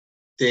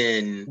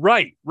 then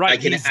right,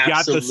 he's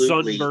got the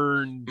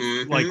sunburned,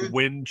 like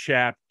wind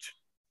chapped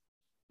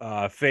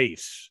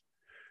face.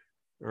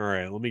 All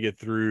right, let me get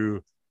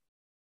through.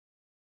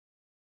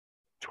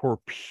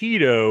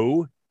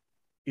 Torpedo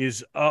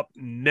is up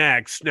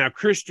next. Now,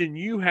 Christian,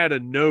 you had a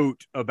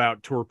note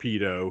about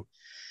Torpedo.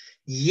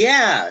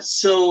 Yeah,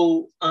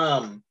 so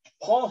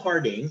Paul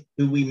Harding,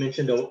 who we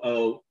mentioned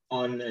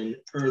on an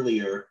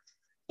earlier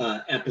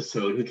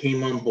episode, who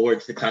came on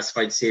board to the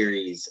Classified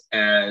series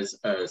as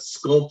a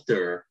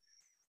sculptor,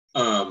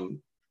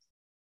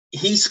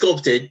 he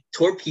sculpted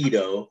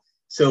Torpedo.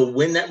 So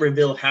when that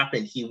reveal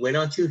happened, he went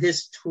onto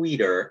his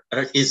Twitter. He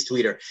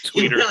went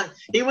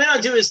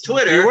onto his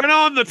Twitter. He went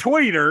on the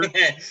Twitter.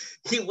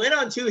 He went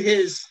onto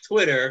his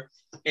Twitter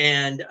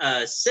and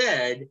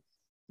said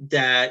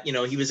that,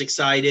 he was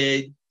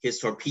excited. His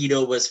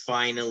Torpedo was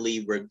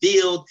finally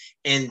revealed,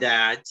 and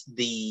that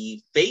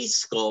the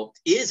face sculpt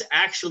is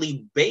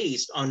actually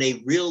based on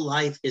a real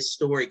life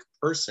historic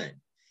person.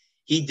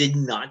 He did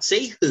not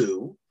say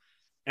who.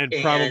 And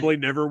probably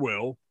never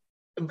will.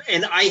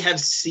 And I have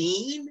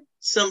seen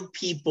some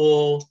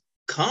people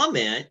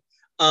comment.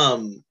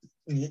 I'm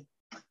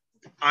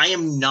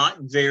not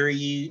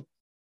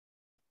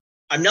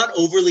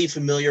overly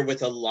familiar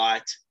with a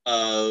lot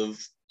of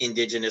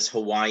Indigenous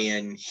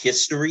Hawaiian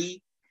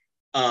history,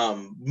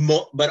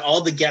 but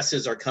all the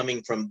guesses are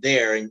coming from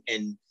there,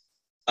 and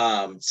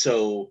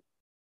so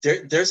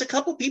there's a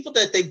couple people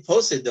that they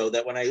posted, though,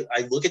 that when I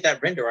look at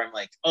that render, I'm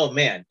like, oh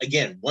man,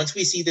 again, once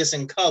we see this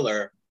in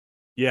color,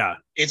 yeah,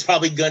 it's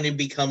probably going to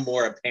become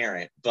more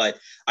apparent. But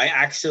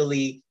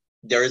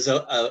there's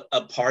a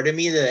part of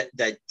me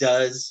that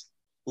does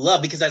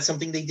love, because that's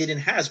something they did in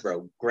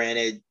Hasbro.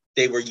 Granted,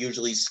 they were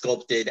usually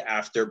sculpted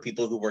after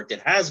people who worked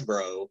at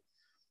Hasbro,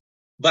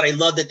 but I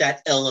love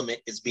that element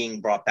is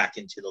being brought back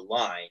into the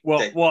line.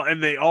 Well,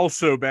 and they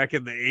also, back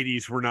in the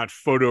 80s, were not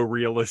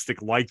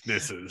photorealistic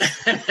likenesses.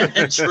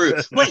 True.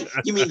 Wait,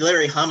 you mean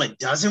Larry Hama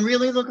doesn't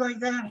really look like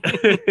that?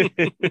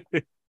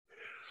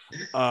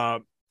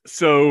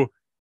 So,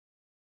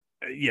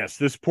 yes,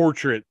 this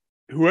portrait,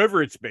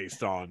 whoever it's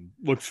based on,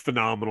 looks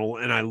phenomenal.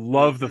 And I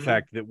love the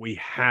fact that we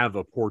have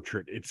a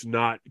portrait. It's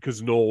not,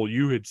 because Noel,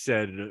 you had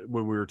said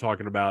when we were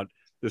talking about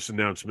this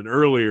announcement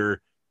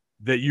earlier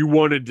that you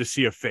wanted to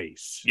see a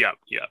face. Yeah.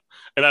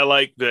 And I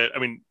like that. I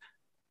mean,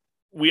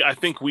 I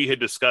think we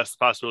had discussed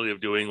the possibility of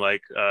doing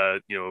like a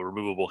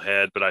removable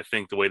head, but I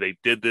think the way they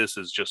did this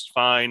is just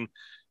fine,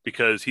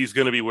 because he's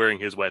going to be wearing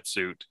his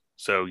wetsuit.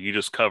 So you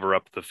just cover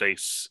up the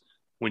face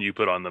when you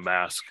put on the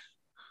mask.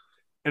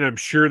 And I'm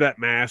sure that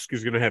mask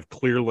is going to have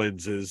clear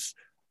lenses.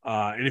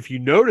 And if you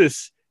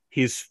notice,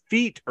 his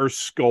feet are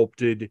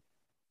sculpted.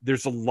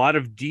 There's a lot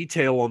of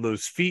detail on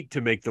those feet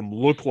to make them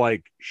look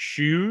like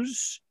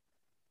shoes.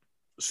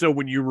 So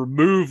when you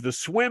remove the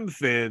swim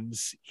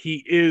fins,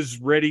 he is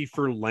ready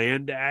for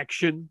land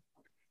action.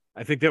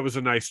 I think that was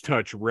a nice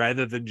touch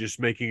rather than just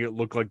making it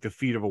look like the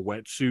feet of a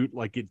wetsuit.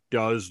 Like it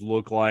does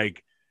look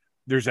like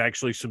there's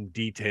actually some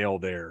detail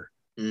there.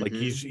 Mm-hmm. Like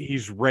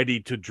he's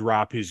ready to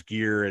drop his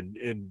gear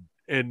and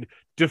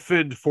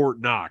defend Fort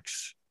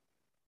Knox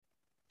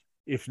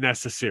if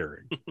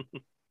necessary.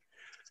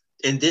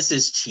 And this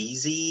is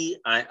cheesy.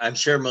 I'm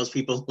sure most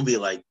people will be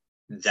like,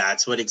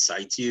 that's what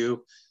excites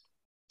you.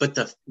 But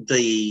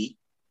the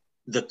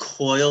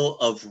coil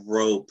of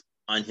rope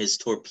on his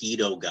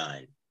torpedo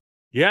gun.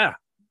 Yeah.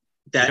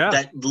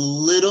 That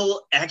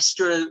little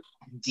extra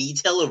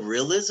detail of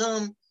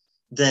realism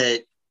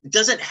that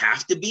doesn't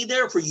have to be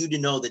there for you to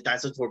know that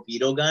that's a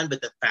torpedo gun,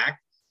 but the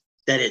fact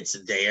that it's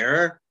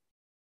there,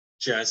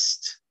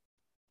 just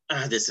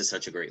this is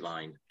such a great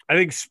line. I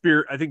think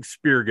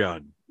spear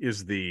gun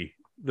is the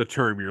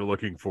term you're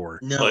looking for.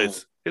 No,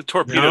 it's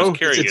torpedoes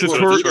carrying it's a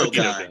torpedo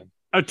gun.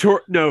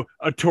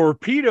 A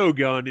torpedo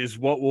gun is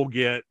what we'll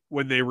get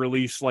when they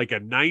release like a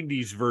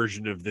 90s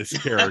version of this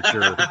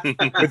character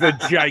with a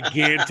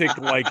gigantic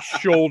like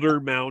shoulder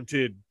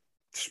mounted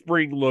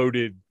spring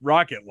loaded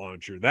rocket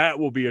launcher. That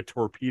will be a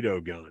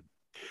torpedo gun.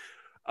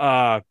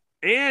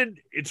 And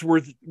it's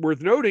worth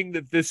noting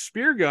that this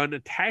spear gun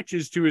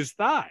attaches to his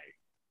thigh.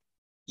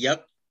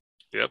 Yep.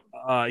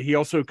 He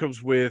also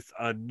comes with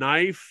a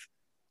knife.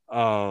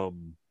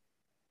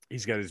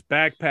 He's got his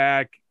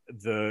backpack,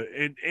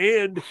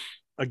 and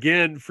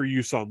again, for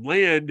use on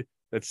land,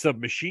 that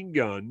submachine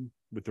gun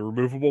with the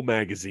removable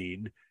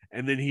magazine.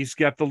 And then he's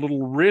got the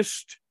little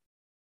wrist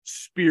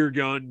spear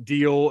gun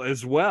deal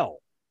as well.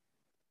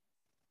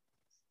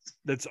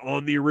 That's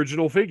on the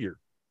original figure.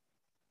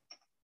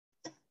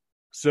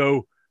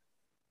 So,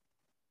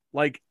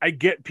 like, I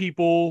get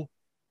people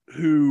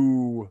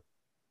who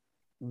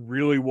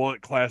really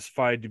want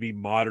classified to be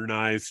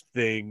modernized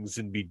things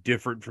and be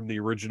different from the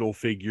original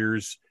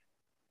figures.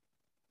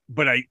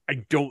 But I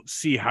don't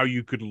see how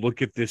you could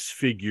look at this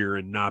figure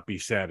and not be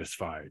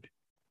satisfied,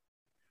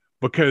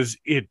 because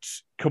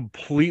it's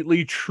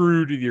completely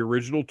true to the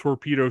original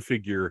torpedo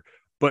figure,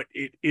 but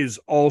it is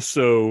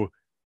also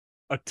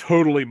a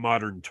totally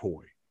modern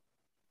toy.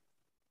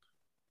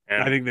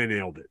 And I think they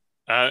nailed it.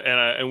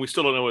 And we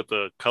still don't know what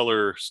the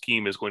color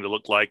scheme is going to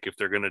look like, if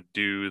they're going to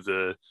do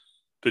the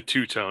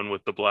two-tone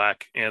with the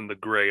black and the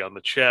gray on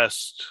the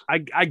chest.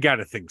 I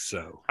gotta think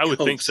so. I would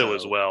think so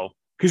as well.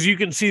 Because you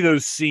can see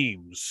those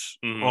seams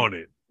on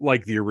it,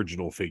 like the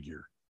original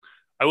figure.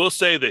 I will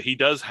say that he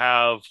does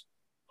have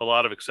a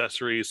lot of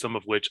accessories, some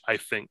of which I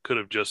think could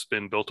have just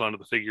been built onto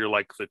the figure,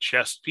 like the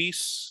chest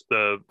piece,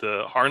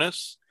 the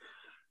harness.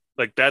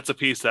 Like, that's a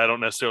piece that I don't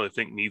necessarily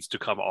think needs to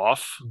come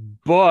off.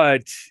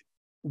 But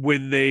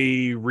when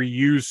they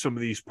reuse some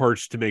of these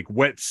parts to make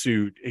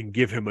wetsuit and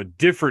give him a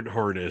different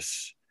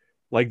harness,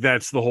 like,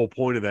 that's the whole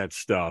point of that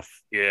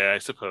stuff. Yeah, I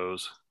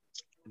suppose.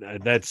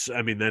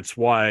 That's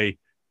why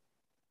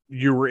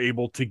you were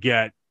able to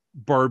get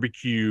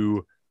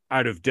Barbecue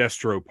out of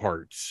Destro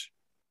parts.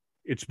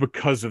 It's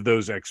because of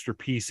those extra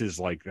pieces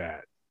like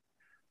that.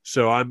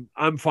 So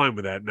I'm fine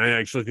with that, and I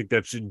actually think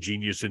that's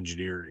ingenious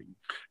engineering.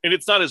 And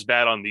it's not as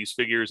bad on these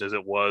figures as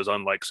it was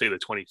on, like, say, the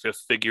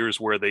 25th figures,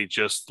 where they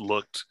just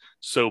looked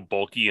so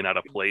bulky and out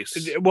of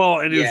place. Well,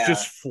 and it was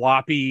just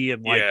floppy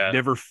and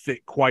never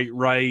fit quite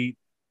right.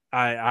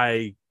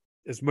 I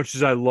as much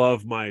as I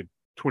love my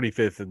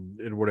 25th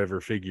and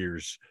whatever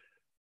figures,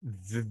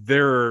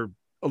 they're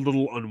a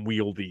little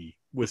unwieldy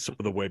with some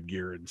of the web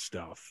gear and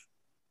stuff.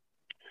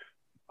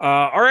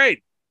 All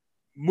right.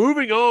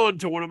 Moving on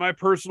to one of my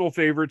personal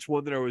favorites,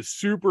 one that I was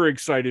super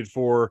excited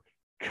for,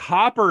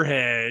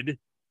 Copperhead,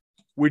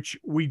 which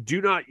we do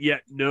not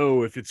yet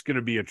know if it's going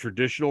to be a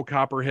traditional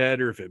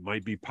Copperhead or if it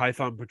might be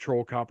Python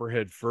Patrol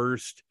Copperhead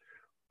first,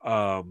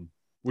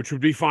 which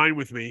would be fine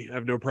with me. I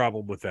have no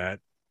problem with that.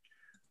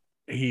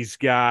 He's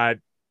got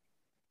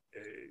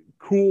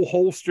cool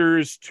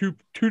holsters, two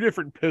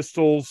different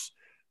pistols,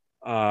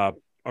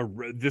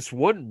 this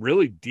one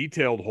really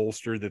detailed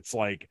holster that's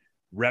like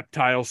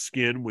reptile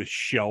skin with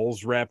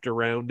shells wrapped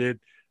around it,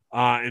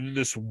 and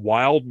this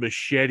wild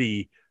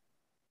machete.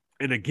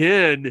 And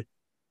again,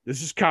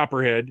 this is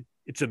Copperhead.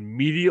 It's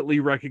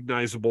immediately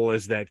recognizable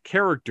as that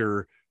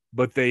character,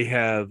 but they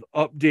have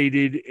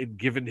updated and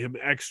given him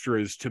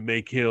extras to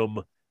make him,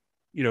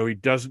 he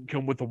doesn't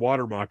come with the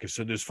water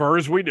moccasin as far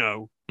as we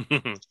know,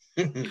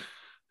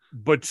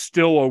 but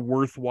still a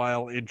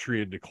worthwhile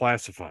entry into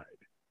classified.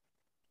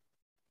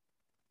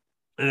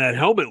 And that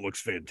helmet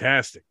looks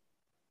fantastic.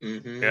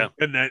 Mm-hmm. Yeah.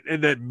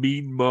 And that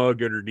mean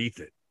mug underneath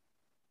it.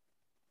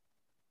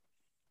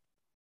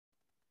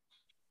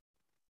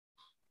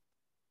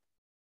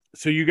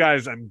 So you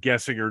guys, I'm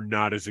guessing, are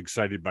not as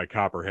excited by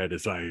Copperhead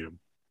as I am.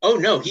 Oh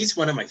no, he's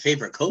one of my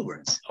favorite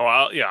Cobras. Oh,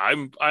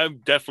 I'm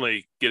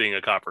definitely getting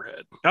a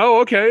Copperhead.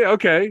 Oh,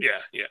 okay.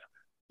 Yeah.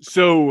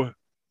 So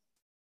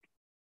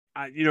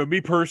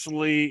Me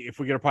personally, if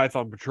we get a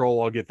Python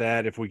Patrol, I'll get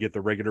that. If we get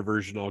the regular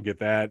version, I'll get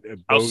that.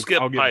 I'll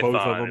skip I'll get Python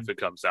both of them if it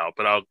comes out,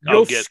 but I'll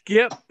You'll get.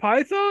 skip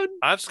Python,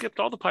 I've skipped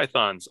all the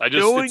Pythons.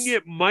 knowing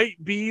it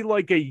might be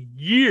like a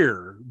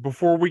year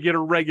before we get a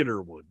regular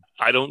one.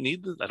 I don't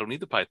need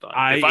the Python.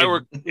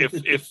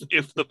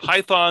 If the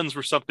Pythons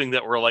were something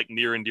that were like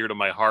near and dear to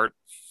my heart,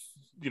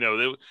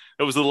 it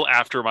was a little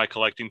after my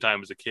collecting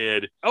time as a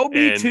kid. Oh,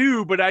 me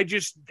too. But I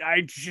just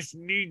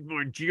need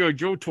more G.I.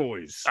 Joe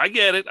toys. I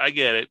get it.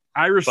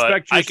 I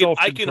respect your self-control.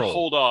 I can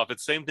hold off.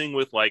 It's the same thing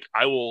with like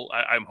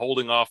I'm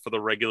holding off for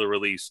the regular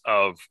release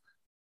of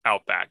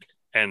Outback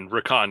and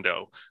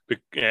Recondo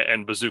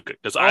and Bazooka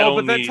because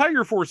that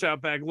Tiger Force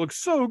Outback looks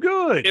so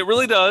good. It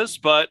really does.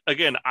 But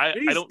again, I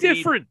don't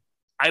different.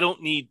 I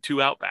don't need two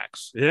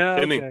Outbacks. Yeah,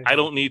 okay. I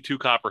don't need two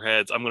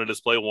Copperheads. I'm going to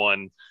display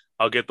one.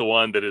 I'll get the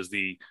one that is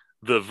the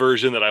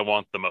version that I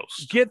want the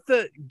most. Get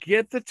the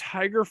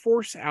Tiger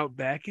Force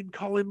Outback and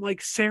call him like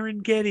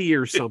Serengeti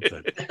or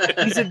something.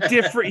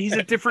 He's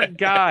a different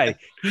guy.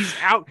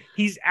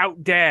 He's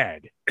out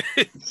dad.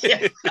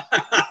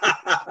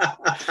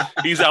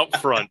 He's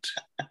out front.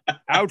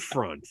 Out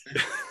front.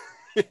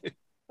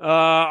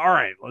 All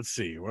right, let's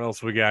see. What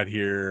else we got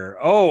here?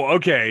 Oh,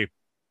 okay.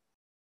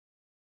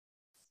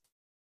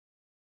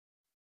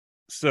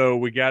 So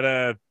we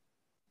gotta.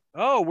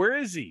 Oh, where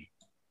is he?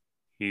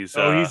 He's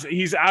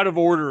out of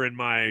order in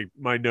my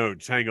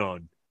notes. Hang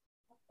on,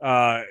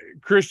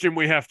 Christian.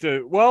 We have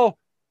to. Well,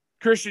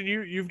 Christian,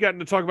 you've gotten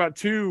to talk about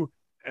two.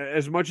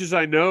 As much as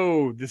I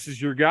know, this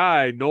is your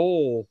guy,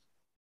 Noel.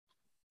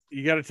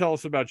 You got to tell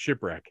us about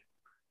Shipwreck.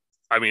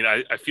 I mean,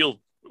 I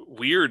feel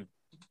weird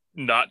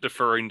not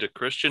deferring to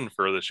Christian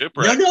for the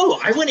Shipwreck. No,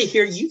 I want to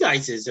hear you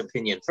guys'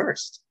 opinion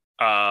first.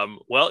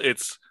 Well,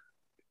 it's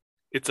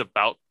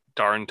about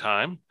darn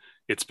time.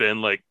 It's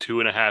been like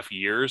 2.5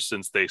 years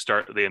since they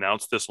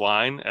announced this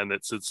line, and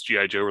that since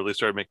G.I. Joe really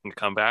started making a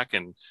comeback,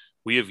 and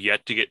we have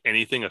yet to get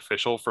anything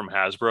official from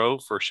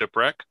Hasbro for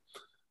Shipwreck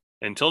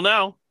until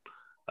now.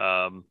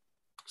 No,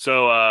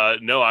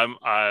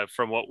 I'm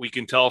from what we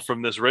can tell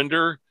from this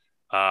render,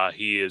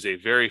 he is a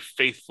very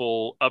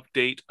faithful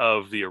update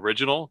of the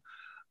original.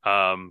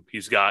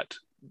 He's got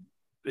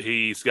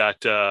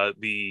the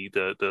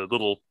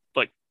little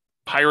like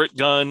pirate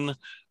gun.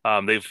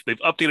 They've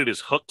updated his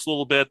hooks a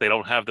little bit. They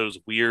don't have those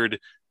weird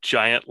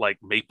giant like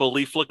maple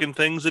leaf looking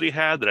things that he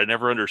had that I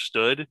never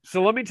understood.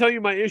 So let me tell you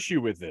my issue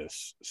with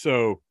this.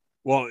 So,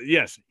 well,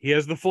 yes, he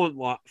has the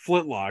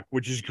flintlock,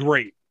 which is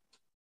great.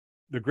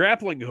 The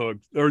grappling hook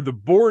or the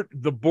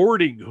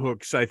boarding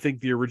hooks, I think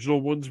the original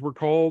ones were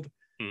called.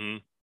 Mm-hmm.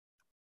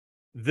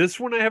 This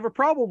one I have a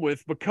problem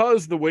with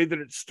because the way that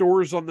it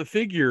stores on the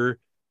figure,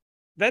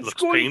 that's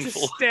looks going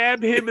painful. To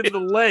stab him in the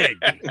leg.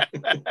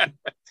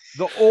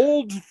 The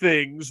old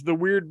things, the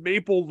weird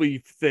maple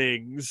leaf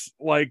things,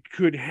 like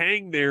could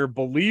hang there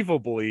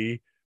believably,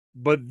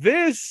 but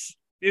this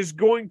is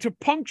going to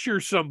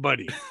puncture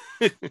somebody.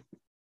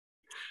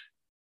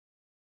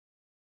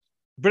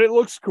 But it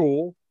looks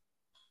cool.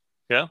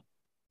 Yeah.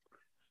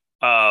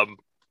 Of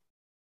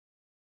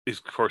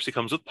course, he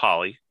comes with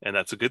Polly, and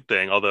that's a good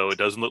thing. Although it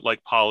doesn't look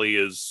like Polly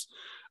is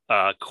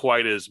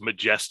quite as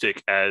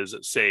majestic as,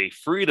 say,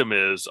 Freedom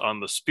is on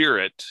the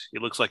Spirit.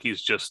 It looks like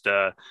he's just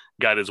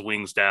got his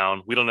wings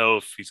down. We don't know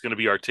if he's going to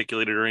be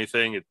articulated or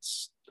anything.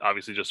 It's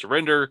obviously just a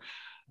render,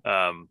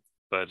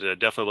 but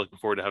definitely looking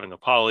forward to having a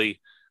Polly.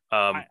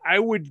 I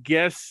would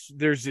guess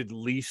there's at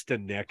least a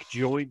neck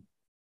joint.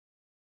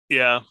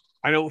 Yeah.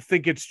 I don't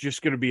think it's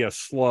just going to be a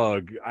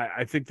slug.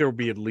 I think there will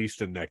be at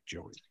least a neck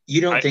joint. You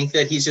don't think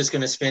that he's just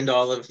going to spend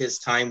all of his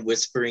time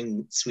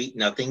whispering sweet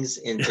nothings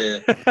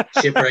into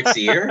Shipwreck's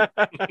ear?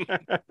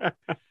 But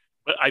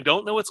I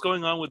don't know what's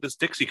going on with this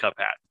Dixie Cup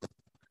hat.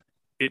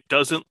 It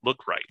doesn't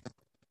look right.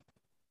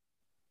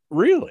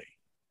 Really?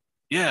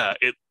 Yeah.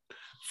 It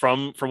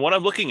from what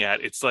I'm looking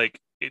at, it's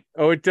like it.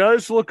 Oh, it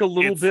does look a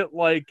little bit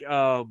like.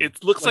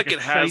 It looks like it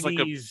has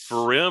Chinese... like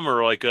a brim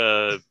or like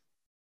a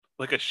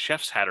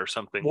chef's hat or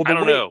something. Well, I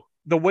don't know.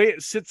 The way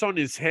it sits on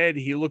his head,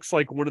 he looks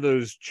like one of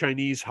those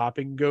Chinese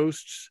hopping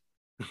ghosts.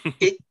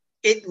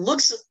 It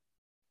looks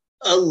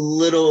a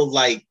little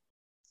like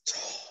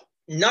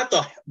not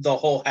the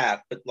whole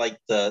hat, but like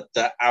the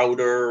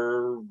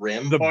outer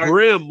rim. The part.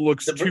 Brim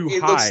looks too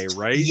high,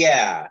 right?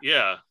 Yeah.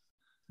 Yeah.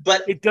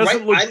 But it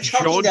doesn't look I'm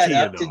chalking that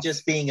up enough. to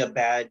just being a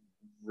bad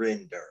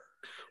render.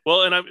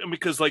 Well, and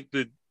because like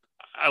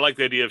I like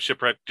the idea of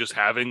Shipwreck just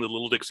having the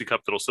little Dixie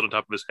cup that'll sit on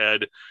top of his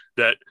head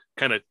that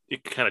kind of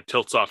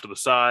tilts off to the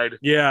side.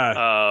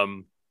 Yeah.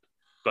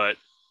 But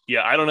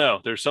yeah, I don't know.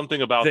 There's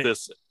something about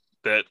this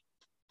that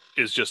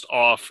is just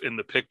off in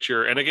the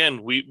picture. And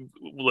again,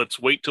 let's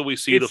wait till we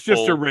see the full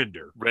just a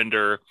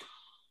render.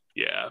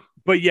 Yeah.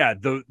 But yeah,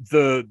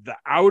 the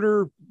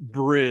outer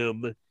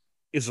brim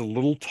is a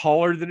little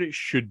taller than it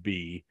should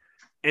be.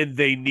 And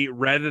they need,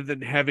 rather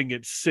than having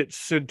it sit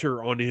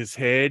center on his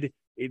head,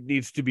 it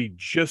needs to be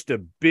just a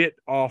bit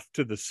off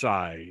to the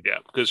side. Yeah,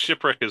 because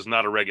Shipwreck is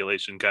not a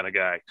regulation kind of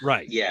guy.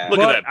 Right. Yeah. Look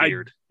at that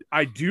beard.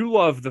 I do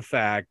love the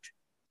fact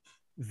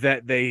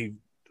that they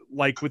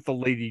like with the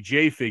Lady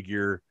J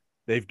figure,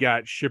 they've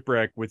got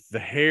Shipwreck with the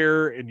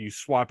hair, and you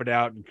swap it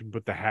out and can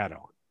put the hat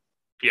on.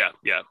 Yeah.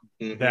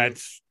 Mm-hmm.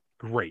 That's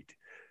great.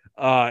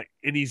 And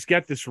he's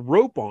got this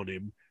rope on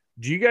him.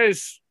 Do you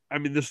guys? I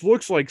mean, this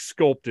looks like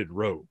sculpted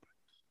rope.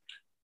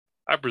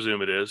 I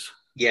presume it is.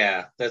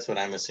 Yeah, that's what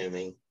I'm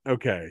assuming.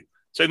 Okay.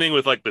 Same thing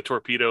with like the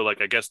torpedo.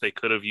 Like I guess they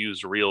could have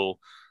used real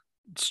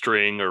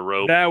string or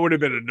rope. That would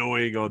have been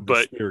annoying on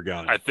the spear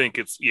gun. I think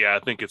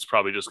it's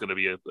probably just going to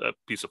be a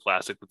piece of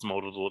plastic that's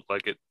molded to look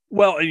like it.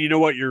 Well, and you know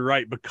what? You're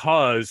right,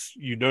 because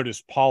you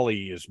notice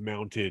Polly is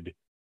mounted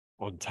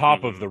on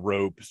top of the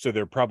rope, so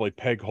there are probably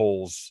peg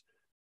holes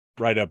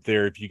right up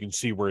there. If you can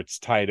see where it's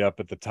tied up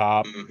at the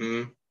top,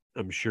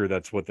 I'm sure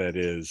that's what that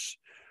is.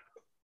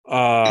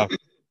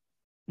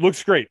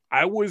 Looks great.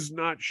 I was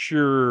not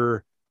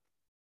sure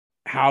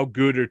how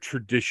good a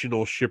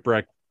traditional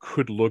Shipwreck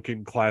could look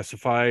in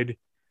classified.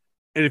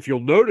 And if you'll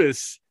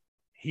notice,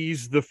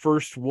 he's the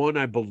first one,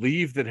 I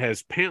believe, that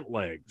has pant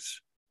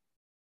legs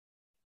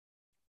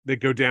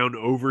that go down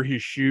over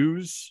his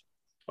shoes.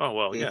 Oh,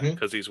 well, yeah,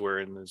 because he's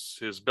wearing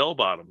his bell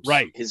bottoms.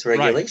 Right. His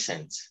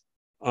regulations.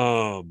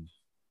 Right.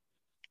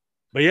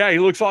 But yeah, he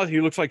looks awesome.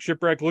 He looks like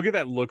Shipwreck. Look at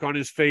that look on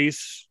his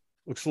face.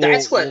 Looks a little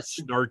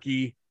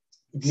snarky.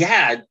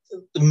 Yeah,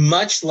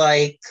 much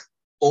like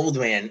Old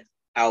Man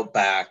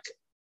Outback.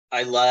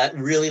 I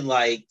really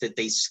like that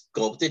they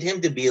sculpted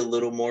him to be a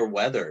little more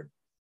weathered.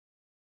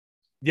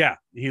 Yeah,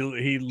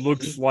 he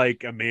looks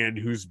like a man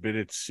who's been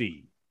at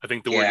sea. I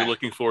think the word you're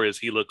looking for is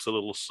he looks a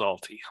little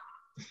salty.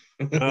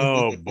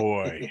 Oh,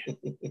 boy.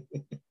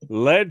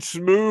 Let's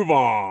move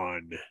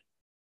on.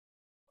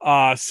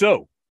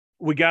 So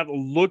we got to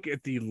look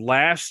at the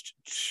last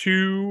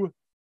two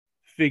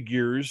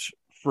figures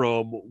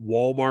from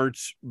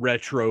Walmart's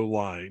retro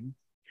line,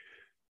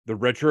 the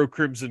Retro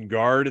Crimson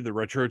Guard and the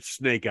Retro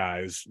Snake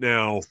Eyes.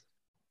 Now,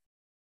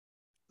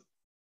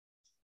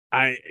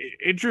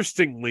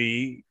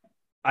 interestingly,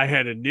 I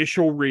had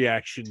initial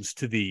reactions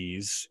to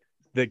these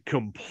that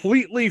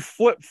completely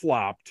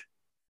flip-flopped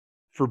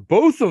for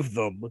both of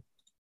them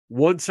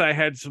once I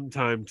had some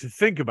time to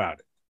think about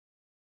it.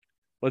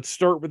 Let's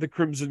start with the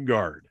Crimson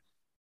Guard.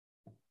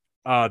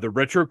 The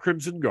Retro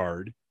Crimson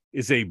Guard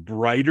is a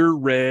brighter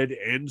red,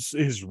 and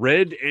his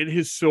red and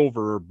his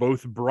silver are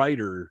both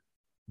brighter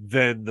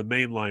than the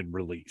mainline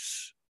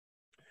release.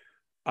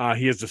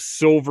 He has a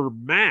silver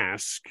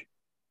mask,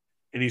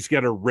 and he's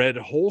got a red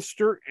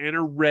holster and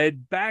a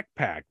red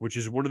backpack, which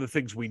is one of the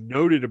things we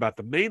noted about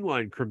the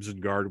mainline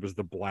Crimson Guard was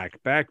the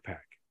black backpack.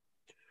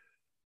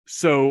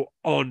 So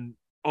on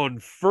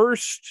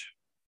first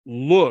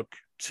look,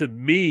 to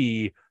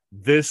me,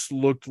 this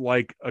looked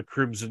like a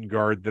Crimson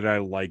Guard that I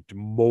liked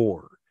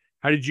more.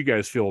 How did you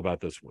guys feel about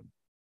this one?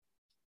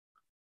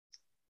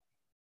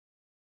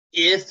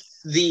 If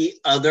the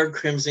other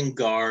Crimson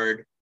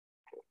Guard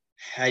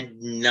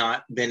had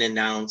not been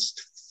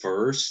announced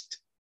first,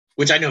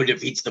 which I know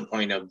defeats the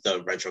point of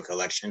the retro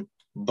collection,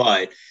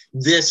 but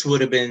this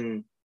would have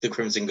been the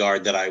Crimson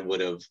Guard that I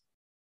would have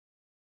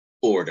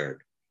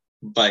ordered.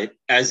 But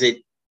as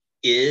it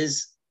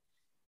is,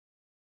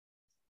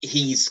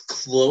 he's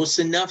close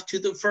enough to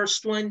the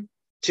first one,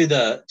 to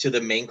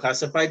the main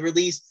classified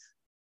release,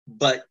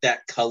 but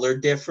that color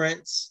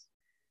difference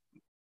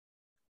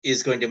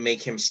is going to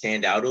make him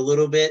stand out a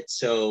little bit.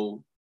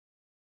 So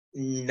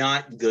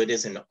not good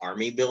as an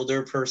army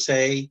builder per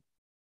se.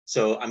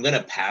 So I'm going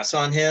to pass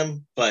on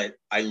him, but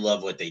I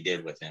love what they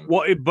did with him.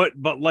 Well, but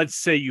let's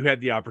say you had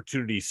the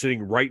opportunity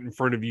sitting right in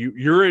front of you.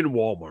 You're in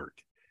Walmart.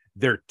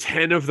 They're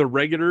 10 of the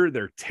regular.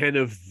 They're 10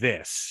 of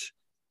this.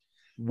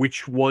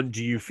 Which one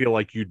do you feel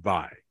like you'd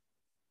buy?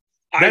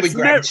 I would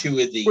grab two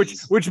of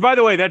these. Which, by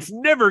the way, that's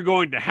never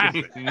going to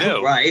happen.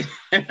 No. Right.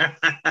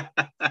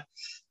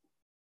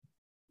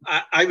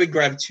 I would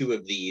grab two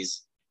of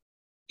these.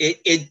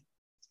 It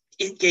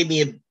gave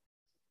me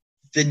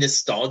the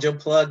nostalgia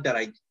plug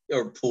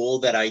pull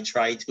that I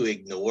try to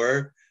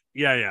ignore.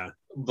 Yeah.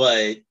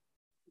 But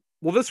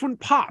well, this one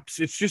pops.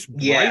 It's just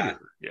brighter.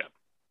 Yeah.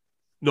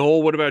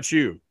 Noel, what about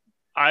you?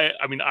 I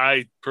mean,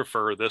 I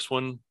prefer this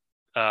one.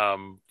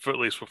 For at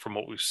least from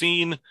what we've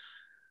seen.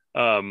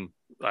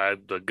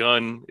 The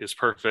gun is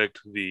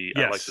perfect. I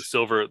like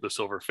the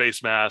silver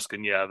face mask,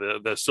 and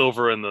the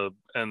silver and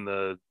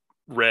the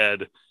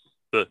red,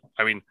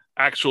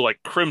 actual like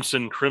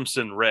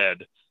crimson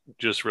red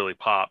just really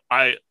pop.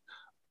 I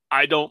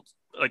don't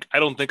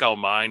think I'll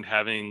mind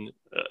having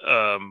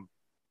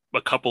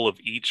a couple of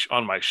each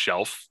on my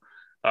shelf.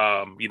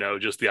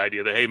 Just the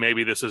idea that, hey,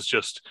 maybe this is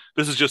just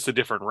a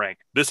different rank.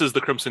 This is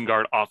the Crimson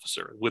Guard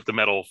officer with the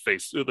metal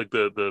face, like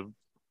the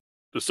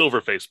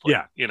silver face plate.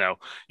 Yeah.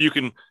 You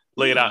can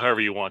lay it out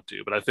however you want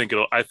to, but I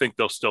think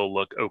they'll still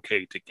look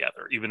okay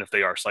together, even if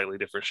they are slightly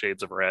different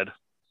shades of red.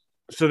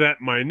 So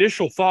that my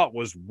initial thought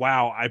was,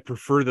 wow, I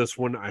prefer this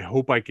one. I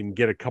hope I can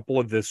get a couple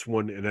of this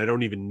one, and I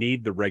don't even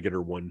need the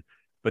regular one.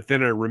 But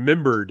then I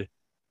remembered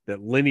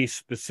that Lenny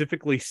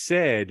specifically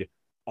said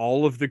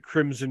all of the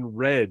Crimson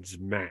Reds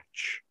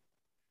match.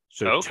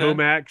 So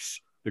Tomax,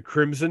 the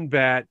Crimson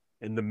Bat,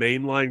 and the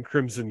mainline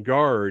Crimson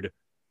Guard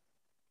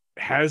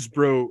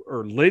Hasbro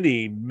or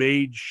Lenny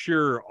made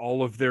sure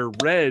all of their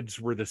reds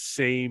were the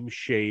same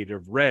shade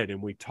of red.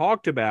 And we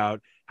talked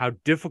about how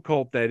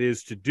difficult that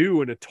is to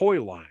do in a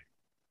toy line.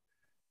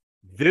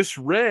 This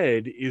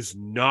red is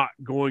not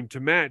going to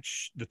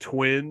match the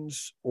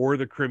Twins or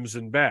the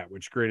Crimson Bat,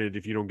 which, granted,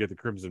 if you don't get the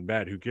Crimson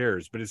Bat, who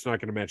cares? But it's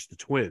not going to match the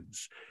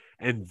Twins.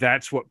 And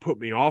that's what put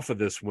me off of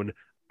this one.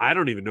 I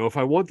don't even know if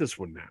I want this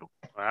one now.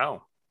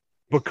 Wow.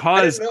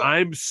 Because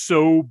I'm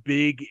so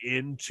big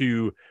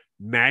into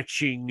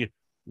matching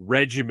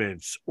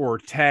regiments or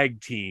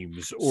tag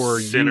teams or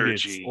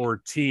units or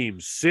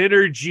teams.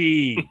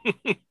 Synergy.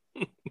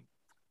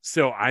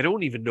 So I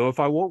don't even know if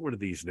I want one of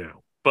these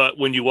now. But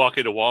when you walk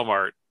into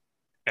Walmart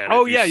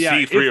and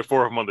see three or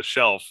four of them on the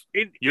shelf,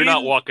 you're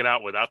not walking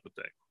out without the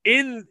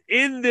thing.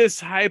 In this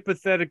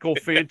hypothetical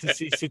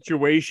fantasy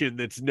situation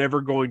that's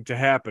never going to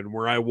happen,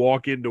 where I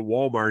walk into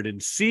Walmart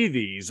and see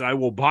these, I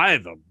will buy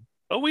them.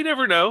 Oh, we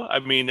never know. I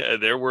mean,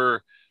 there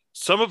were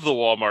some of the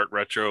Walmart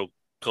retro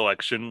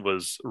collection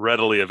was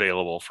readily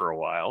available for a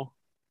while.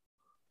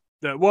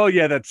 Well,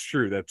 yeah, that's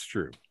true. That's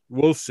true.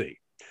 We'll see.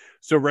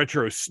 So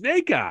Retro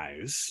Snake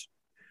Eyes,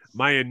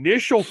 my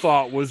initial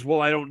thought was,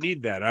 well, I don't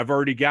need that. I've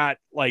already got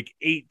like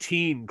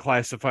 18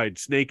 classified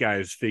Snake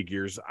Eyes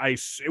figures.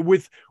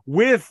 With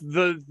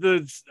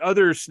the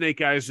other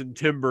Snake Eyes and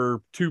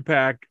Timber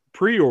 2-pack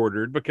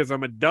pre-ordered because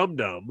I'm a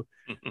dum-dum.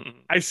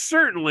 I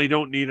certainly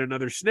don't need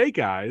another Snake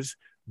Eyes.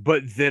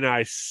 But then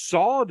I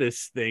saw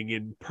this thing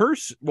in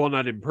person. Well,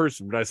 not in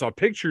person, but I saw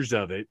pictures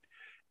of it.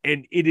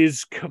 And it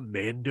is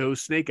Commando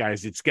Snake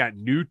Eyes. It's got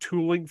new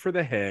tooling for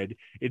the head.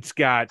 It's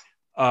got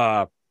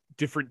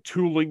different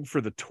tooling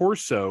for the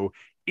torso.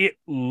 It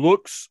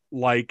looks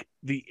like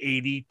the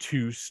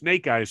 82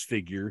 Snake Eyes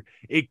figure.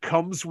 It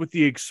comes with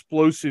the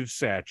explosive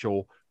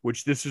satchel,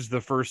 which this is the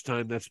first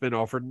time that's been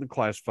offered in the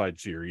classified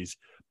series.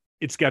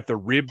 It's got the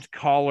ribbed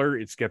collar.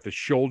 It's got the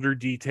shoulder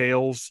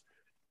details.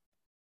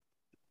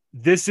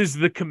 This is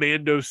the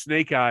Commando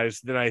Snake Eyes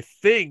that I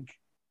think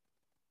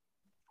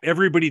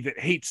everybody that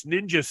hates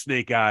Ninja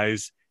Snake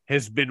Eyes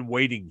has been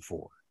waiting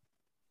for.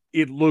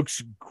 It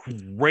looks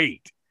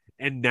great,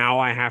 and now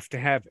I have to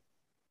have it.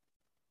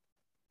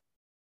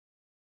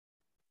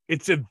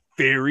 It's a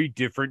very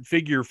different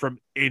figure from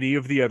any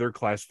of the other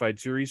classified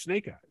series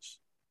Snake Eyes.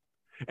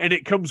 And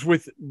it comes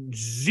with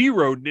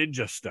zero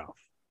ninja stuff.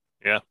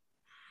 Yeah.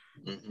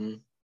 Mm-hmm.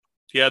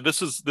 Yeah,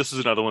 this is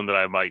another one that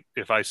I might,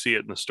 if I see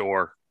it in the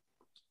store,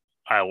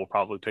 I will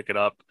probably pick it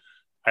up.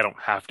 I don't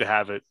have to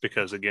have it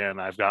because, again,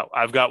 I've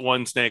got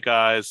one Snake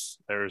Eyes.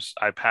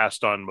 I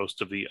passed on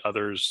most of the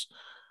others,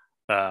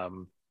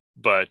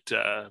 but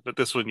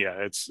this one, yeah,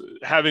 it's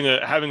having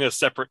a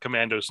separate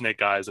Commando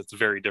Snake Eyes. It's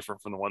very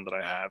different from the one that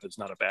I have. It's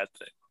not a bad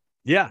thing.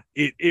 Yeah,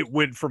 it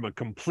went from a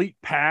complete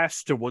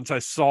pass to, once I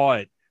saw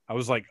it, I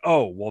was like,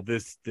 oh, well,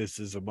 this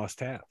is a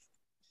must-have.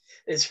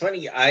 It's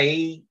funny.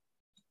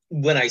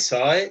 When I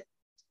saw it,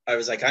 I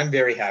was like, I'm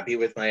very happy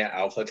with my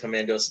Alpha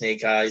Commando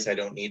Snake Eyes. I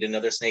don't need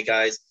another Snake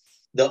Eyes.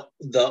 The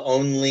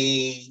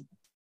only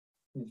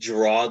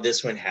draw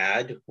this one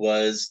had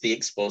was the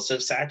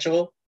explosive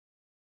satchel.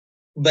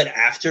 But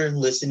after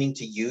listening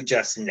to you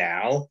just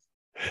now,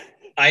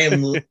 I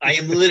am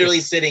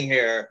literally sitting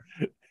here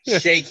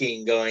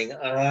shaking, going,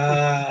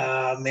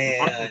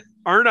 man.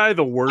 Aren't I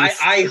the worst?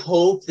 I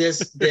hope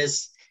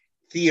this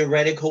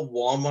theoretical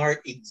Walmart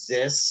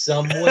exists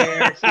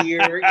somewhere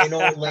here in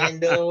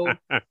Orlando.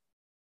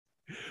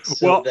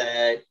 So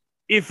that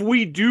if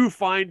we do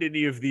find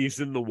any of these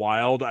in the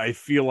wild, I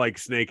feel like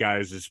Snake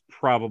Eyes is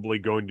probably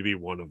going to be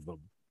one of them.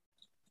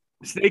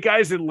 Snake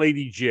Eyes and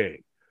Lady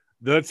J.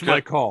 That's my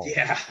call.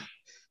 Yeah.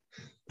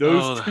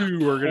 Those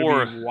two are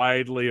going to be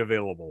widely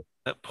available.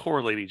 That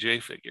poor Lady J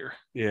figure.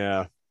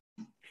 Yeah.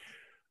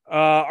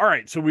 All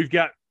right. So we've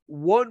got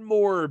one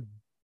more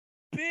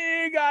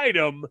big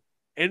item,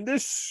 and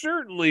this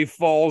certainly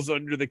falls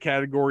under the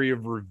category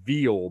of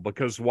reveal,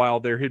 because while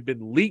there had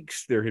been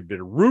leaks, there had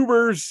been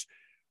rumors,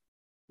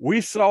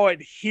 we saw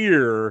it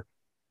here,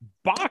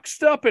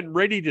 boxed up and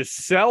ready to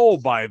sell,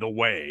 by the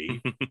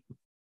way.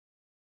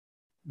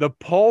 The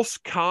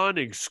PulseCon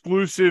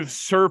exclusive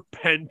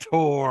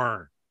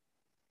Serpentor.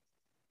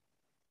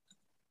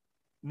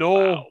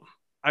 Noel, wow.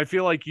 I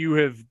feel like you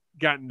have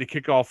gotten to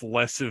kick off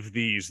less of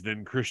these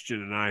than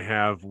Christian and I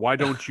have. Why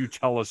don't you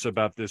tell us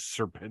about this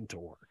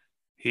Serpentor?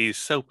 He's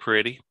so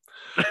pretty.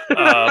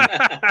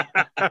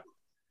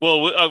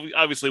 Well,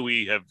 obviously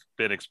we have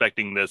been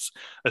expecting this,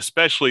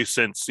 especially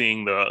since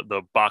seeing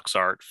the box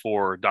art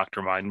for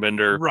Dr.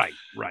 Mindbender.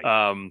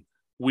 Right.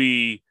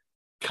 We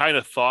kind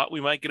of thought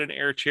we might get an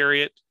air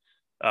chariot,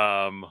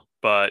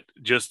 but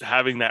just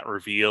having that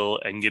reveal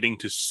and getting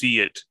to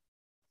see it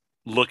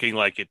looking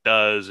like it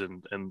does,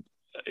 and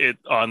it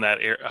on that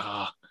air.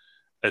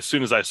 As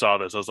soon as I saw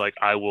this, I was like,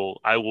 I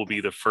will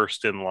be the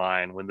first in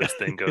line when this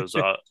thing goes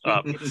up.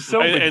 So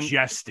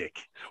majestic.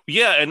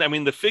 Yeah, and I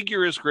mean the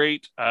figure is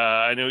great.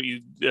 I know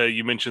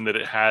you mentioned that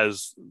it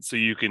has, so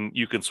you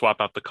can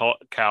swap out the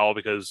cowl,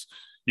 because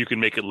You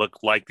can make it look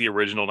like the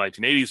original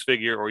 1980s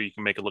figure, or you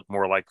can make it look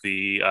more like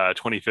the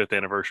 25th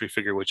anniversary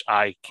figure, which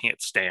I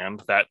can't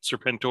stand, that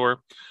Serpentor.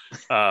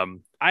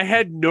 I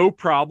had no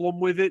problem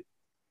with it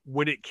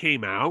when it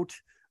came out,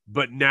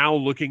 but now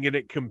looking at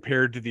it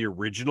compared to the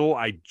original,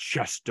 I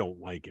just don't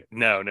like it.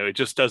 No, it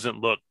just doesn't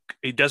look,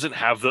 it doesn't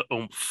have the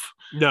oomph.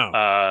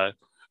 No.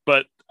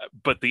 But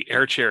the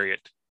air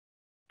chariot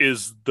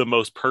is the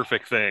most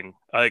perfect thing.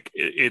 Like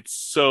it's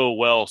so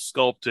well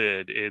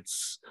sculpted.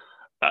 It's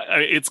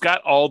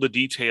got all the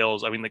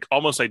details. I mean, like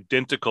almost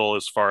identical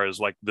as far as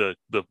like the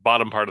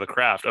bottom part of the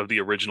craft of the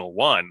original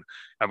one.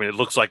 I mean, it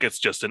looks like it's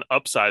just an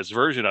upsized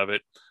version of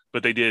it,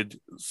 but they did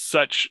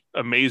such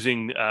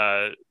amazing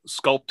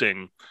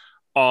sculpting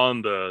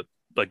on the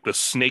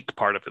snake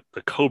part of it,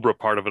 the cobra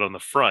part of it on the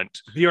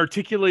front. The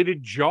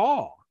articulated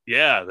jaw.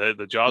 Yeah,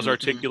 the jaw's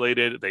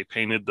articulated. They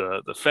painted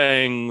the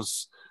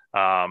fangs.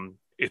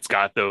 It's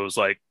got those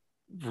like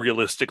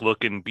realistic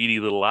looking beady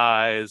little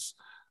eyes.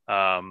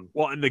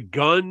 Well, and the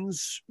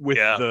guns with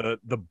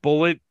the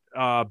bullet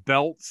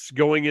belts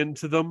going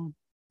into them.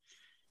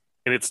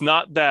 And it's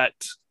not that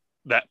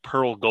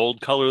pearl gold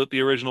color that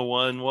the original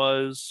one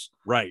was.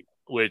 Right.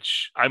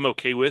 Which I'm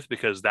okay with,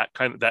 because that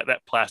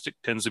plastic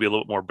tends to be a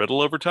little bit more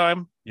brittle over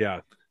time. Yeah.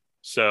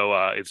 So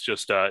it's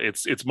just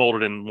it's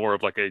molded in more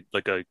of like a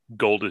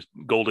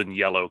golden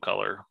yellow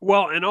color.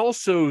 Well, and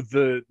also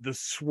the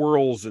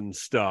swirls and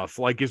stuff.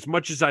 Like, as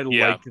much as I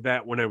liked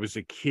that when I was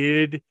a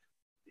kid,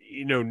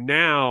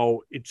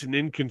 now it's an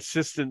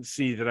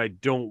inconsistency that I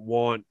don't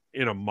want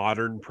in a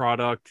modern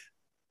product.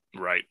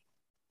 Right.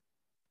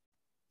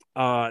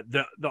 So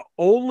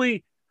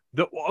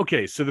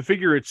the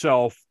figure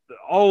itself,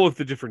 all of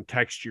the different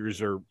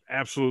textures are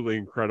absolutely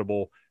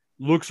incredible.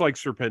 Looks like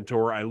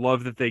Serpentor. I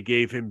love that they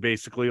gave him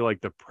basically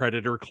like the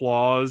predator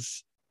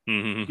claws,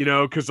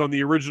 because on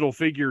the original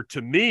figure,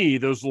 to me,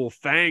 those little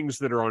fangs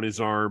that are on his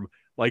arm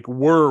like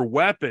were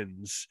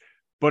weapons,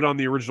 but on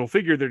the original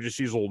figure, they're just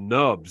these little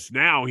nubs.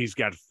 Now he's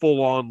got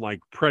full on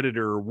like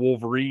predator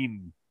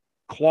Wolverine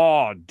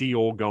claw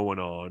deal going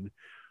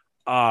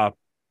on.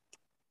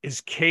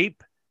 His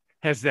cape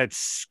has that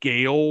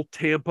scale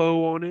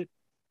tampo on it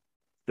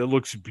that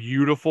looks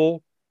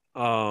beautiful.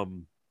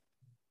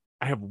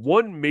 I have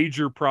one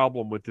major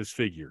problem with this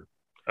figure.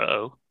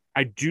 Uh-oh.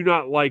 I do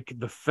not like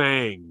the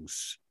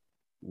fangs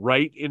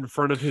right in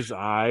front of his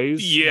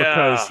eyes,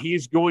 because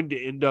he's going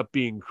to end up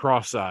being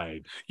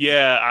cross-eyed.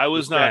 Yeah, I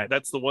was not.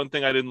 That's the one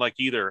thing I didn't like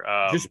either.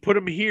 Just put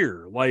him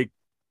here. Like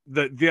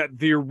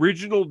the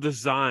original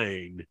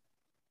design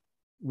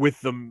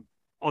with them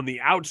on the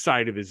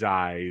outside of his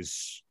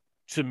eyes,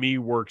 to me,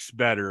 works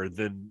better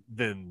than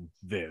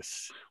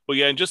this. Well,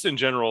 yeah, and just in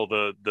general,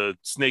 the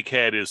snake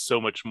head is so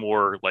much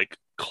more like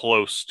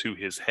close to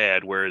his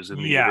head, whereas in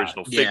the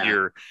original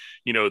figure,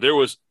 there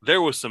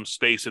was some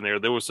space in there,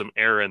 there was some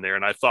air in there,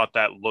 and I thought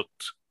that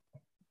looked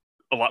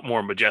a lot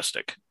more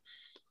majestic.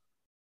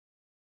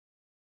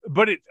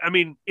 But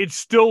it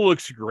still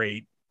looks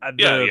great.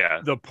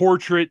 The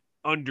portrait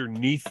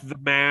underneath the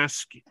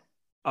mask.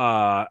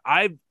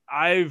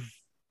 I've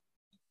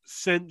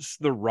since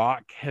The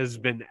Rock has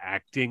been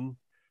acting,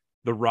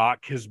 The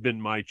Rock has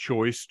been my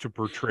choice to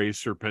portray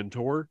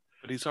Serpentor.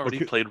 But he's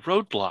already played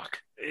Roadblock.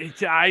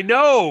 I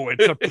know,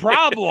 it's a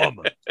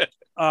problem.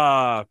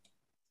 But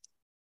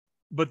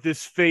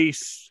this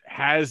face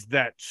has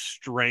that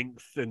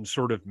strength and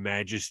sort of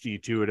majesty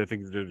to it. I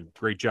think they did a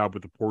great job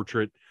with the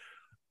portrait.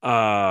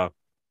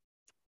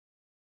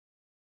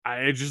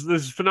 This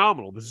is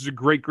phenomenal. This is a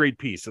great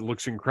piece. It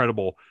looks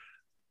incredible.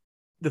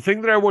 The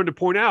thing that I wanted to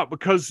point out,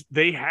 because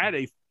they had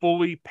a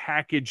fully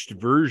packaged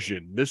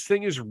version, this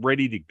thing is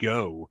ready to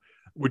go,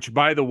 which,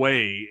 by the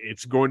way,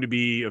 it's going to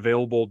be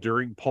available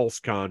during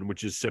PulseCon,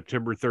 which is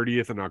September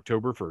 30th and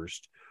October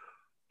 1st.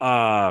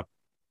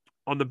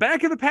 On the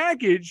back of the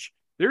package,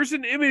 there's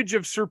an image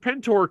of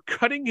Serpentor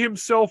cutting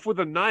himself with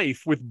a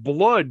knife with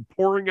blood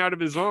pouring out of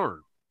his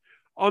arm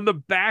on the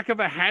back of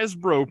a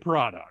Hasbro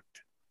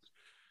product.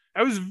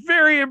 I was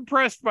very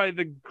impressed by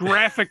the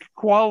graphic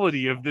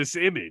quality of this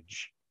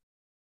image.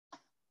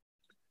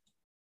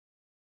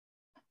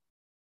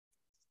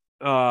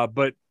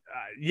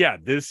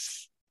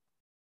 This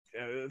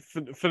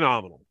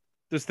phenomenal.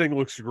 This thing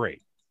looks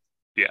great.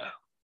 Yeah.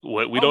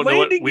 We don't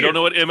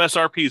know what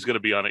MSRP is going to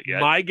be on it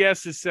yet. My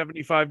guess is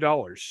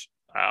 $75.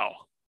 Wow.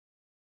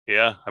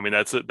 Yeah,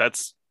 that's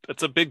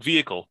a big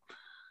vehicle.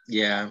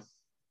 Yeah.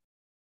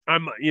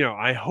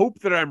 I hope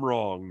that I'm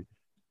wrong,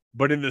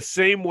 but in the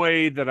same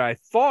way that I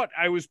thought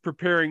I was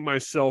preparing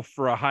myself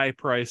for a high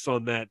price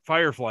on that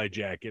Firefly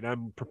jacket,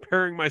 I'm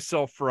preparing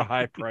myself for a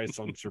high price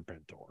on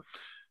Serpentor.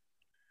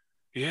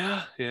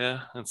 Yeah.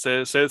 And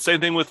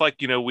same thing with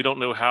we don't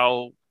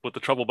know what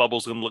the trouble bubble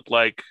is going to look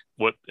like,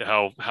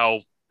 how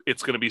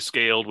it's going to be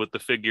scaled with the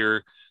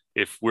figure.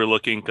 If we're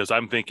looking, because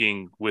I'm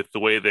thinking with the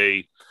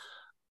way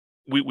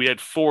we had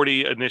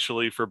 40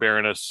 initially for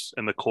Baroness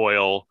and the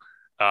coil.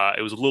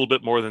 It was a little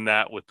bit more than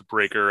that with the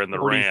breaker and the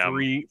 43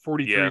 ram.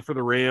 43 for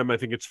the ram. I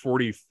think it's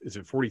 40. Is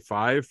it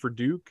 45 for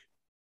Duke?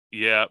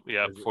 Yeah,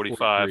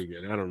 45.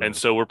 Again? I don't know. And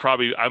so we're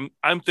probably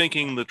I'm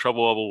thinking the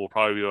Trouble Bubble will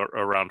probably be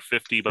around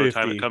 50 by the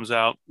time it comes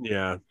out.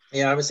 Yeah.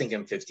 Yeah, I was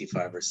thinking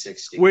 55 or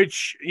 60.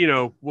 Which,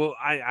 well,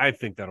 I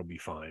think that'll be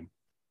fine.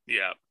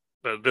 Yeah.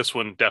 But this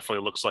one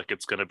definitely looks like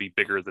it's going to be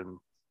bigger than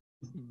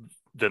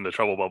the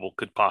Trouble Bubble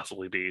could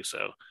possibly be.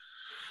 So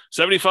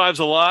 75 is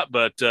a lot,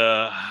 but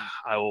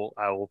I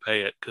will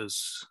pay it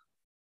because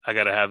I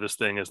got to have this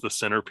thing as the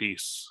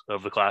centerpiece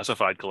of the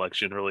classified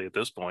collection really at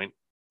this point.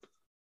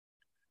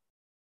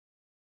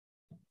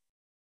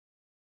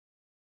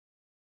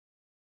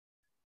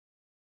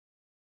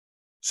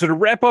 So to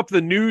wrap up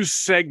the news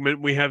segment,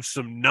 we have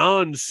some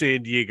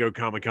non-San Diego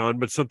Comic-Con,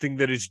 but something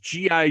that is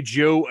G.I.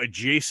 Joe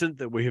adjacent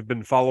that we have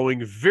been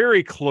following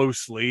very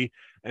closely,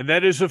 and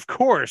that is, of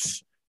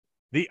course,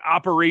 the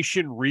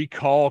Operation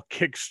Recall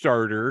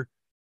Kickstarter,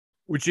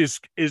 which is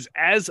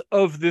as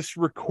of this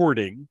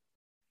recording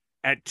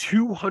at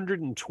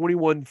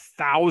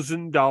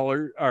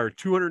 $221,000 or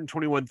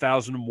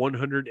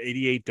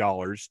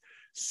 $221,188,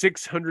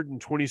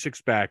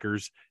 626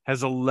 backers,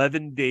 has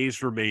 11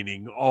 days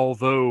remaining,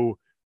 although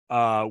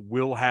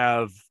we'll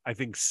have, I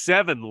think,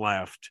 7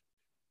 left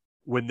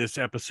when this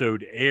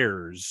episode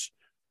airs.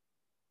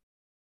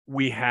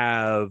 We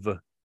have, let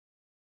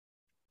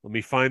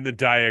me find the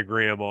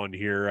diagram on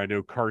here. I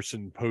know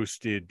Carson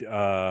posted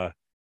an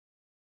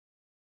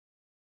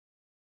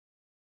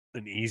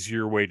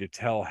easier way to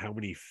tell how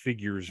many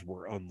figures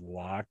were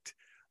unlocked.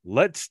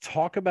 Let's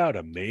talk about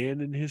a man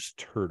and his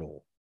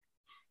turtle.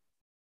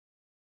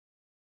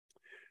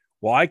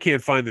 Well, I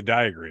can't find the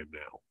diagram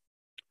now.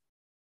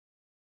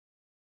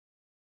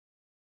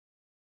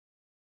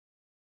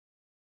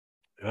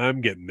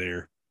 I'm getting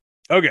there.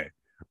 Okay.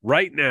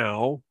 Right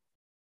now,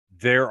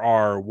 there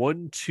are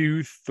 1,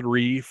 2,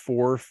 3,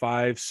 4,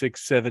 5,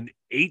 6, 7,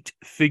 8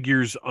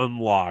 figures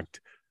unlocked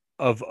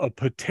of a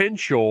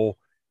potential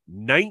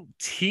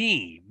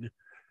 19,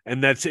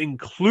 and that's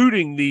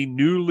including the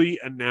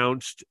newly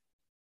announced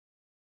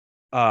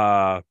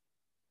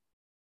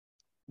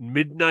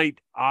Midnight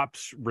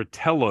Ops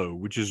Ritello,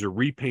 which is a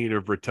repaint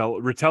of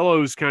Ritello.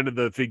 Ritello is kind of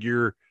the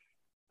figure,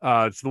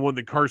 it's the one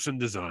that Carson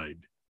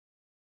designed,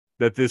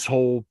 that this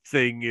whole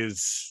thing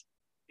is,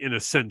 in a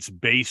sense,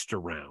 based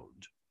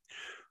around.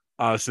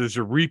 So there's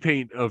a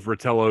repaint of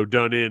Ritello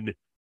done in,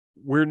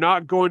 we're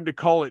not going to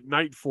call it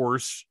Night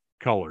Force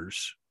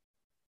colors.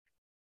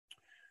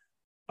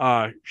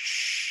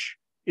 Shh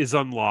is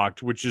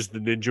unlocked, which is the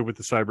ninja with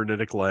the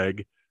cybernetic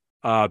leg.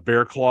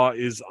 Bear Claw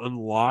is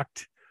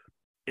unlocked.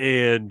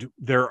 And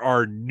there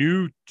are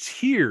new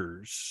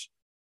tiers,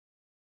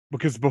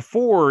 because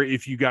before,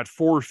 if you got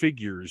 4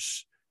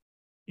 figures,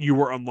 you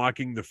were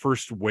unlocking the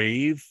first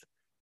wave,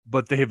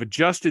 but they have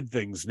adjusted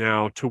things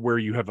now to where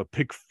you have a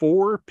pick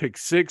 4, pick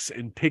 6,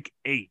 and pick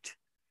 8,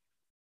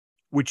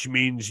 which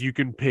means you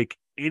can pick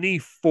any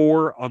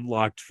 4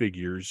 unlocked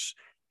figures,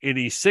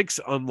 any 6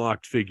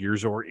 unlocked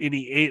figures, or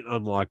any 8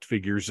 unlocked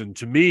figures. And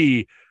to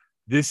me,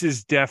 this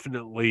is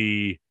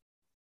definitely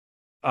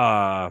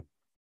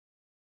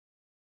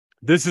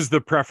this is the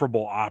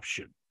preferable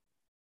option,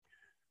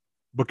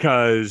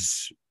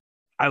 because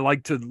I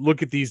like to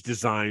look at these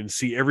designs,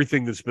 see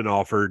everything that's been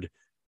offered,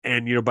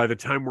 and by the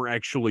time we're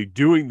actually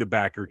doing the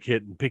backer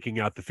kit and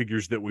picking out the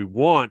figures that we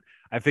want,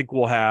 I think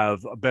we'll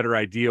have a better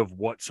idea of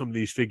what some of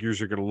these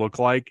figures are going to look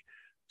like.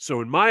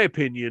 So in my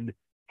opinion,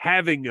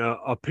 having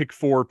a pick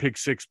 4, pick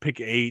 6, pick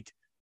 8,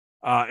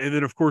 and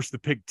then of course the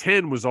pick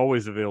 10 was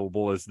always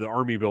available as the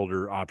army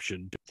builder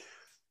option,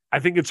 I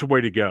think it's a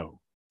way to go.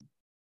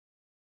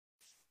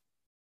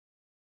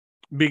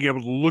 Being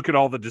able to look at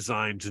all the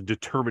designs and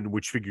determine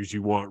which figures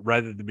you want,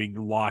 rather than being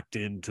locked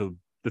into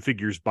the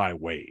figures by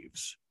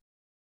waves.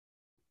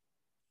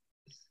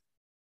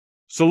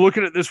 So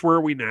looking at this,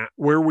 where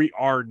we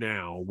are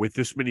now with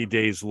this many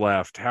days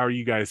left, how do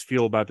you guys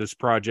feel about this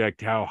project?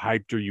 How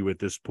hyped are you at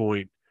this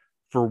point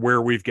for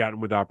where we've gotten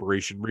with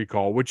Operation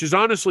Recall, which is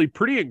honestly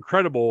pretty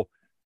incredible,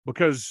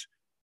 because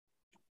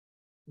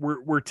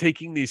we're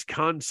taking these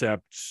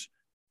concepts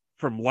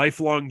from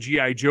lifelong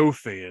G.I. Joe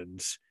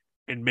fans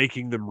and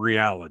making them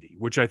reality,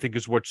 which I think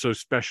is what's so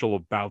special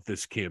about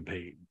this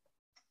campaign.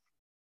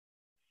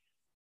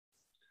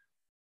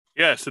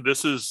 Yeah, so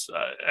this is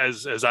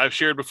as I've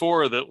shared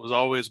before, that was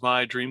always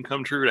my dream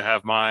come true, to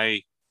have my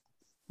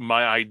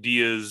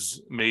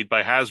ideas made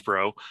by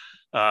Hasbro.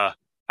 I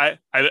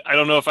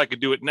don't know if I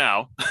could do it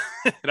now,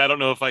 and I don't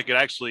know if I could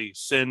actually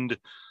send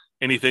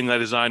anything I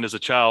designed as a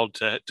child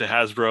to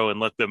Hasbro and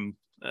let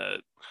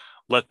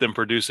them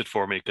produce it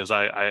for me, because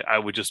I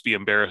would just be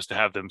embarrassed to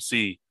have them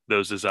see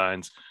those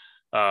designs.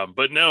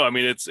 But no, I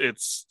mean,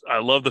 it's I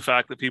love the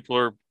fact that people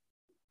are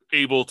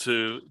able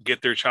to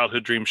get their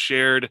childhood dreams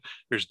shared.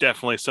 There's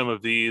definitely some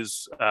of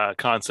these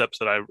concepts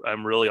that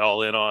I'm really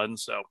all in on.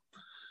 So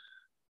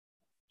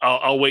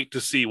I'll wait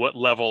to see what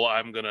level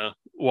I'm going to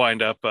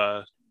wind up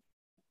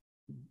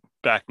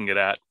backing it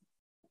at.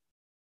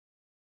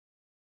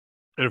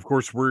 And of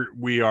course,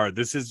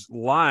 this is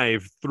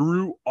live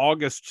through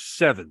August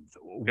 7th,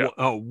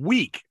 a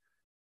week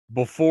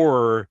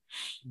before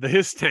the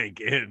Hiss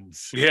tank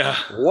ends. Yeah.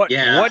 What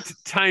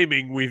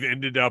timing we've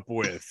ended up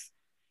with.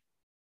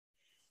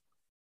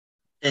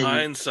 And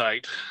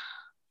hindsight.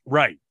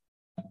 Right.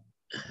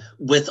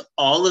 With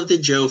all of the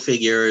Joe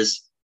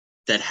figures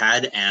that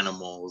had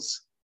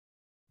animals,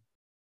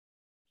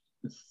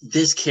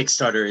 this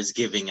Kickstarter is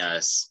giving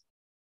us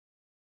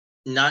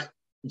not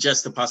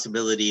just the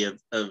possibility of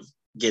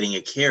getting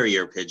a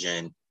carrier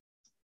pigeon,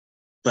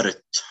 but a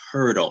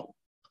turtle.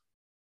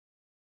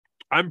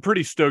 I'm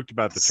pretty stoked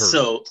about the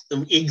turtle.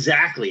 So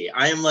exactly.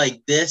 I am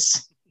like,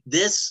 this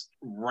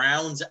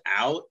rounds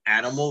out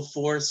Animal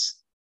Force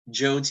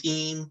Joe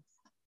team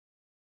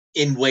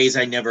in ways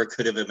I never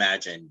could have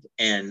imagined.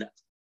 And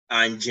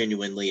I'm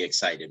genuinely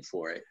excited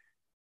for it.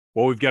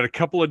 Well, we've got a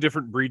couple of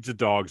different breeds of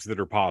dogs that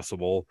are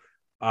possible.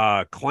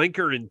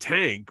 Clanker and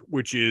Tank,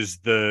 which is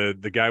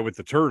the guy with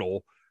the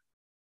turtle,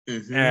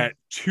 at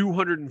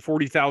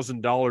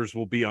 $240,000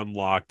 will be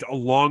unlocked,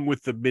 along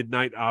with the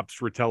Midnight Ops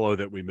Rotello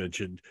that we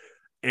mentioned.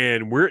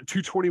 And we're at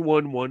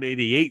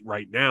 221,188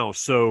 right now.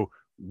 So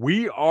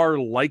we are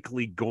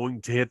likely going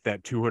to hit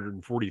that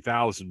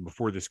 240,000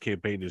 before this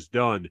campaign is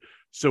done.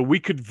 So we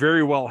could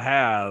very well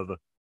have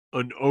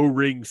an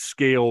O-ring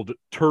scaled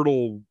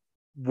turtle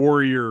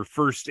warrior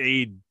first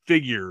aid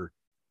figure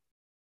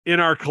in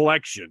our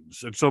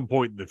collections at some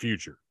point in the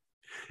future.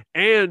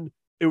 And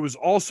it was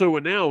also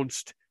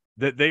announced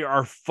that they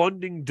are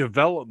funding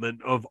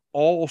development of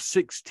all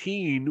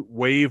 16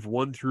 wave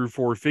 1 through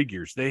 4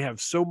 figures. They have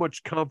so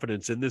much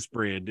confidence in this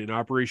brand, in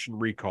Operation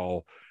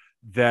Recall,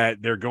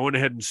 that they're going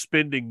ahead and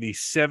spending the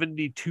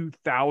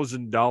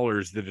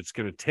 $72,000 that it's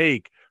going to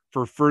take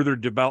for further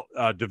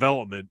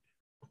development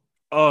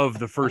of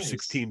the first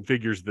 16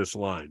 figures of this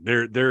line.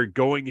 They're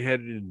going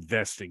ahead and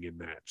investing in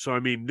that. So, I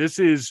mean,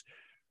 it's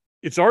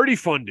already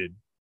funded.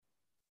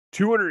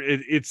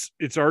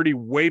 It's already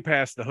way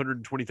past the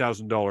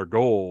 $120,000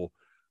 goal,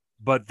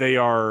 but they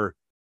are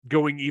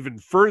going even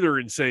further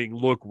and saying,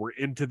 look, we're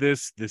into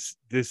this. This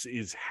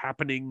is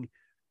happening.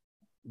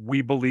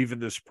 We believe in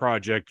this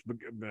project.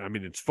 I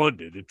mean, it's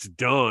funded, it's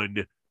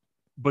done,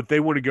 but they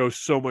want to go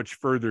so much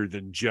further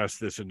than just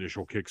this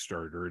initial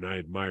Kickstarter. And I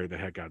admire the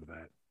heck out of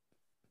that.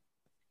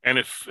 And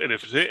if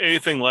it's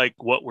anything like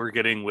what we're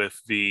getting with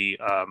the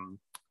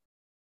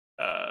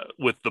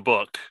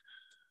book,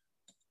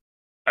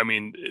 I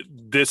mean,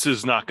 this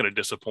is not going to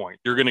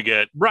disappoint. You're going to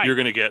get You're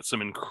going to get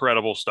some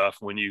incredible stuff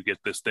when you get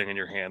this thing in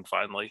your hand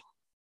finally.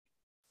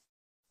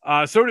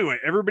 So anyway,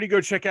 everybody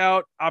go check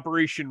out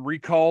Operation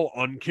Recall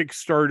on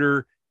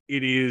Kickstarter.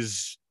 It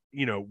is,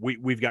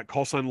 we've got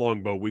Call Sign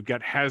Longbow, we've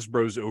got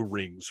Hasbro's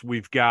O-rings,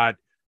 we've got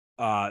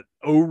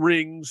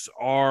O-rings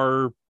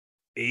are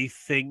a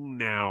thing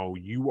now.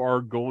 You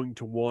are going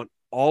to want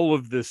all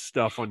of this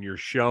stuff on your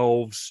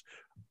shelves.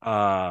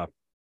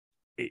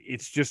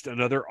 It's just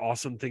another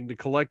awesome thing to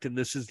collect, and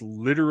this is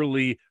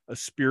literally a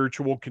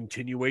spiritual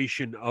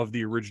continuation of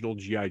the original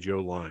G.I.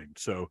 Joe line.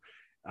 So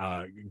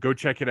go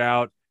check it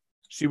out,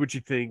 see what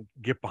you think,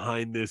 get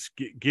behind this,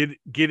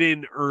 get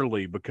in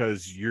early,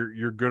 because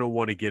you're going to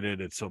want to get in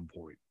at some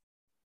point.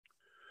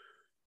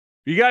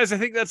 You guys, I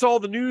think that's all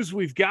the news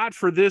we've got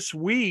for this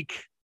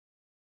week.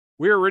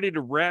 We are ready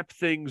to wrap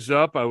things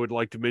up. I would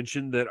like to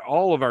mention that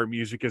all of our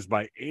music is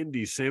by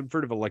Andy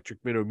Samford of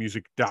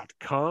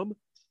electricminnowmusic.com.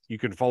 You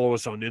can follow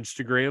us on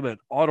Instagram at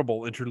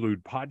Audible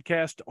Interlude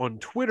Podcast, on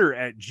Twitter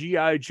at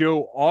G.I.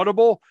 Joe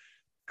Audible.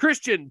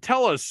 Christian,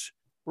 tell us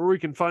where we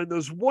can find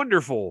those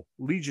wonderful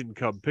Legion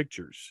Cub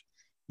pictures.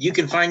 You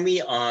can find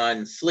me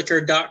on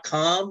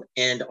Flickr.com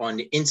and on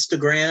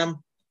Instagram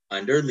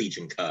under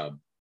Legion Cub.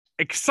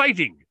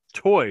 Exciting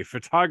toy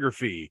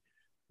photography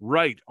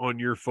right on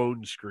your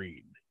phone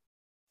screen.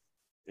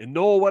 And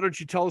Noel, why don't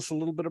you tell us a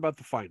little bit about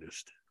The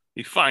Finest?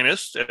 The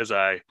Finest, as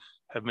I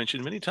have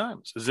mentioned many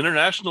times, is an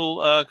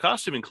international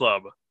costuming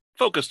club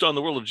focused on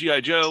the world of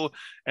G.I. Joe,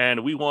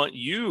 and we want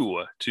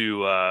you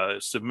to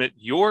submit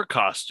your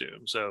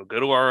costume. So go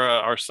to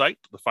our site,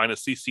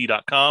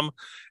 thefinestcc.com,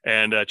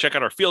 and check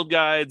out our field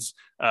guides.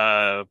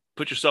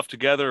 Put yourself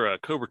together a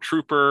Cobra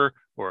Trooper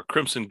or a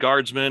Crimson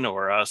Guardsman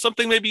or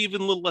something maybe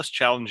even a little less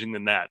challenging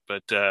than that.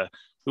 But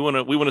we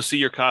want to see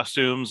your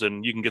costumes,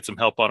 and you can get some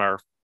help on our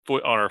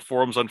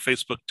forums on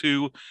Facebook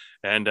too,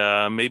 and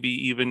maybe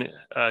even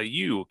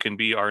you can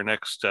be our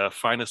next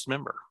Finest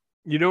member.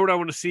 You know what I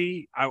want to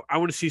see? I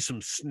want to see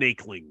some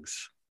snakelings.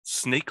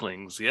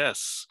 Snakelings,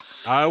 yes.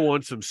 I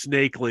want some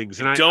snakelings,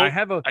 and I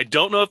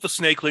don't know if the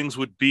snakelings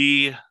would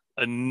be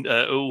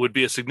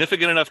a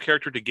significant enough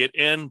character to get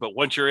in, but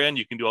once you're in,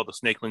 you can do all the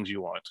snakelings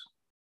you want.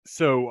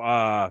 So,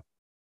 a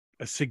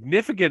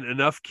significant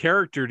enough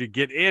character to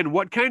get in.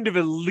 What kind of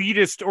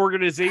elitist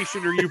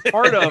organization are you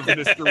part of,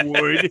 Mr.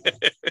 Wood?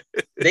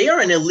 They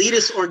are an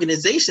elitist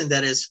organization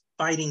that is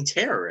fighting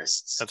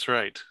terrorists. That's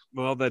right.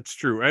 Well, that's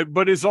true,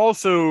 but is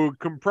also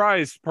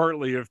comprised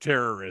partly of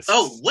terrorists.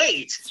 Oh,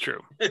 wait! It's true.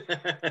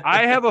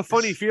 I have a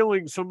funny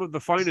feeling some of the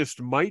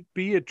Finest might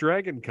be at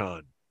Dragon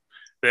Con.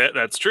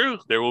 That's true.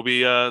 There will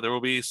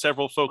be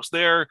several folks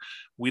there.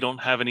 We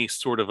don't have any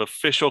sort of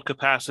official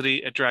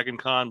capacity at Dragon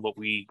Con, but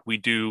we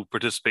do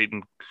participate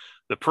in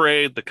the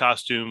parade, the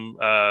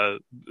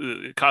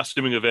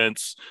costuming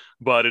events,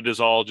 but it is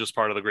all just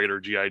part of the greater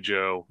G.I.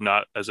 Joe,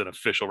 not as an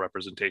official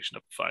representation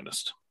of the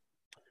finest.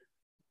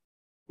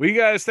 Well, you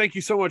guys, thank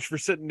you so much for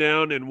sitting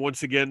down and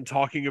once again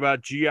talking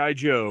about G.I.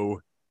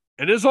 Joe.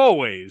 And as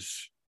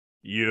always,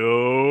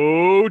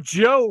 yo,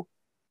 Joe.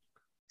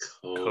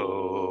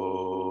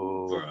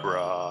 Cobra.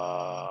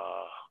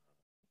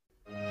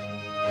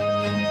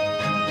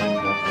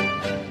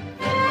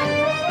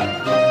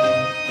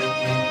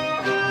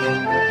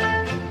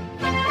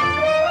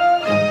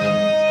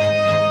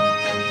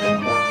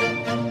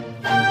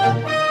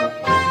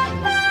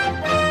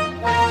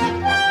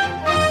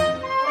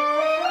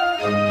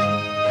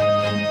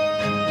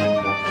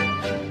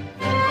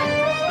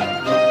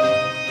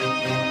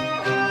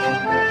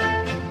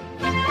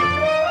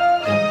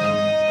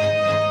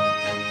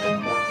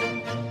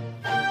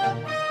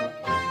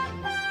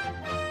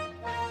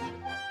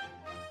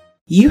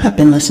 You have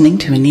been listening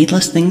to a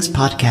Needless Things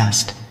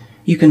podcast.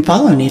 You can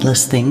follow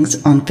Needless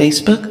Things on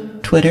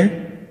Facebook, Twitter,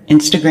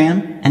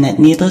 Instagram, and at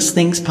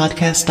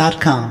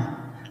needlessthingspodcast.com.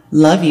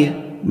 Love you.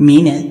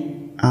 Mean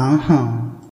it. Uh-huh.